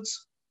a root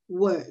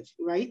word,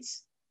 right?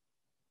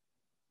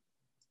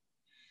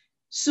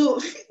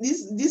 So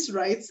this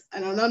right,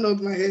 and I'll not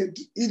nod my head.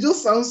 It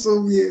just sounds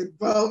so weird,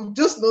 but I'll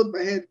just nod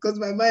my head because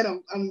my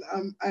mind,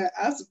 I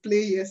have to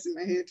play yes in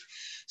my head.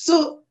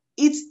 So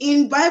it's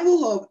in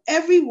Bible Hub,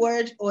 every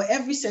word or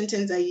every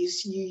sentence that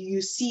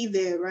you see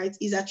there, right,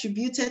 is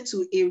attributed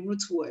to a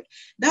root word.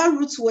 That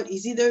root word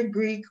is either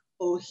Greek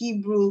or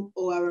Hebrew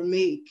or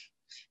Aramaic.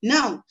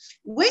 Now,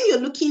 when you're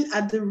looking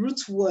at the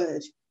root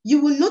word, you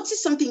will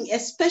notice something,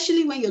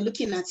 especially when you're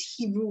looking at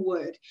Hebrew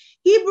word.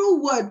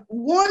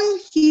 One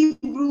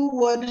Hebrew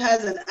word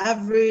has an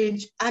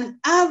average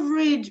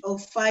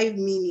of 5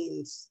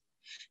 meanings.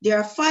 There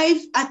are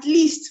at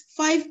least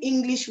five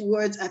English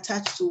words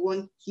attached to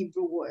one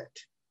Hebrew word.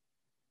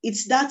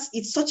 It's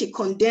such a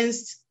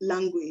condensed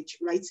language,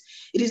 right?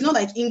 It is not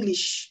like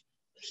English.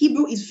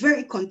 Hebrew is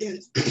very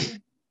condensed.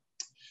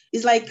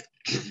 It's like,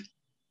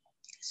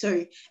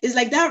 sorry, it's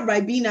like that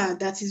Ribena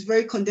that is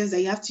very condensed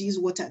that you have to use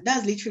water.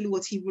 That's literally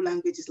what Hebrew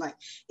language is like.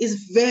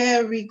 It's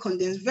very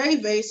condensed, very,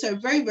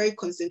 very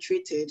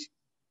concentrated.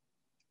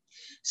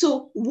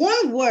 So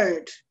one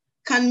word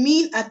can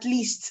mean at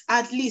least,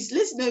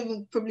 let's not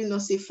even probably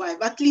not say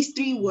 5, at least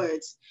 3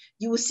 words.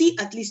 You will see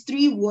at least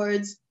 3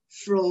 words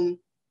from,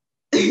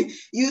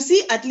 you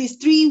see at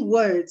least 3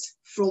 words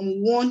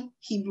from one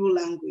Hebrew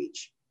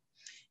language.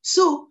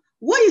 So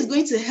what is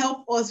going to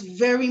help us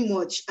very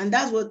much, and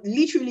that's what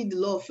literally the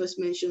law of first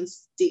mention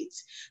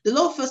states. The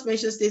law of first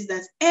mention states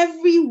that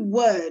every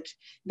word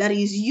that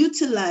is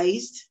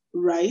utilized,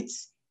 right,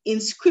 in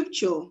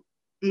scripture,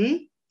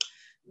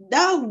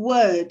 that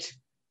word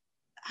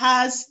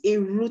has a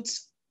root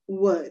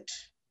word.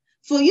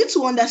 For you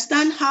to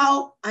understand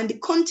how and the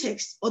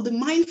context or the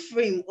mind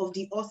frame of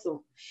the author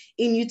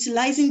in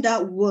utilizing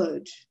that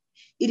word,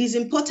 it is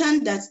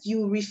important that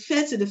you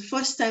refer to the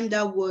first time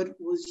that word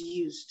was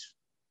used.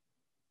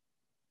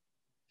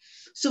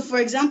 So for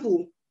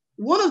example,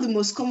 one of the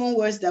most common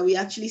words that we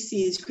actually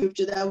see in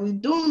scripture that we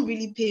don't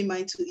really pay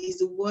mind to is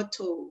the word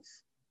tov,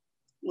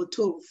 or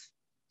tov.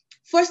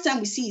 First time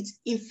we see it,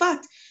 in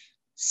fact,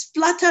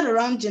 splattered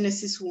around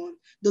Genesis 1,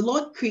 the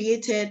Lord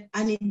created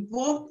and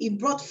it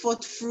brought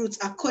forth fruit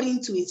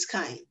according to its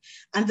kind.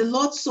 And the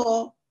Lord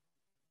saw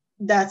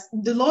that,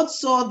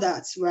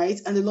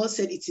 right? And the Lord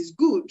said, it is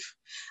good.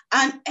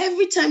 And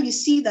every time you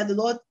see that the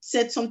Lord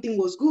said something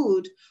was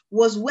good,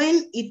 was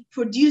when it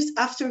produced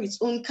after its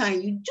own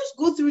kind. You just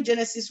go through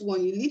Genesis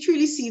 1, you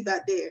literally see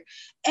that there.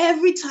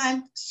 Every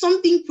time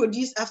something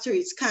produced after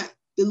its kind,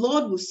 the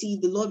Lord will say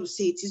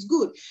it is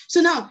good.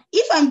 So now,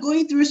 if I'm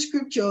going through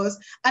scriptures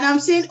and I'm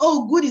saying,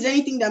 oh, good is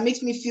anything that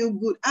makes me feel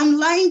good, I'm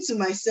lying to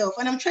myself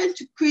and I'm trying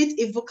to create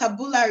a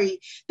vocabulary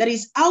that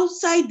is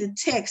outside the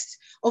text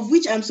of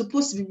which I'm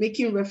supposed to be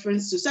making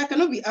reference to. So I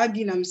cannot be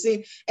arguing, I'm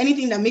saying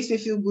anything that makes me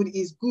feel good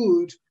is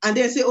good, and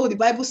then say, oh, the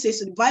Bible says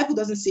so. The Bible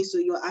doesn't say so.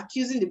 You're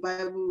accusing the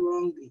Bible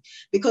wrongly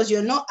because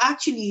you're not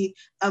actually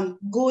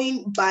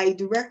going by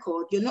the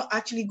record. You're not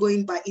actually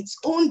going by its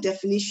own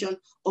definition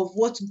of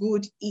what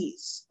good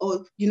is.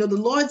 Or, the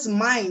Lord's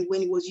mind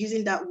when he was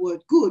using that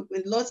word good,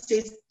 when the Lord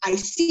says, I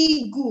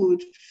see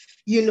good,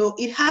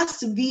 it has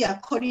to be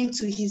according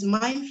to his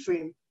mind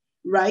frame,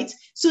 right?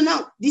 So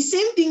now the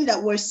same thing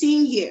that we're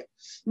seeing here,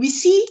 we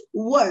see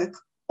work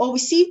or we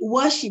see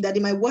worship, that they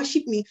might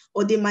worship me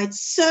or they might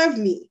serve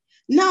me.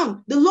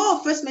 Now, the law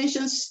of first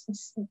mention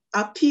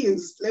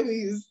appeals, let me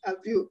use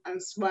appeal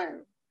and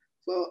smile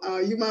for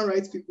our human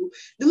rights people.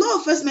 The law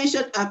of first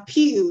mention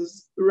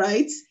appeals,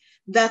 right,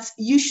 that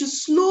you should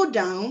slow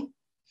down.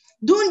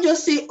 Don't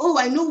just say, oh,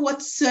 I know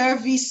what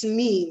service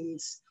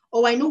means,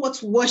 or I know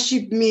what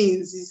worship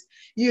means. Is,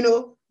 you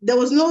know, there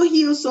was no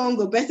Hillsong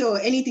or Bethel or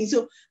anything.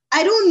 So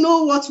I don't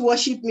know what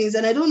worship means,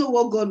 and I don't know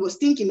what God was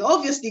thinking.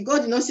 Obviously,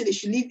 God did not say they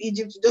should leave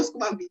Egypt to just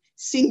come and be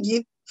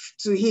singing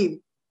to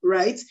him,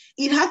 right?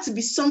 It had to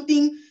be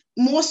something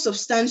more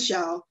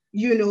substantial,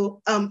 you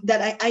know,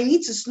 that I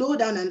need to slow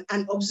down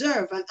and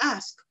observe and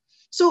ask.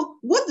 So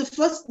what the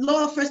first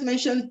law first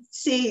mentioned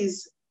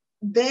says,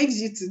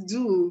 begs you to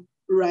do,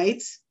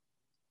 right,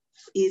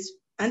 is,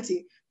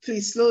 Auntie,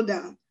 please slow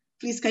down.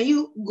 Please, can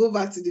you go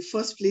back to the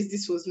first place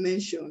this was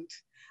mentioned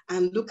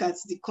and look at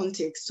the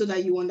context so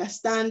that you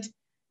understand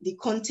the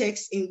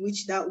context in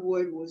which that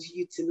word was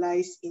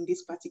utilized in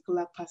this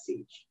particular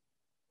passage?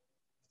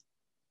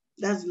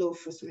 That's law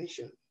first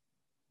mention.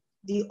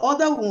 The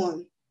other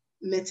one,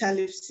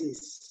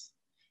 metalepsis.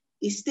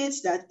 It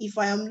states that if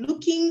I am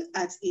looking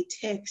at a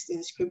text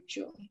in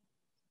scripture,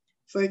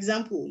 for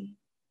example,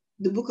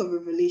 the book of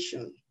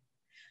Revelation,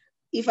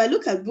 if I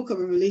look at book of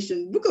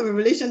Revelation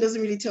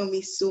doesn't really tell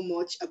me so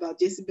much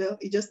about Jezebel.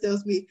 It just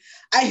tells me,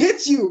 I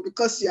hate you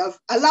because you have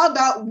allowed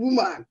that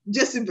woman,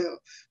 Jezebel,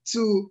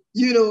 to,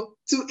 you know,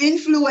 to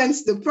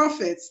influence the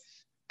prophets.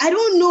 I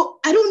don't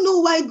know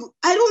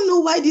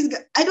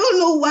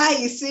why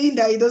he's saying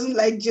that he doesn't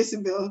like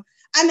Jezebel.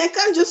 And I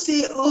can't just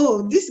say,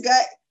 oh, this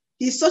guy,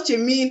 he's so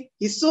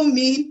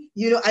mean,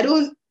 you know, I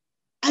don't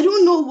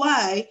know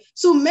why.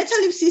 So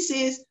metalepsis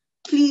says,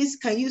 please,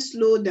 can you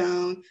slow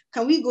down?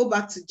 Can we go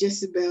back to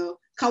Jezebel?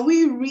 Can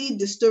we read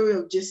the story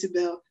of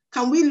Jezebel?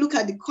 Can we look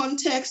at the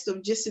context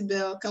of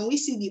Jezebel? Can we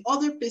see the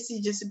other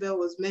places Jezebel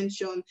was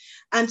mentioned?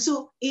 And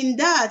so in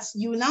that,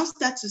 you now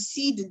start to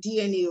see the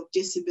DNA of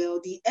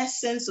Jezebel, the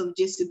essence of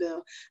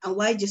Jezebel, and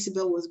why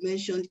Jezebel was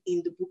mentioned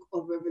in the book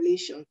of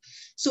Revelation.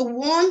 So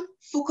one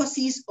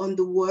focuses on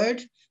the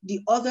word,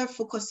 the other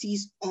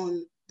focuses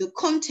on the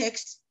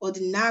context or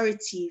the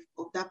narrative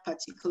of that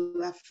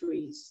particular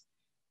phrase.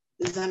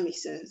 Does that make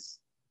sense?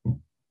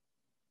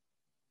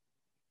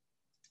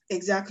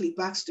 Exactly,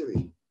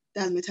 backstory.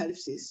 That's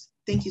metalepsis.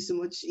 Thank you so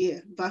much. Yeah,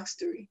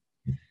 backstory.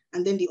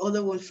 And then the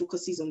other one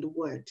focuses on the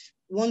word.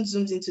 One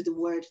zooms into the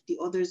word, the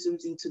other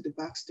zooms into the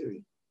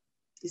backstory.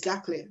 Is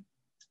that clear?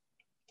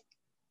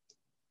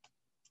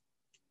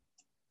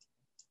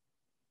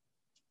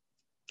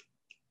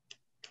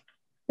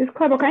 It's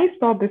clear, but can you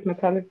stop this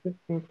metalepsis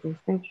thing, please?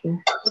 Thank you.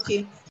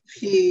 Okay.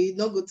 Hey,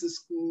 not go to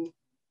school.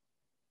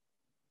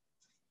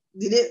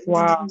 Did it?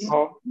 Wow.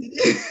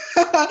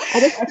 I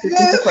just asked a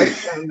simple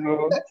question,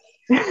 though.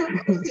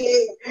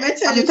 Okay,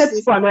 I'm just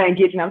people are not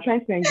engaging. I'm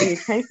trying to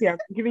engage. Can you see? I'm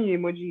giving you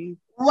emojis.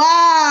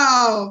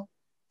 Wow.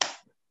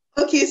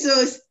 Okay, so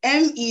it's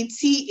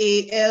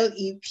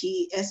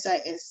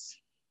METALEPSIS.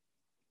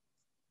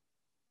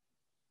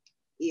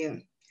 Yeah.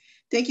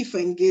 Thank you for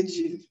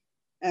engaging.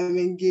 I'm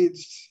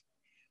engaged.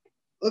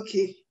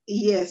 Okay.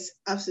 Yes,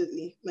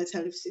 absolutely.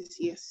 Metalepsis.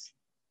 Yes.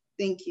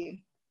 Thank you.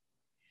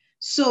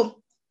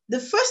 So the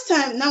first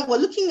time, now we're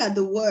looking at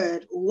the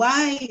word.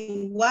 Why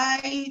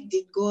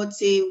did God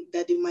say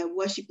that they might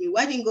worship me?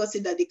 Why didn't God say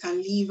that they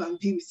can live and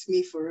be with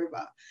me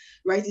forever?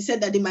 Right? He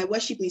said that they might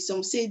worship me.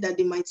 Some say that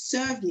they might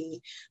serve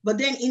me. But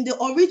then in the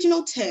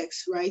original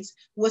text, right,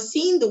 we're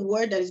seeing the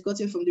word that is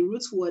gotten from the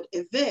root word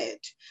eved.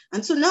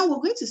 And so now we're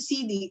going to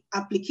see the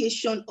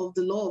application of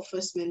the law of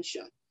first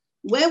mention.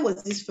 Where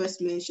was this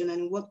first mentioned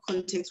and in what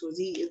context was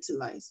it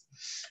utilized?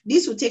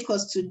 This will take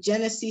us to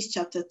Genesis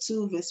chapter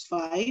 2, verse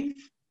 5.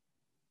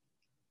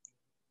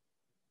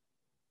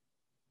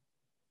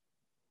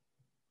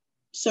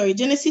 Sorry,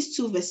 Genesis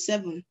 2, verse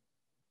 7.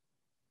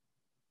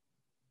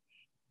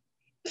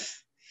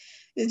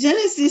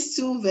 Genesis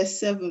 2, verse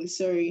 7,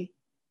 sorry.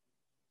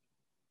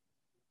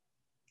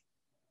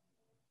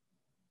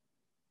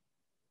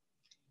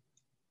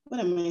 What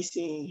am I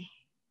saying?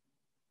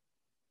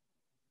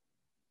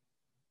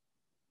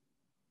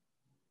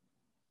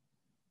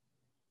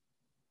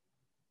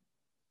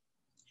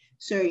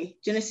 Sorry,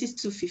 Genesis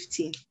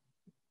 2:15.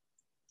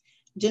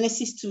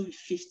 Genesis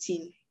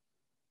 2:15.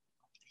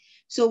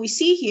 So we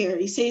see here,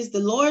 it says, the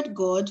Lord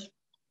God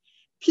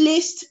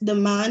placed the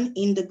man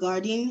in the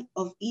Garden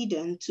of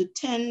Eden to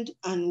tend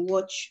and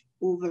watch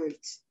over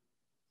it.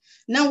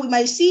 Now we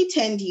might see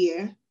tend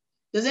here.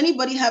 Does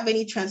anybody have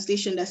any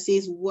translation that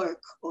says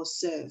work or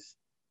serve?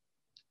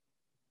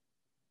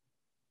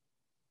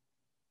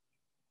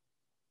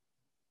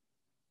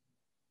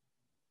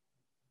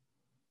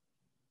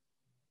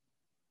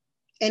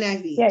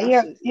 NIV.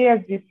 Yeah,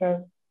 ESV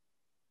says.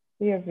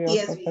 ESV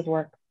also says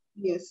work.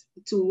 Yes,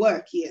 to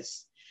work,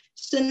 yes.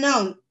 So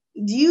now,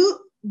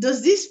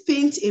 does this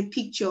paint a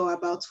picture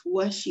about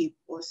worship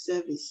or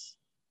service?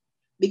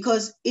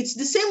 Because it's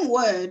the same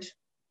word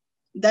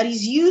that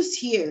is used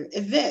here,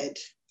 eved.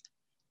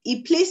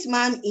 He placed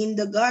man in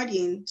the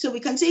garden. So we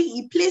can say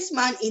he placed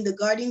man in the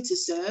garden to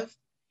serve.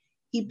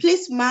 He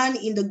placed man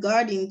in the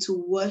garden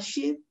to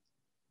worship.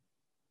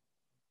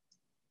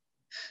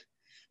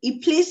 He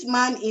placed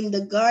man in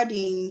the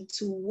garden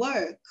to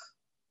work.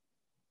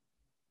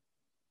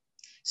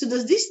 So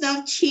does this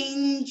now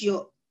change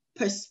your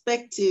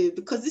perspective?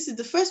 Because this is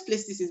the first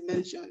place this is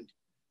mentioned.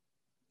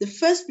 the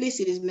first place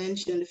it is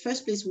mentioned, the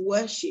first place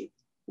worship,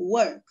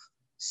 work,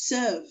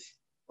 serve,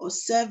 or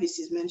service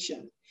is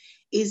mentioned,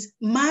 is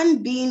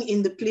man being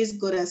in the place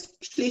God has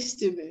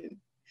placed him in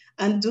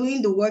and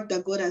doing the work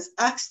that God has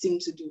asked him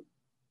to do,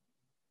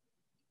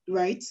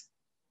 right?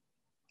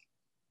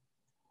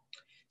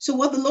 So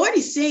what the Lord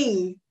is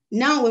saying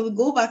now when we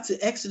go back to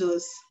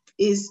Exodus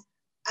is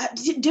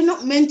they're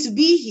not meant to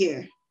be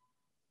here.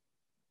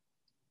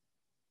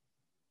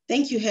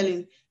 Thank you,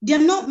 Helen. They're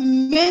not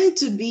meant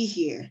to be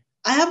here.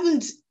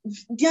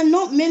 They're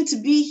not meant to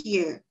be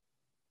here,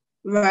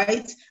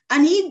 right?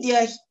 And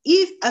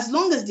if as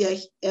long as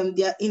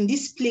they're in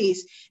this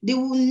place, they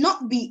will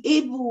not be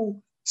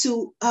able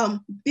to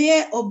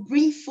bear or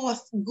bring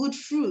forth good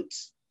fruit.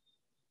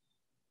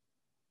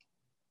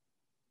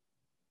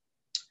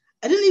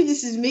 I don't know if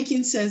this is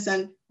making sense,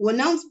 and well,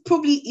 now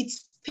probably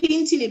it's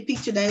painting a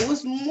picture that it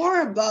was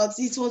more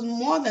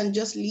than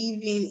just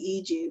leaving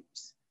Egypt.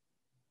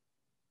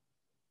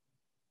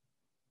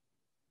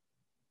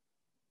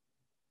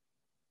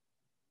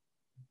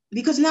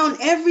 Because now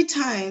every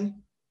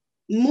time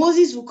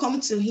Moses will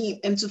come to him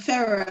and to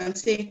Pharaoh and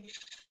say,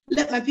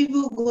 let my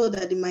people go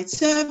that they might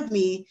serve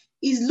me,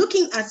 he's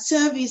looking at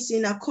service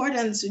in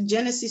accordance with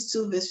Genesis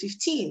 2 verse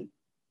 15.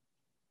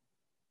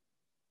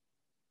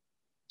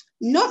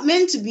 Not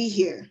meant to be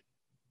here.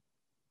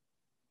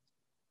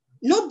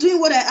 Not doing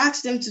what I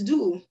asked them to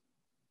do.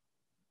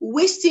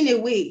 Wasting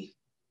away.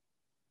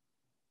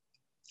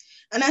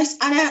 And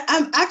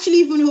I'm actually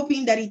even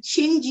hoping that it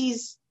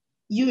changes,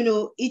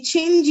 it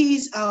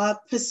changes our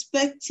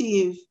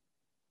perspective.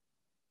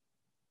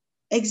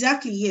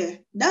 Exactly, yeah.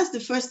 That's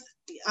the first,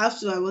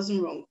 after I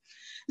wasn't wrong.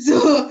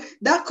 So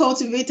that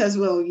cultivate as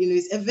well,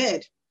 is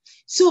Eved.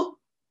 So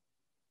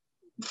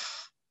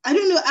I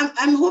don't know,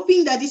 I'm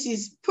hoping that this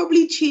is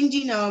probably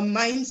changing our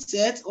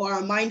mindset or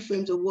our mind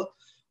frames of what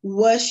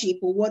worship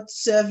or what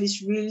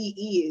service really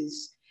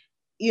is.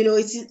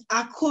 It's in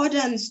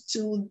accordance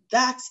to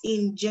that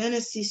in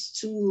Genesis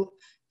 2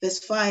 verse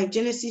 5,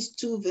 Genesis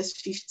 2 verse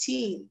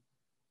 15.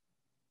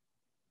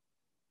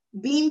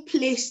 Being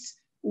placed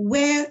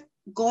where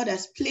God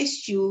has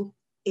placed you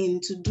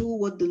in to do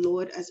what the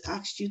Lord has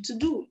asked you to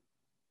do.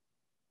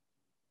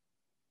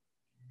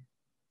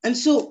 And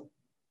so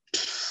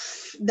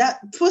that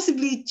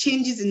possibly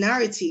changes the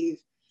narrative.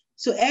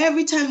 So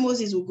every time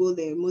Moses will go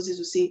there, Moses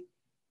will say,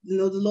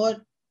 the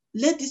Lord,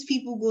 let these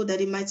people go that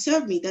they might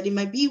serve me, that they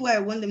might be where I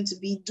want them to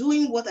be,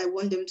 doing what I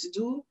want them to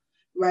do,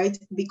 right?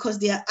 Because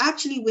they are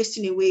actually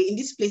wasting away in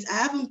this place. I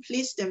haven't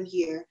placed them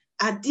here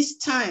at this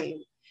time,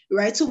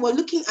 right? So we're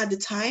looking at the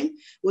time,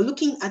 we're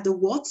looking at the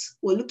what,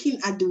 we're looking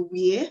at the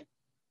where,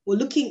 we're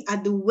looking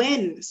at the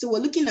when. So we're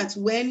looking at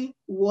when,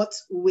 what,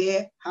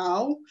 where,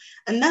 how,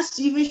 and that's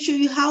to even show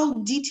you how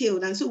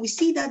detailed. And so we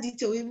see that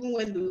detail even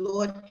when the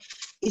Lord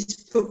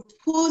is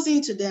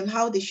proposing to them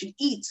how they should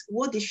eat,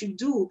 what they should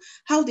do,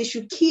 how they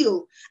should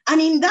kill.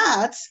 And in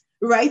that,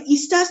 right, he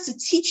starts to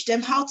teach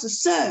them how to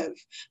serve,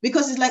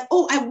 because it's like,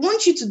 oh, I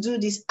want you to do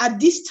this at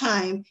this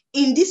time,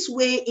 in this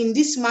way, in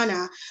this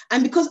manner.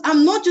 And because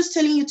I'm not just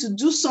telling you to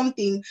do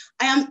something,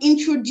 I am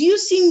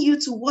introducing you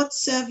to what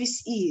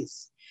service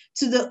is,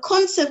 to the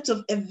concept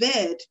of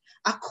Eved,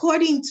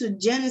 according to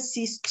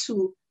Genesis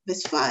 2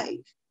 verse 5.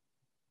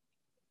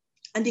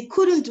 And they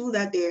couldn't do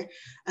that there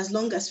as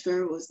long as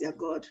Pharaoh was their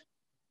God.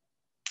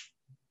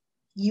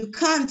 You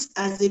can't,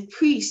 as a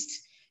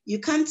priest, you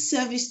can't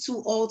service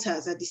two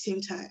altars at the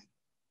same time.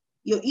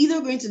 You're either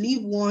going to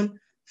leave one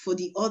for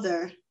the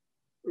other,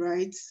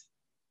 right?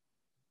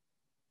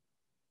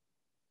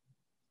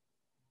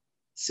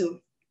 So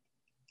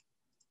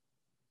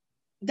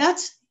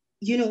that's,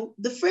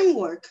 the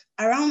framework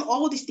around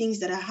all these things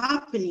that are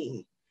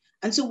happening.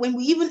 And so when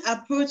we even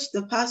approach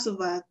the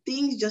Passover,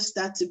 things just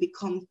start to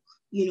become,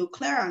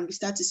 clearer, and we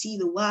start to see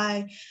the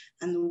why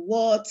and the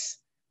what,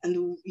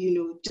 and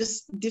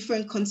just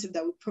different concepts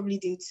that we probably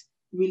didn't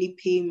really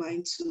pay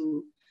mind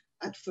to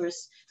at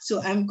first.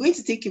 So I'm going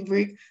to take a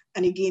break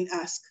and again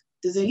ask,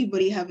 does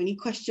anybody have any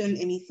question,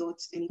 any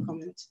thoughts, any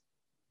comments?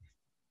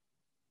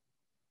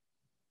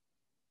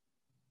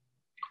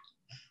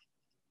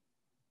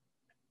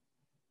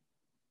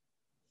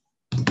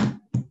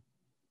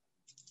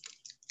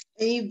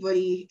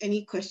 Anybody,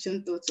 any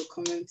question, thoughts, or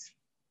comments?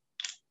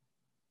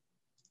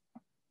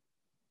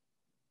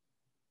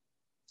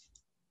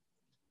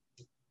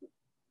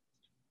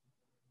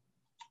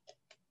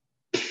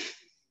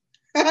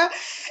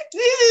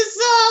 This is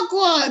so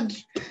awkward.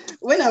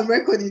 When I'm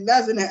recording,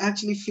 that's when I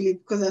actually feel it,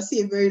 because I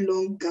see a very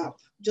long gap,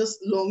 just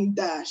long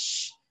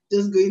dash,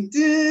 just going,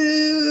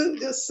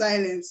 just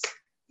silence.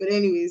 But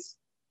anyways,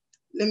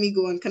 let me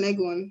go on. Can I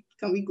go on?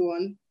 Can we go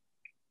on?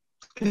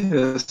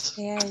 Yes.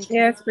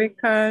 Yes, we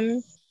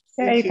can.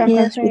 Yeah, you can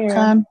continue. We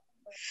can.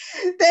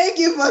 Thank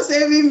you for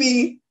saving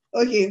me.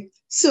 Okay,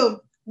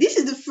 so this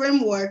is the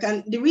framework,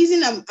 and the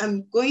reason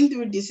I'm going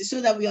through this is so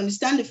that we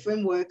understand the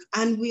framework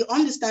and we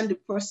understand the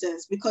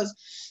process, because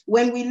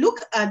when we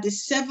look at the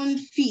 7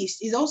 feasts,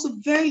 it's also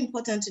very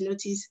important to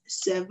notice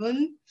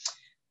 7.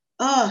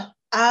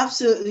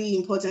 Absolutely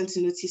important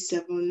to notice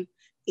 7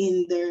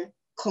 in the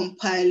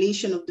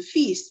compilation of the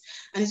feast.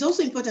 And it's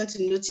also important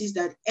to notice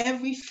that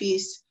every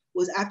feast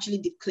was actually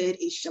declared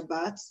a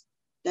Shabbat,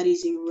 that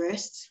is a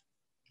rest,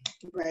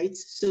 right?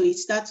 So it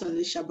starts on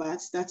the Shabbat,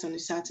 starts on the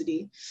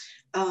Saturday.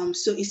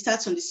 So it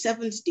starts on the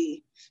seventh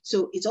day.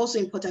 So it's also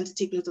important to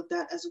take note of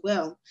that as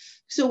well.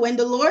 So when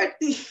the Lord,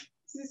 this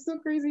is so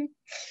crazy.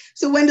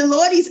 So when the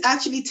Lord is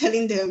actually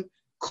telling them,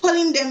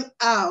 calling them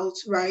out,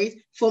 right,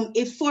 from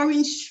a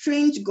foreign,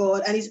 strange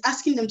God, and he's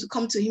asking them to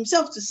come to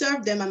himself to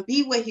serve them and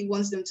be where he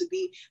wants them to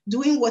be,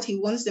 doing what he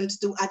wants them to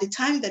do at the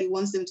time that he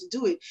wants them to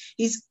do it.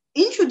 He's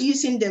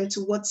introducing them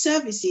to what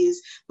service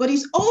is, but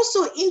he's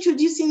also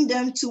introducing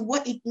them to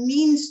what it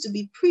means to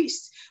be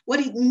priests, what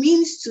it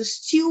means to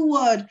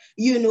steward,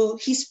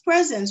 his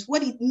presence,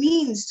 what it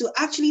means to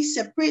actually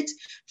separate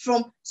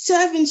from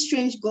serving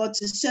strange God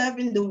to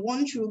serving the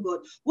one true God,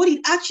 what it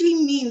actually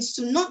means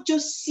to not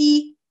just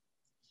see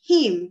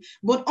him,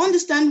 but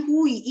understand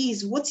who he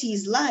is, what he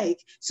is like,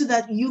 so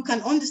that you can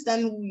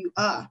understand who you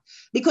are.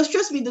 Because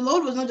trust me, the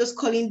Lord was not just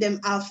calling them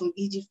out from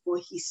Egypt for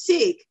his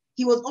sake.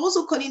 He was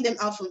also calling them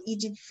out from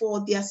Egypt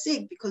for their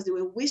sake, because they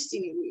were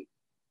wasting away.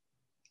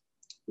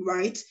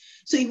 Right?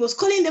 So he was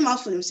calling them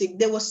out for their sake.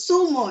 There was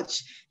so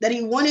much that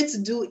he wanted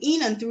to do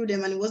in and through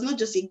them. And it was not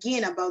just,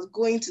 again, about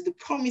going to the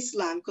promised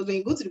land. Because when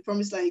you go to the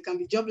promised land, you can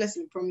be jobless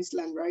in the promised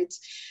land, right?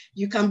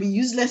 You can be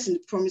useless in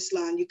the promised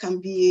land. You can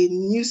be a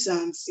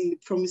nuisance in the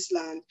promised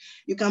land.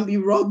 You can be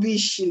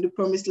rubbish in the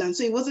promised land.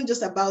 So it wasn't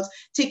just about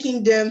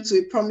taking them to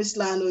a promised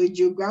land or a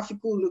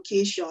geographical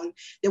location.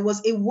 There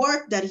was a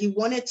work that he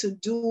wanted to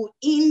do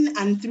in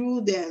and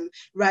through them,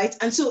 right?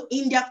 And so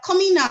in their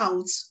coming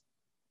out,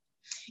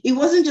 it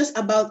wasn't just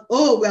about,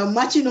 oh, we are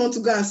marching on to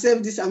go and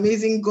serve this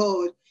amazing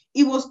God.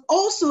 It was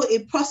also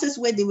a process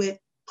where they were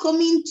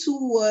coming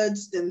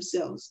towards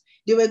themselves.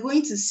 They were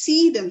going to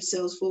see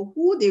themselves for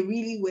who they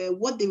really were,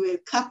 what they were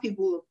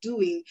capable of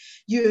doing,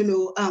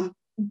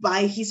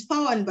 by his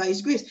power and by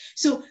his grace.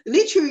 So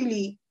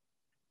literally,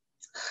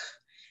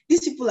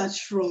 these people are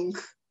strong,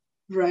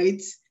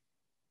 right?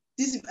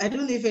 I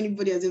don't know if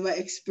anybody has ever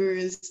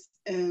experienced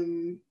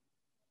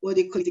what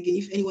they call it again,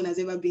 if anyone has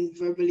ever been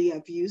verbally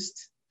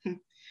abused.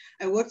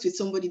 I worked with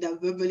somebody that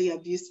verbally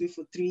abused me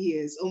for 3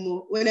 years.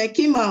 When I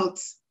came out,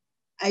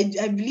 I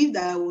believed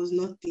that I was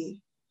nothing.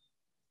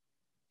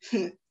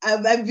 I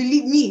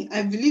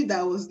believed that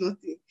I was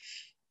nothing.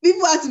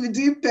 People had to be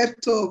doing pep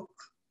talk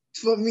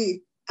for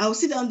me. I would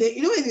sit down there,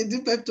 when they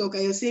do pep talk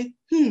and you're saying,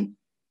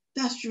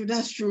 that's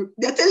true.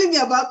 They're telling me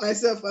about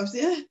myself. I'm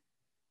saying,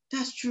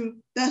 that's true.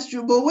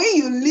 But when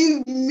you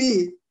leave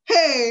me,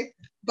 hey,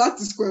 back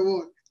to square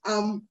one.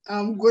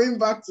 I'm going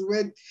back to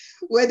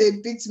where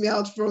they picked me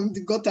out from the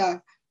gutter.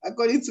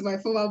 According to my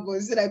former boss,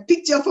 he said I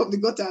picked you up from the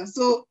gutter.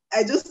 So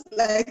I just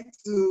like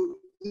to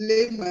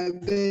lay my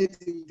bed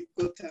in the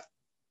gutter.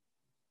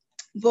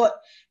 But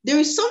there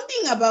is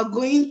something about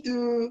going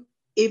through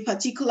a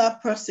particular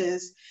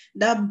process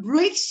that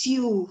breaks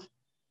you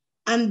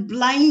and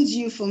blinds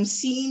you from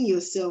seeing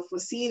yourself or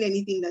seeing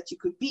anything that you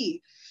could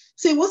be.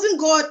 So it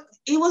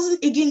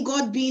wasn't again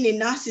God being a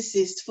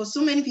narcissist. For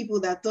so many people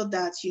that thought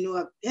that,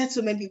 I had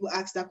so many people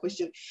ask that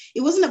question.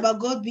 It wasn't about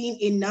God being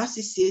a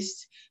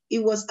narcissist.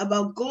 It was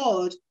about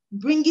God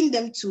bringing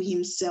them to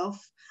himself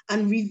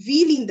and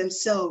revealing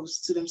themselves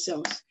to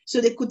themselves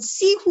so they could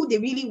see who they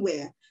really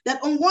were.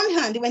 That on one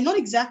hand, they were not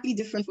exactly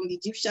different from the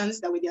Egyptians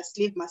that were their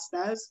slave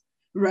masters,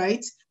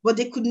 right? But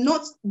they could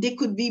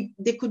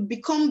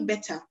become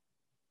better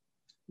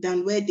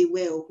than where they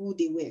were or who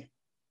they were.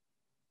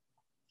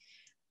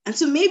 And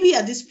so maybe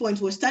at this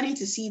point, we're starting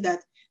to see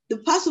that the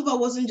Passover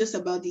wasn't just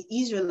about the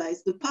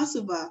Israelites. The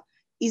Passover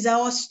is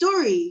our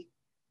story.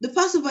 The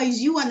Passover is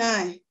you and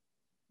I.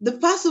 The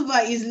Passover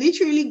is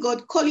literally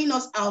God calling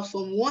us out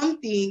from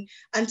one thing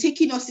and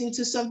taking us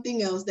into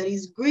something else that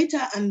is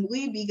greater and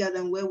way bigger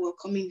than where we're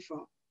coming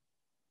from.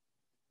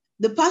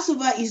 The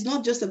Passover is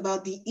not just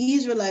about the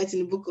Israelites in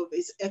the book of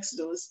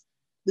Exodus.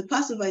 The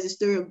Passover is a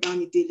story of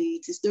Bamidele.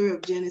 It's a story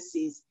of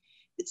Genesis.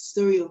 It's a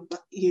story of,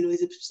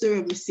 it's a story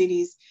of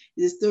Mercedes.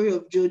 It's a story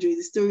of Jojo.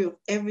 It's a story of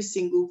every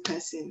single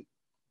person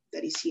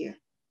that is here.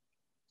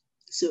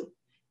 So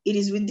it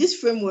is with this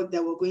framework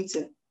that we're going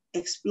to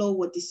explore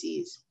what this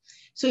is.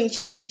 So in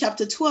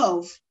chapter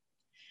 12,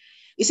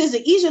 it says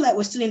the Israelites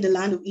were still in the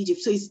land of Egypt.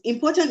 So it's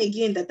important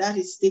again that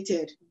is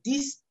stated.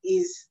 This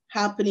is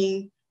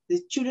happening.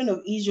 The children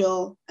of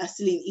Israel are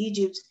still in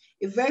Egypt.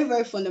 A very,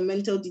 very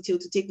fundamental detail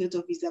to take note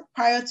of is that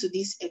prior to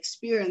this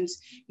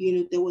experience,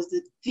 there was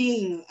the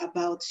thing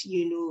about,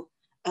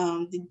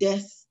 the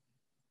death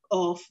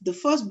of the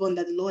firstborn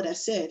that the Lord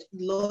has said.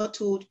 The Lord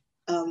told,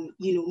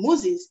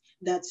 Moses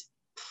that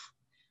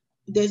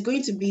there's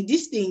going to be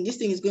this thing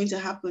is going to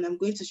happen. I'm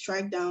going to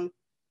strike down,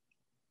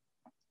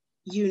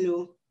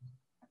 the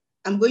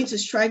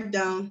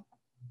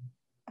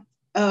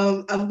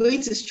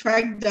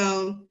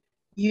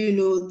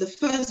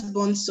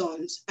firstborn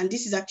sons. And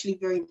this is actually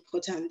very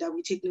important that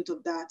we take note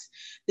of that.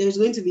 There's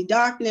going to be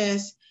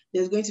darkness.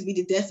 there's going to be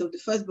the death of the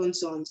firstborn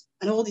sons,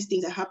 and all these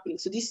things are happening.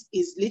 So this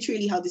is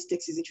literally how this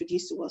text is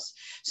introduced to us.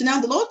 So now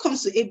the Lord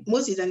comes to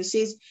Moses and he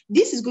says,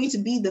 this is going to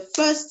be the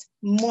first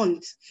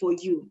month for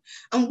you.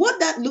 And what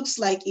that looks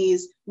like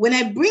is, when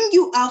I bring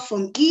you out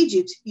from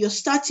Egypt, you're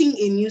starting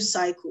a new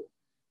cycle.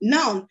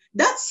 Now,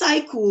 that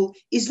cycle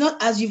is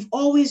not as you've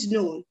always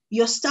known.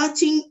 You're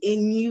starting a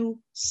new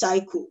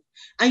cycle.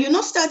 And you're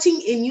not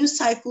starting a new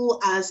cycle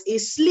as a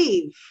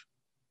slave.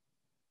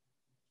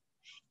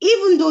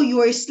 Even though you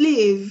are a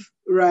slave,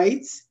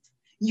 right,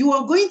 you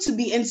are going to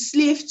be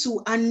enslaved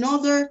to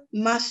another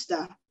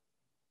master.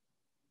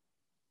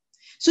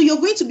 So you're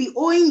going to be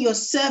owing your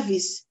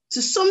service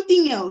to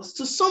something else,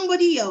 to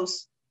somebody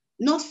else,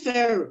 not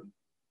Pharaoh.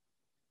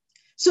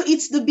 So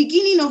it's the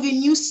beginning of a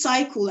new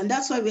cycle, and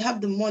that's why we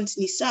have the month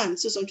Nisan.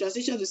 So some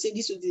translations will say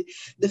this would be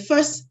the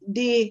first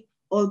day,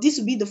 or this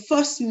will be the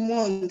first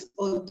month,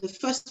 or the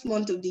first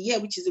month of the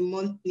year, which is the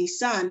month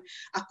Nisan,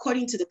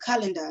 according to the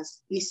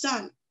calendars,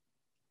 Nisan.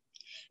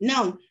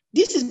 Now,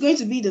 this is going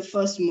to be the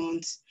first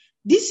month.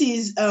 This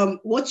is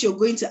what you're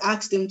going to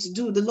ask them to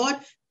do. The Lord,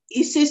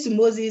 he says to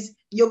Moses,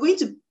 you're going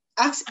to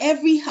ask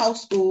every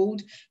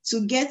household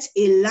to get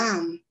a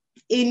lamb,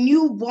 a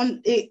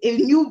newborn, a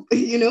new,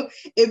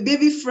 a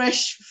baby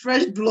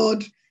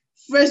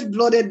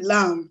fresh-blooded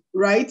lamb,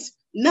 right?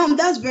 Now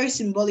that's very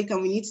symbolic,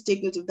 and we need to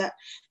take note of that.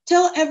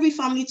 Tell every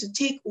family to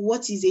take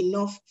what is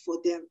enough for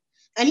them.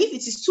 And if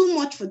it is too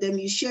much for them,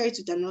 you share it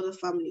with another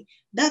family.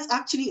 That's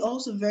actually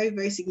also very,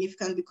 very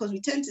significant, because we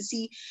tend to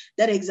see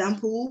that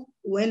example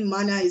when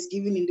manna is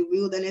given in the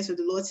wilderness, where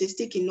the Lord says,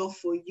 take enough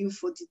for you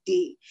for the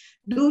day.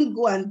 Don't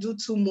go and do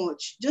too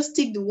much. Just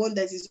take the one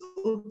that is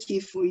okay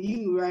for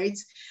you, right?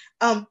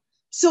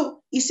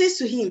 So he says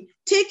to him,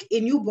 take a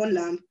newborn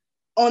lamb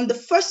on the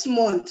first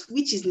month,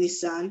 which is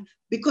Nisan,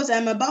 because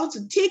I'm about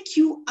to take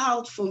you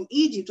out from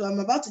Egypt, or I'm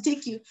about to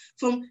take you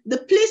from the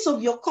place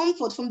of your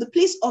comfort, from the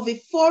place of a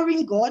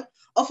foreign God,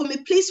 or from a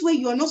place where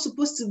you are not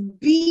supposed to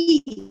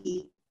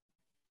be,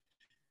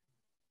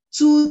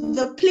 to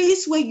the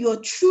place where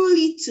you're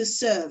truly to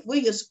serve, where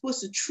you're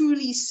supposed to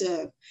truly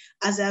serve,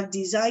 as I've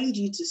designed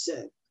you to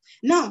serve.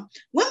 Now,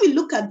 when we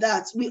look at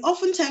that, we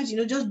oftentimes,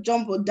 just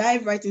jump or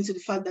dive right into the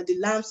fact that the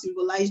lamb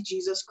symbolized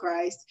Jesus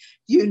Christ,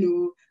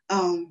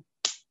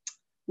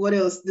 what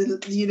else?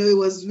 It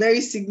was very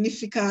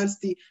significant,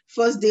 the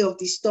first day of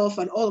the stuff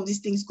and all of these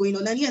things going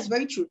on. And yes,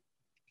 very true.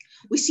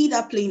 We see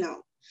that playing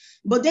out.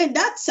 But then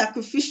that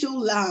sacrificial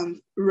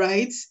lamb,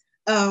 right?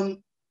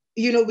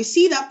 We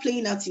see that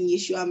playing out in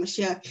Yeshua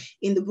Mashiach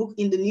in the book,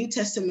 in the New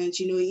Testament,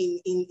 in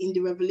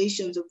the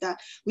revelations of that.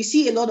 We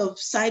see a lot of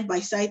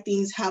side-by-side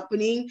things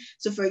happening.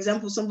 So, for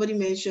example, somebody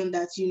mentioned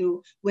that,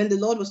 when the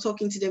Lord was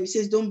talking to them, he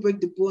says, don't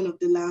break the bone of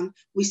the lamb.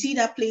 We see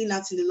that playing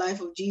out in the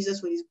life of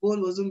Jesus when his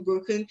bone wasn't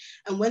broken.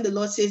 And when the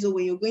Lord says,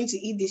 when you're going to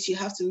eat this, you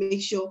have to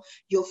make sure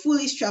you're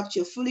fully strapped,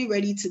 you're fully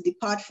ready to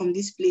depart from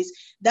this place.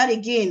 That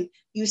again,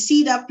 you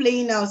see that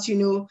playing out,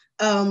 in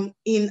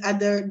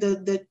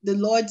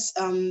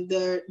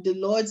the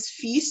Lord's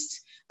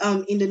feast,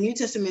 in the New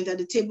Testament, at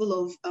the table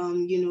of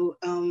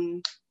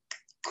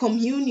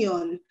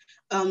communion,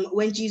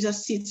 when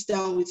Jesus sits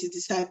down with his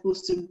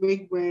disciples to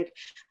break bread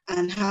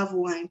and have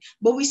wine.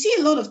 But we see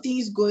a lot of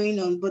things going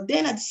on. But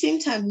then at the same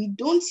time, we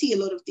don't see a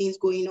lot of things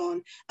going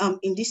on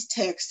in this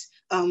text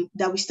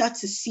that we start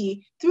to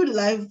see through the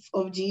life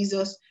of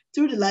Jesus,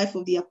 through the life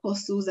of the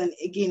apostles, and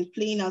again,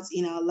 playing out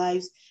in our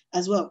lives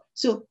as well.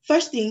 So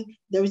first thing,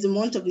 there is a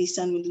month of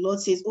Nisan when the Lord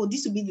says,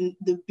 this will be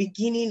the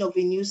beginning of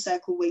a new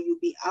cycle where you'll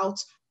be out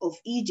of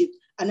Egypt.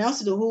 Announce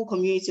to the whole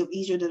community of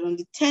Israel that on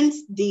the 10th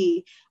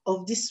day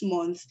of this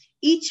month,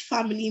 each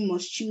family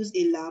must choose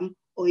a lamb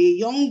or a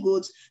young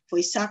goat for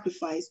a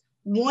sacrifice,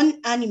 one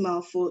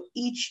animal for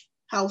each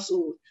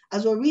household.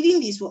 As we're reading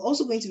this, we're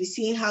also going to be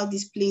seeing how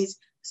this plays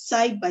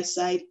side by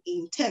side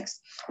in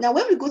text. Now,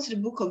 when we go to the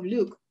book of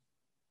Luke,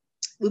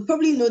 we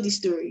probably know the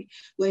story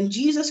when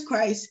Jesus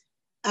Christ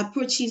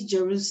approaches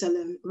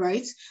Jerusalem,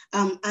 right?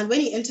 And when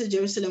he enters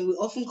Jerusalem, we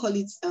often call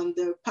it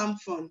the Palm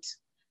Front,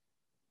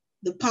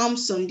 the Palm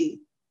Sunday.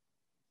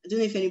 I don't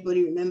know if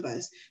anybody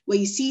remembers, where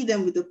you see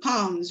them with the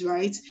palms,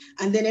 right?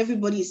 And then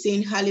everybody is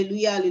saying,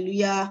 hallelujah,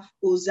 hallelujah,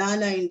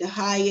 Hosanna in the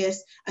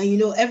highest. And,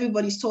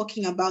 everybody's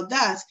talking about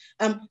that.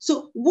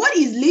 So what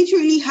is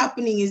literally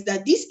happening is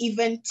that this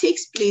event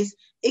takes place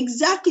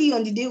exactly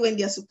on the day when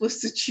they're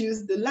supposed to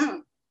choose the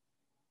lamb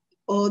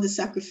or the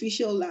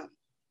sacrificial lamb.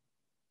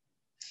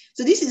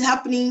 So this is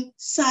happening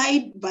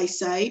side by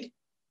side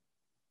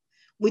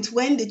with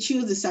when they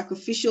choose the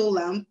sacrificial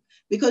lamb,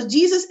 because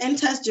Jesus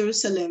enters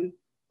Jerusalem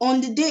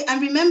on the day,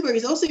 and remember,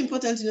 it's also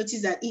important to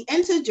notice that he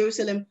enters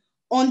Jerusalem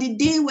on the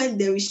day when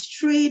there is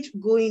trade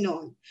going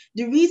on.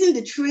 The reason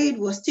the trade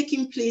was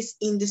taking place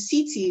in the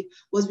city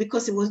was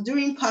because it was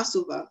during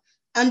Passover.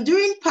 And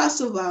during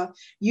Passover,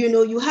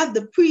 you had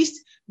the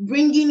priest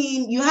bringing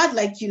in, you had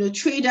like,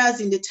 traders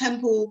in the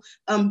temple,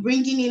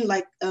 bringing in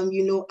like,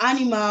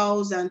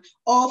 animals and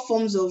all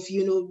forms of,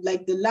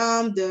 like the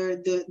lamb,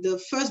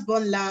 the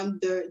firstborn lamb,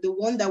 the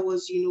one that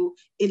was,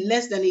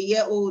 less than a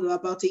year old or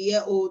about a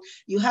year old.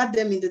 You had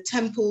them in the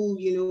temple,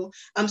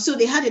 so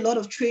they had a lot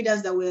of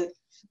traders that were,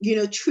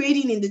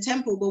 trading in the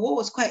temple. But what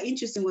was quite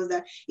interesting was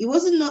that it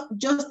wasn't not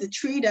just the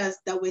traders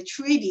that were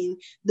trading,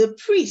 the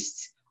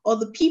priests or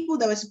the people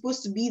that were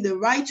supposed to be the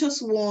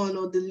righteous one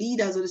or the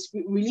leaders or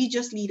the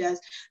religious leaders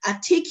are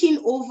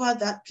taking over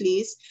that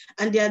place,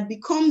 and they had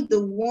become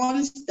the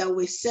ones that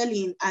were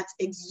selling at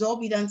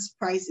exorbitant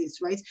prices,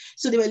 right?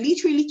 So they were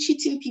literally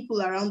cheating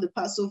people around the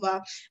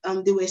Passover.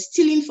 They were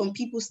stealing from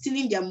people,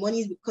 stealing their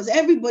monies, because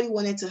everybody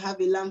wanted to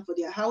have a lamb for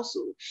their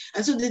household.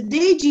 And so the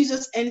day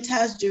Jesus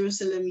enters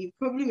Jerusalem, you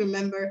probably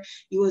remember,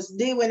 it was the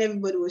day when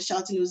everybody was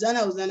shouting, Hosanna,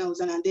 Hosanna,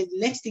 Hosanna. And then the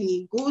next thing,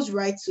 he goes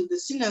right to the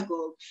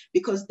synagogue,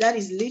 because that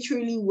is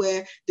literally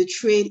where the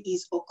trade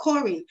is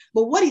occurring.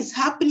 But what is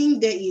happening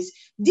there is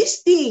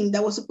this thing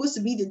that was supposed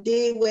to be the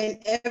day when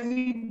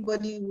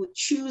everybody would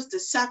choose the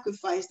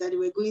sacrifice that they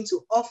were going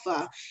to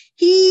offer.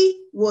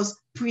 He was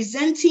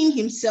presenting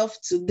himself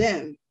to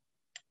them.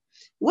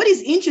 What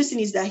is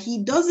interesting is that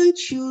he doesn't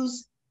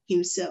choose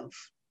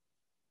himself.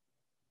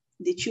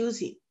 They choose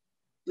him,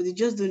 but they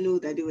just don't know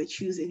that they were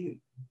choosing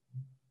him.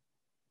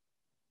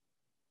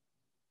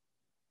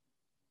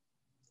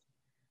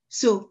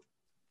 So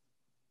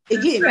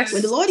again,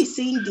 when the Lord is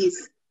saying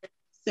this,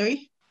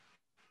 sorry?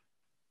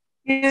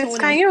 Yes,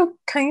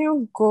 can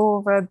you go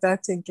over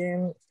that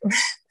again?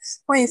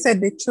 When you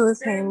said they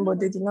chose him, but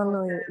they did not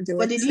know they were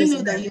but they didn't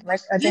know that him.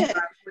 Yeah.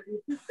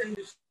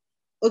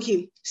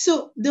 Okay,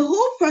 so the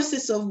whole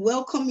process of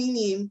welcoming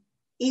him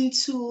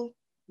into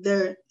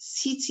the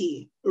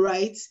city,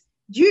 right?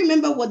 Do you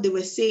remember what they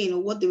were saying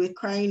or what they were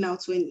crying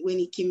out when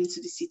he came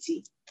into the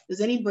city?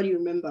 Does anybody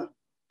remember?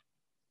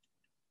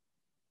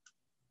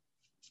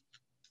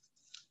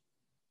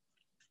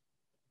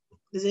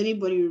 Does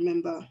anybody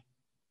remember?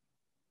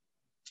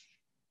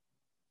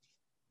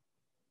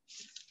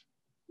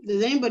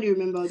 Does anybody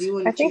remember? Do you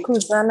want to I think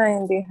Hosanna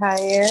in the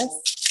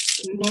highest.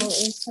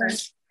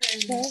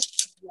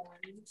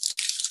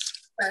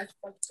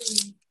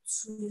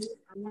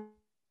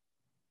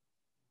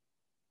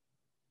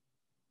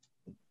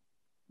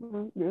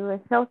 They were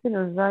shouting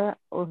Hosanna.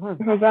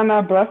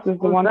 Hosanna, blessed is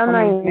the one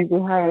coming in the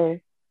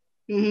highest.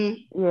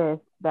 Yes,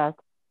 that.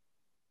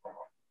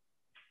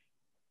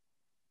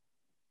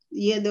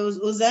 Yeah, there was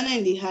Hosanna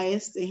in the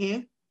highest to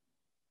him.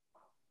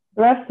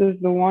 Blessed is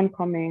the one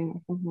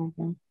coming.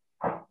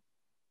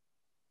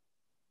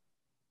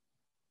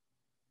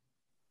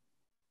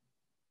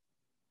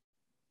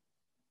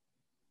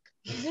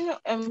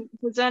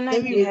 Hosanna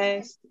in the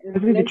highest.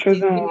 The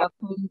chosen one.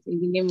 In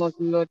the name of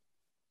the Lord.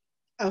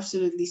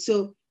 Absolutely.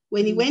 So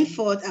when he went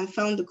forth and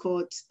found the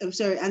court, and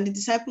the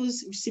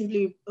disciples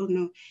simply,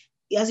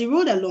 as he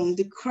rode along,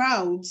 the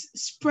crowds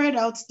spread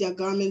out their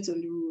garments on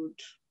the road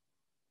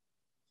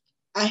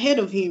ahead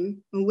of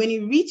him. And when he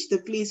reached the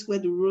place where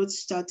the road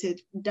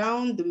started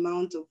down the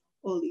Mount of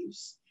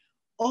Olives,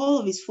 all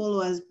of his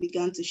followers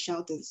began to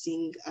shout and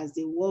sing as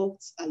they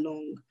walked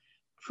along,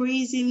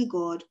 praising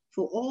God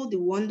for all the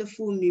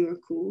wonderful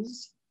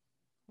miracles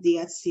they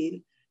had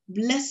seen.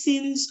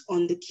 Blessings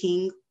on the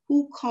King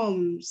who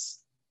comes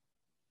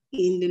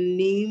in the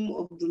name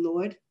of the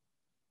Lord.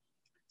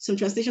 Some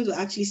translations will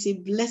actually say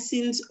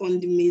blessings on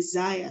the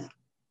Messiah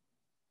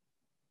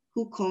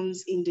who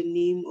comes in the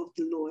name of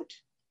the Lord.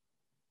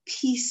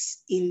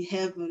 Peace in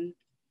heaven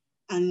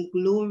and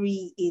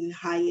glory in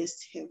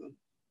highest heaven.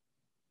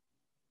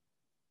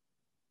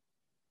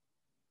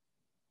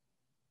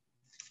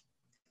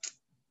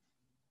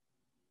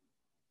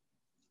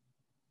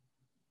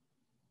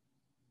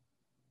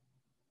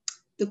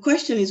 The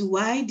question is,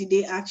 why did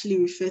they actually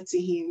refer to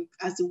him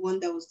as the one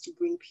that was to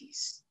bring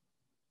peace?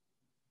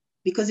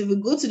 Because if we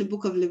go to the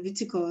book of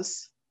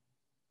Leviticus,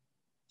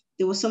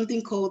 there was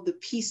something called the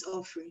peace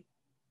offering.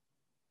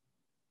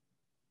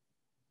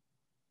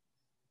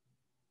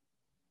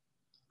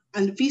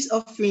 And the peace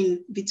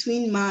offering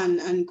between man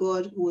and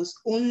God was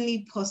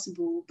only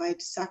possible by the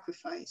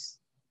sacrifice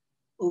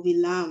of a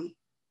lamb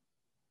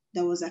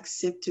that was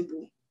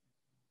acceptable.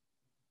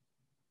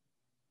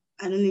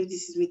 I don't know if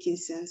this is making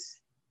sense.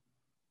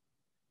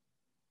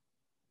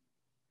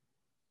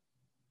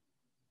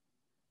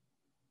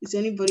 Is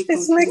anybody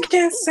confused? It's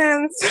making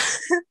sense.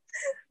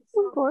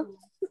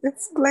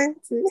 It's plenty.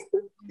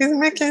 It's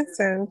making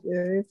sense.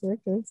 Yeah, it's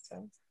making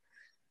sense.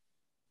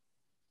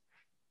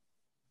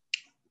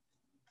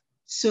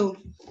 So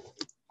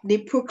they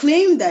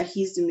proclaim that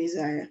he's the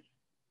Messiah.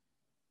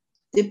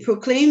 They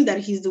proclaim that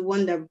he's the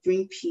one that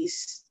brings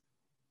peace.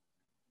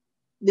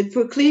 They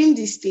proclaim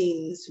these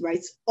things,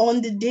 right,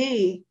 on the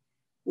day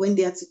when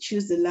they had to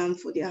choose the lamb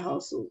for their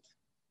household.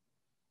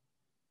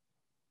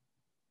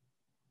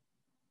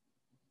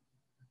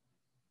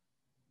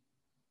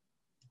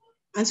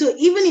 And so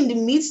even in the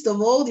midst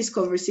of all this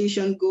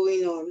conversation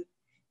going on,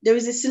 there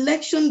is a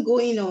selection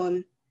going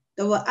on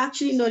that we're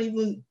actually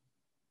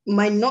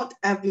might not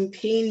have been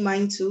paying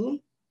mind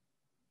to,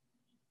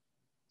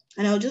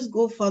 And I'll just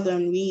go further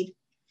and read.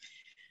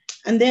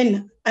 And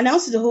then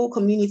announce to the whole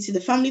community, the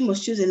family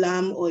must choose a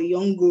lamb or a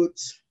young goat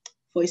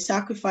for a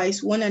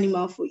sacrifice, one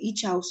animal for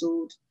each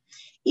household.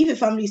 If a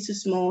family is too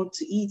small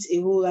to eat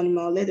a whole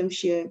animal, let them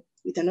share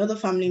with another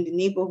family in the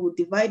neighborhood,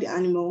 divide the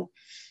animal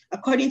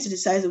according to the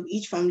size of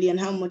each family and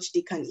how much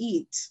they can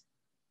eat.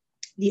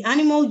 The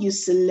animal you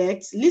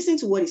select, listen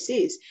to what it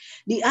says.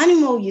 The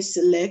animal you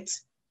select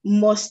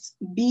must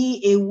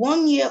be a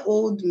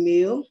 1-year-old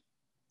male,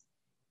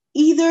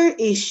 either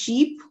a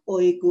sheep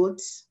or a goat,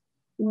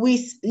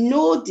 with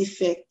no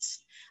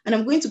defects. And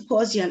I'm going to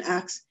pause here and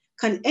ask,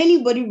 can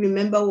anybody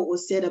remember what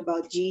was said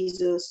about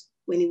Jesus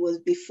when it was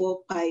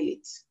before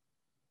Pilate?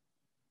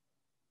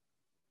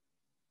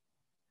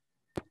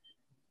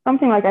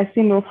 Something like, I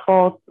see no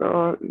fault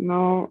or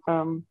no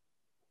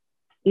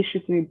issue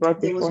to be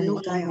brought there before was no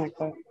him. guile. Like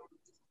that.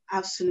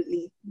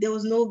 Absolutely. There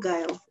was no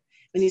guile.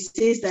 When it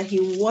says that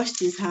he washed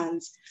his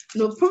hands,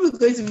 no, probably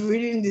going to be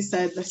reading this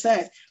side by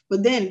side.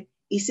 But then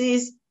it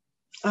says,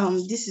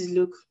 this is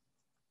Luke,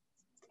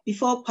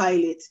 before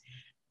Pilate,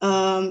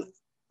 verse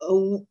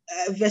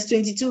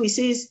 22, it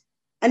says,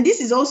 and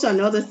this is also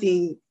another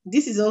thing,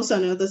 this is also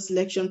another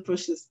selection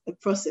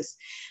process.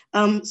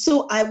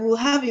 So I will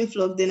have him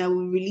flogged, then I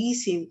will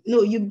release him.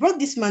 No, you brought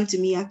this man to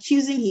me,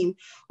 accusing him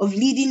of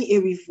leading a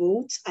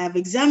revolt. I have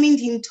examined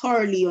him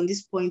thoroughly on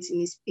this point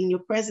in your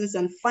presence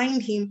and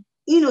find him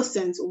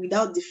innocent or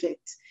without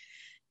defect.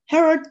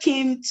 Herod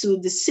came to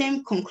the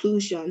same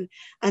conclusion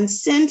and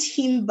sent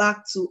him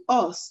back to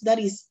us. That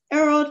is,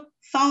 Herod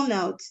found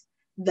out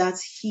that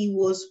he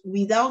was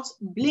without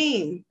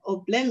blame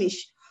or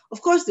blemish.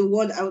 Of course, the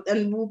word out,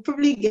 and we'll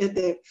probably get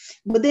there,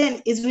 but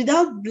then it's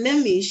without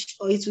blemish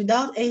or it's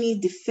without any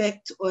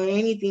defect or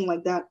anything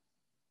like that.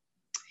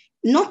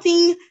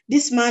 Nothing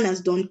this man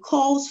has done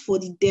calls for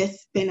the death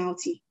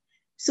penalty.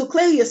 So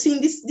clearly you're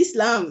seeing this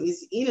lamb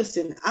is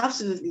innocent,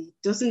 absolutely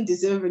doesn't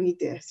deserve any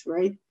death,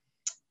 right?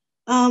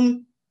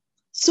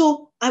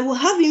 So I will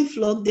have him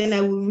flogged, then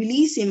I will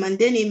release him. And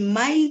then a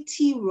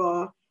mighty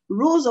roar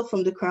rose up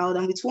from the crowd,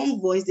 and with one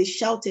voice they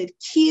shouted,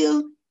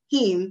 kill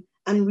him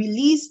and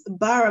release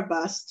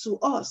Barabbas to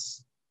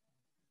us.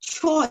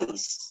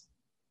 Choice.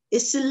 A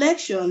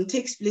selection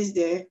takes place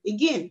there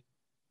again.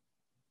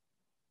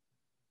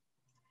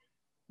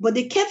 But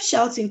they kept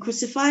shouting,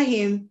 crucify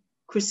him,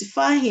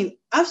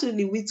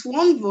 absolutely, with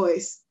one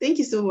voice. Thank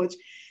you so much.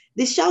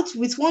 They shout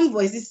with one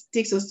voice. This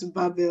takes us to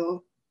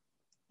Babel.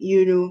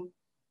 You know,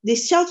 they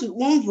shout with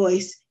one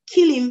voice,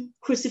 kill him,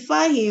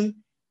 crucify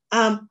him.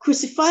 And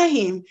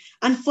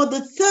for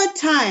the third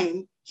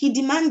time, he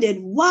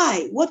demanded,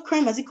 why? What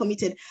crime has he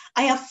committed?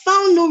 I have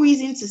found no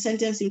reason to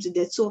sentence him to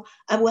death. So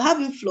I will have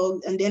him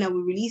flogged and then I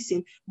will release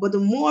him. But the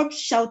mob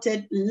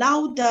shouted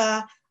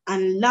louder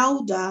and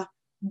louder,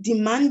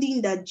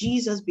 demanding that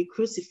Jesus be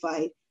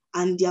crucified,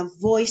 and their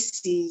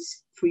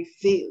voices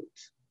prevailed.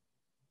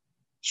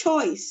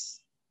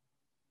 Choice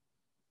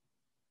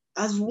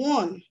as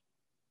one.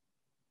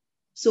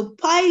 So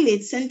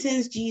Pilate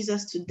sentenced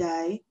Jesus to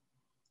die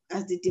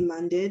as they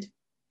demanded.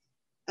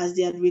 As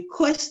they had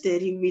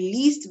requested, he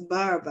released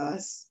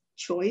Barabbas,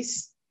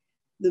 choice,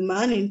 the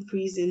man in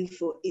prison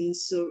for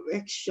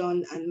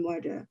insurrection and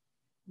murder,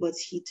 but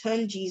he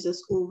turned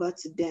Jesus over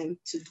to them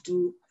to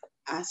do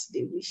as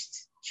they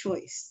wished,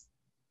 choice.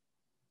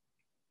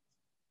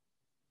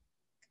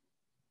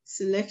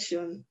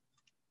 Selection.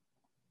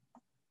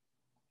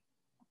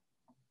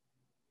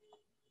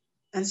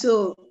 And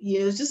so,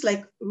 just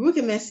like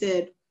Rukeme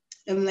said,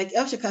 and like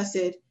El Shaka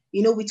said,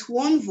 with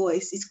one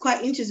voice, it's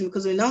quite interesting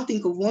because when you now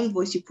think of one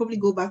voice, you probably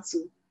go back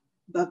to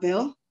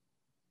Babel,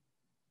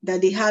 that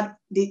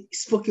they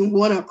spoke in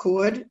one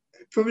accord,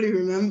 probably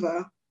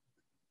remember,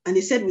 and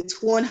they said with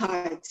one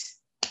heart,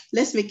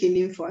 let's make a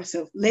name for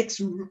ourselves. Let's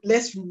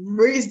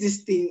raise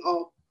this thing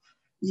up,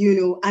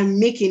 and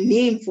make a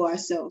name for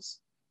ourselves.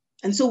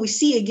 And so we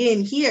see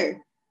again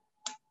here,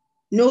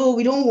 no,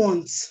 we don't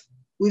want.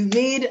 We've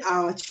made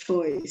our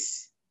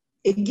choice.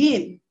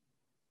 Again,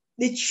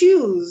 they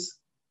choose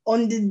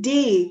on the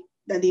day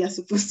that they are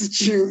supposed to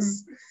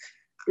choose,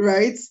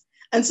 right?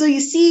 And so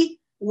you see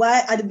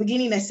why at the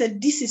beginning I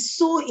said this is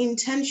so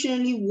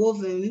intentionally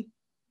woven.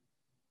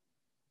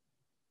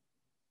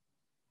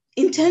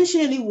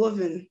 Intentionally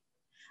woven.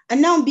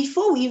 And now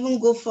before we even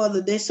go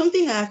further, there's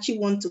something I actually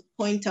want to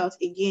point out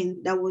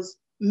again that was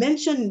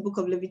mentioned in the book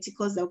of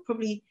Leviticus that I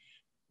probably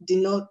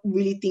did not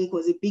really think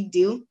was a big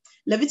deal.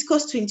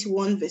 Leviticus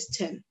 21 verse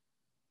 10.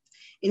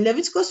 In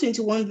Leviticus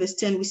 21 verse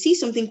 10, we see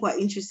something quite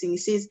interesting. It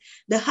says,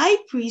 the high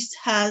priest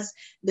has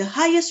the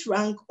highest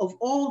rank of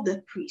all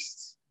the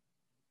priests.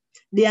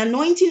 The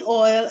anointing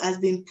oil has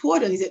been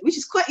poured on his head, which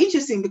is quite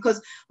interesting because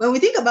when we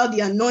think about the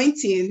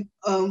anointing,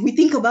 we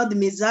think about the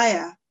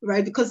Messiah,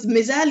 right? Because the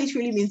Messiah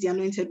literally means the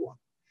anointed one.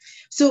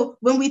 So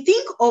when we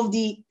think of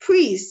the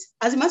priest,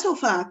 as a matter of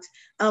fact,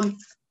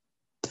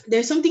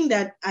 there's something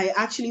that I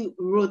actually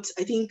wrote,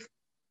 I think,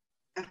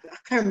 I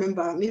can't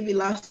remember, maybe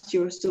last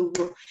year or so,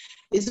 but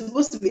it's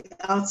supposed to be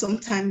out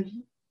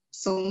sometime,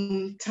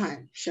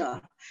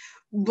 sure.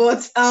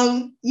 But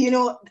I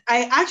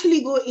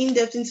actually go in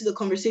depth into the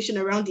conversation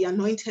around the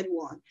anointed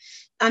one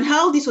and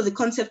how this was a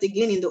concept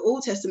again in the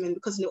Old Testament,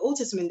 because in the Old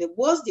Testament there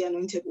was the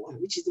anointed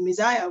one, which is the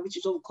Messiah, which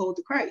is what we call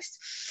the Christ.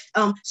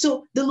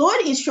 So the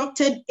Lord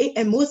instructed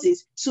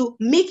Moses to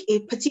make a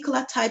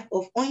particular type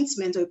of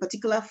ointment or a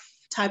particular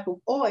type of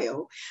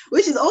oil,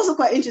 which is also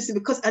quite interesting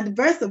because at the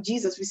birth of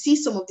Jesus, we see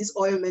some of this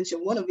oil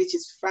mentioned, one of which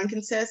is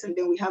frankincense, and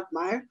then we have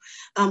myrrh.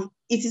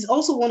 It is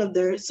also one of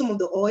some of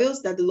the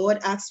oils that the Lord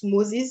asked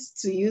Moses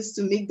to use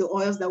to make the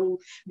oils that will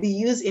be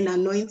used in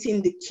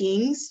anointing the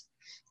kings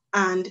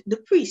and the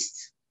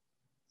priests.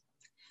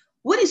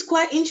 What is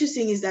quite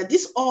interesting is that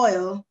this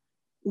oil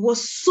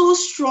was so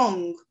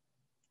strong.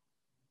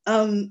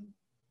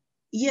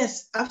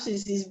 Yes,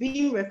 absolutely, it's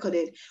being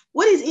recorded.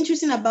 What is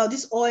interesting about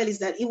this oil is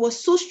that it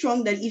was so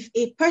strong that if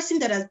a person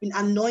that has been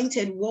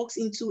anointed walks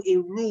into a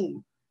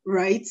room,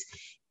 right,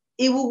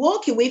 it will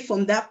walk away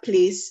from that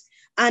place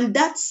and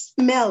that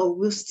smell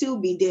will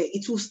still be there.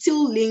 It will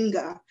still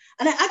linger.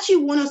 And I actually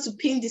want us to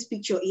paint this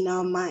picture in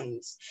our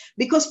minds,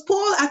 because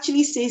Paul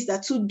actually says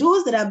that to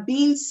those that are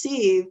being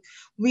saved,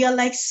 we are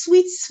like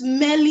sweet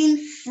smelling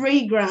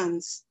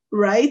fragrance,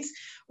 right?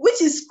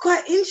 Which is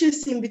quite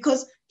interesting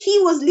because he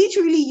was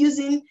literally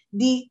using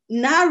the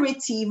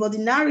narrative or the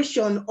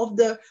narration of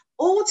the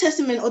Old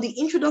Testament or the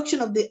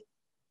introduction of the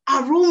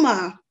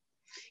aroma.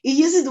 He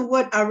uses the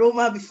word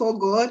aroma before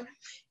God.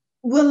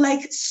 We're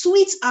like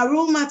sweet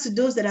aroma to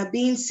those that are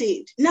being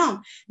saved.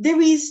 Now,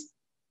 there is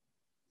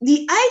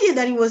the idea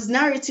that he was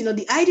narrating, or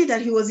the idea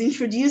that he was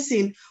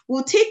introducing,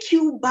 will take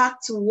you back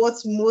to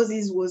what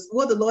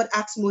the Lord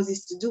asked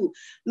Moses to do.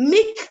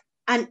 Make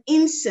an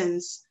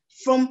incense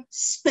from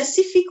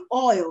specific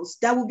oils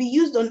that will be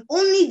used on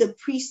only the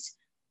priest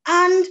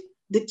and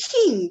the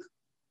king.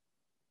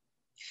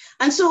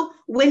 And so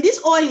when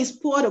this oil is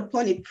poured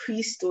upon a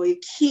priest or a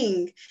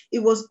king, it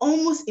was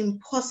almost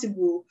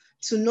impossible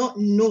to not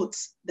note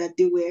that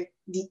they were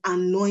the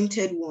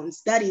anointed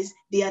ones. That is,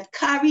 they had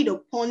carried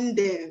upon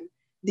them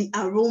the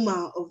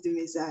aroma of the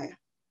Messiah.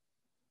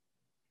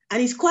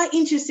 And it's quite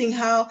interesting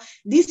how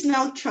this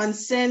now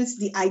transcends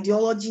the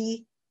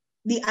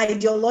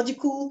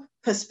ideological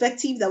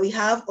perspective that we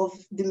have of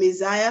the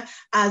Messiah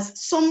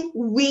as some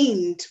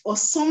wind or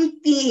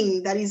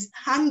something that is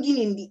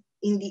hanging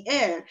in the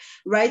air,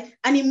 right?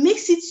 And it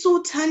makes it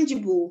so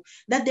tangible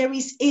that there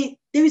is a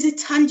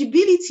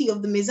tangibility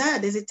of the Messiah.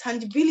 There's a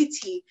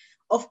tangibility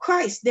of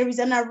Christ. There is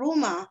an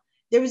aroma.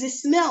 There is a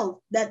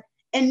smell that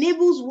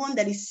enables one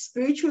that is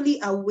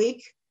spiritually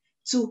awake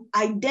to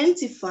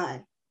identify,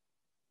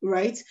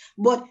 right?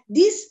 But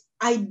this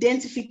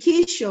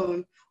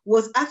identification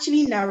was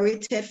actually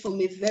narrated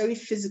from a very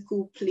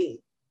physical plane.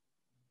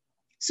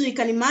 So you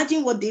can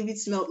imagine what David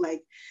smelled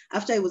like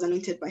after he was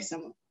anointed by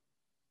Samuel.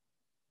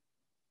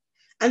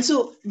 And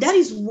so that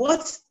is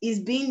what is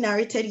being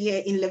narrated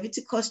here in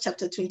Leviticus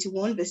chapter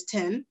 21, verse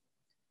 10.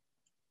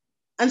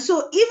 And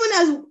so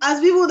even as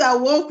people that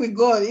walk with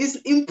God, it's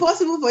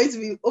impossible for you to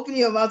be opening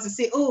your mouth to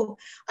say, oh,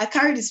 I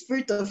carry the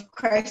Spirit of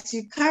Christ.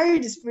 You carry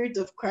the Spirit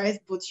of Christ,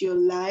 but your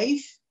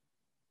life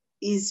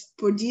is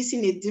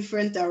producing a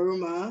different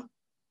aroma.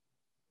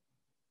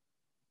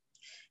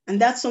 And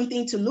that's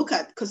something to look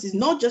at, because it's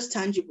not just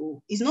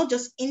tangible. It's not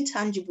just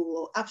intangible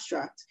or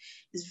abstract.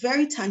 It's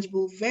very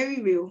tangible,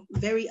 very real,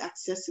 very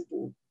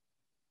accessible.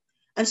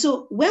 And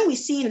so when we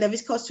see in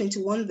Leviticus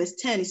 21, verse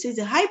 10, it says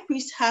the high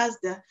priest has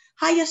the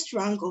highest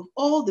rank of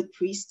all the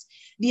priests.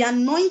 The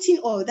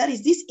anointing oil, that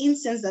is this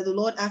incense that the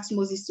Lord asked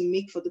Moses to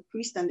make for the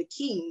priests and the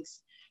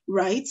kings,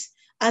 right,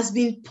 has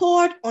been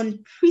poured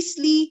on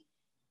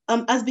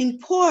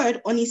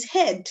his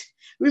head.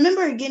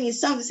 Remember again in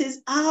Psalm, it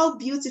says, how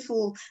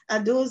beautiful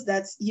are those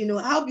that,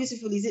 how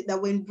beautiful is it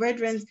that when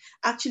brethren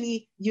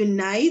actually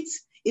unite,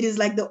 it is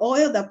like the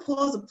oil that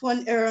pours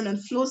upon Aaron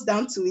and flows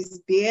down to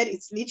his beard.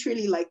 It's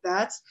literally like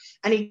that.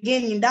 And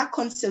again, in that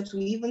concept,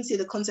 we even see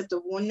the concept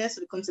of oneness,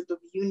 or the concept of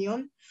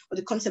union, or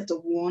the concept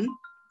of one,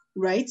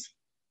 right?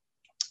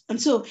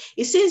 And so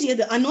it says here,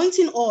 the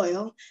anointing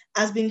oil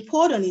has been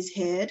poured on his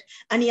head,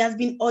 and he has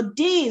been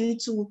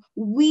ordained to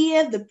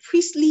wear the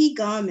priestly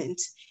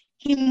garment.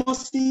 He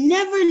must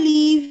never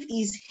leave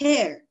his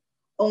hair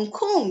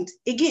uncombed.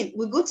 Again,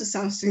 we go to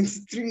Psalm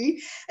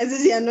 23, and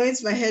says he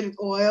anoints my head with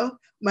oil,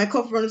 my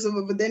cup runs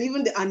over. But then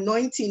even the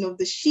anointing of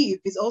the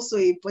sheep is also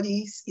is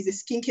a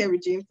skincare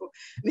regime for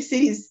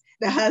Mercedes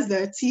that has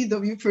the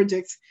TW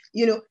project.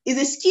 Is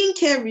a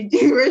skincare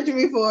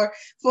regime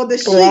for the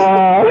sheep.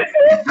 Wow.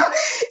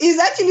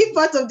 It's actually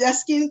part of their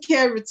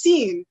skincare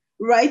routine,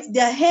 right?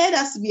 Their head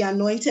has to be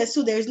anointed,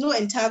 so there is no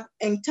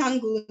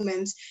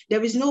entanglement.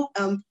 There is no,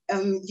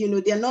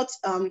 they're not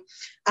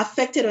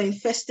affected or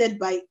infested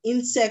by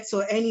insects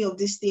or any of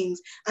these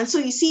things. And so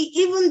you see,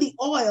 even the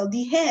oil,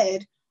 the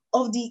head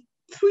of the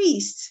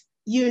priest,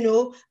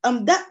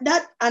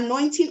 that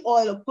anointing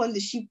oil upon the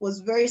sheep was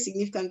very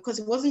significant, because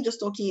it wasn't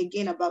just talking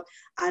again about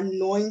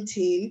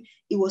anointing,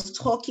 it was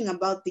talking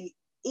about the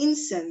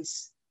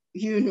incense,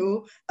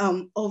 of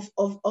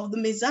the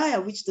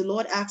Messiah, which the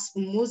Lord asked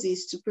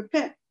Moses to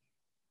prepare.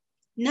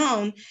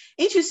 Now,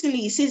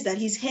 interestingly, it says that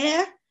his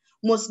hair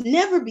must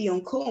never be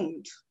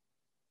uncombed.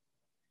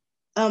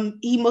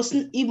 He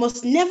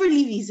must never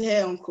leave his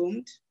hair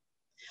uncombed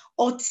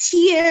or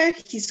tear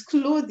his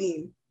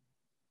clothing.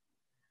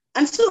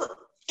 And so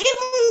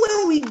even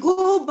when we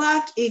go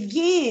back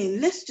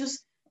again, let's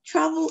just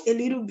travel a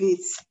little bit.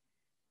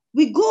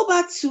 We go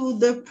back to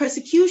the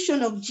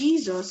persecution of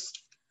Jesus,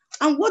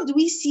 and what do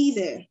we see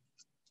there?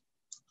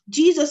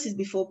 Jesus is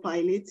before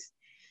Pilate,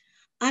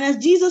 and as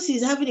Jesus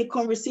is having a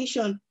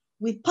conversation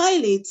with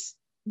Pilate,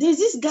 there's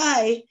this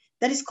guy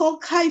that is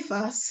called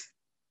Caiaphas,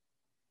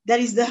 that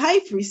is the high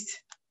priest.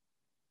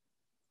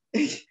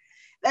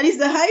 That is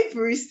the high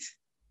priest,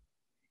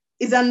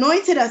 is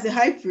anointed as the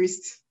high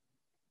priest.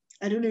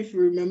 I don't know if you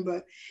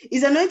remember.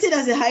 He's anointed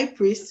as a high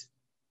priest,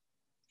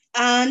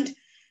 and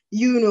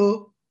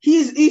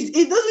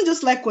he doesn't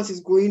just like what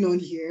is going on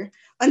here.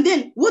 And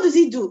then what does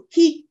he do?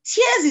 He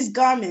tears his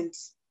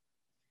garments.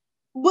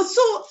 But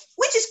so,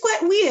 which is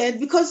quite weird,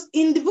 because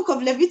in the book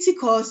of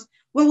Leviticus,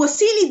 when we're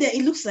seeing it there,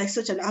 it looks like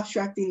such an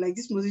abstract thing. Like,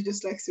 this Moses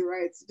just likes to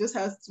write. It just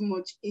has too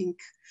much ink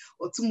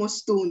or too much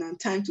stone and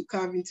time to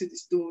carve into the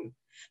stone.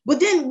 But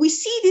then we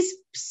see this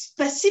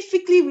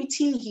specifically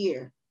written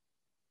here,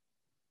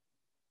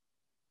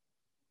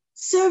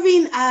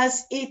 serving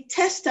as a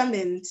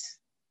testament,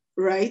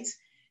 right?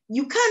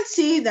 You can't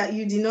say that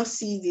you did not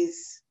see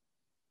this.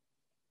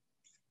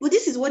 But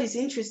this is what is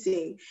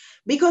interesting,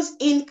 because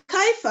in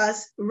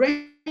Caiaphas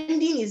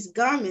rending his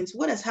garments,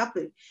 what has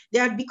happened?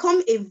 There had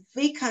become a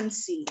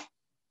vacancy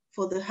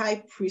for the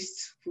high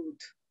priesthood.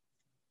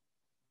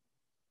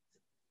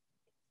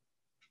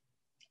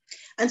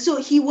 And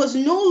so he was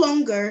no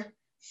longer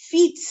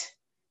fit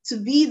to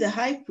be the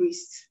high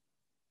priest.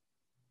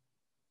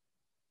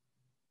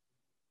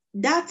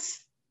 That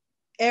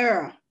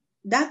era,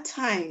 that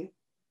time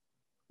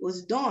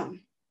was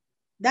done.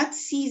 That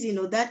season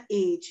or that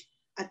age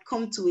had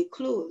come to a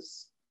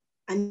close,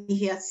 and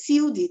he had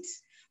sealed it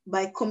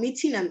by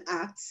committing an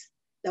act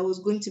that was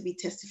going to be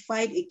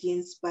testified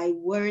against by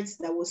words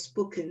that were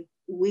spoken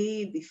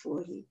way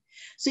before him.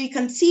 So you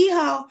can see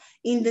how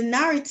in the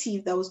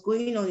narrative that was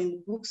going on in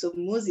the books of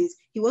Moses,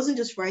 he wasn't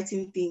just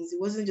writing things, he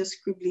wasn't just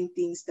scribbling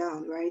things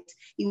down, right?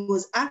 He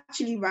was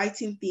actually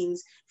writing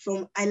things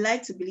from, I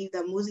like to believe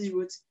that Moses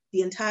wrote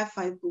the entire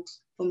 5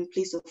 books from a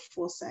place of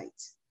foresight.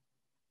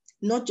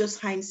 Not just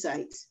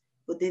hindsight,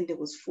 but then there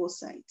was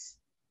foresight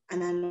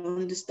and an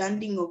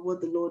understanding of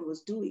what the Lord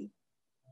was doing.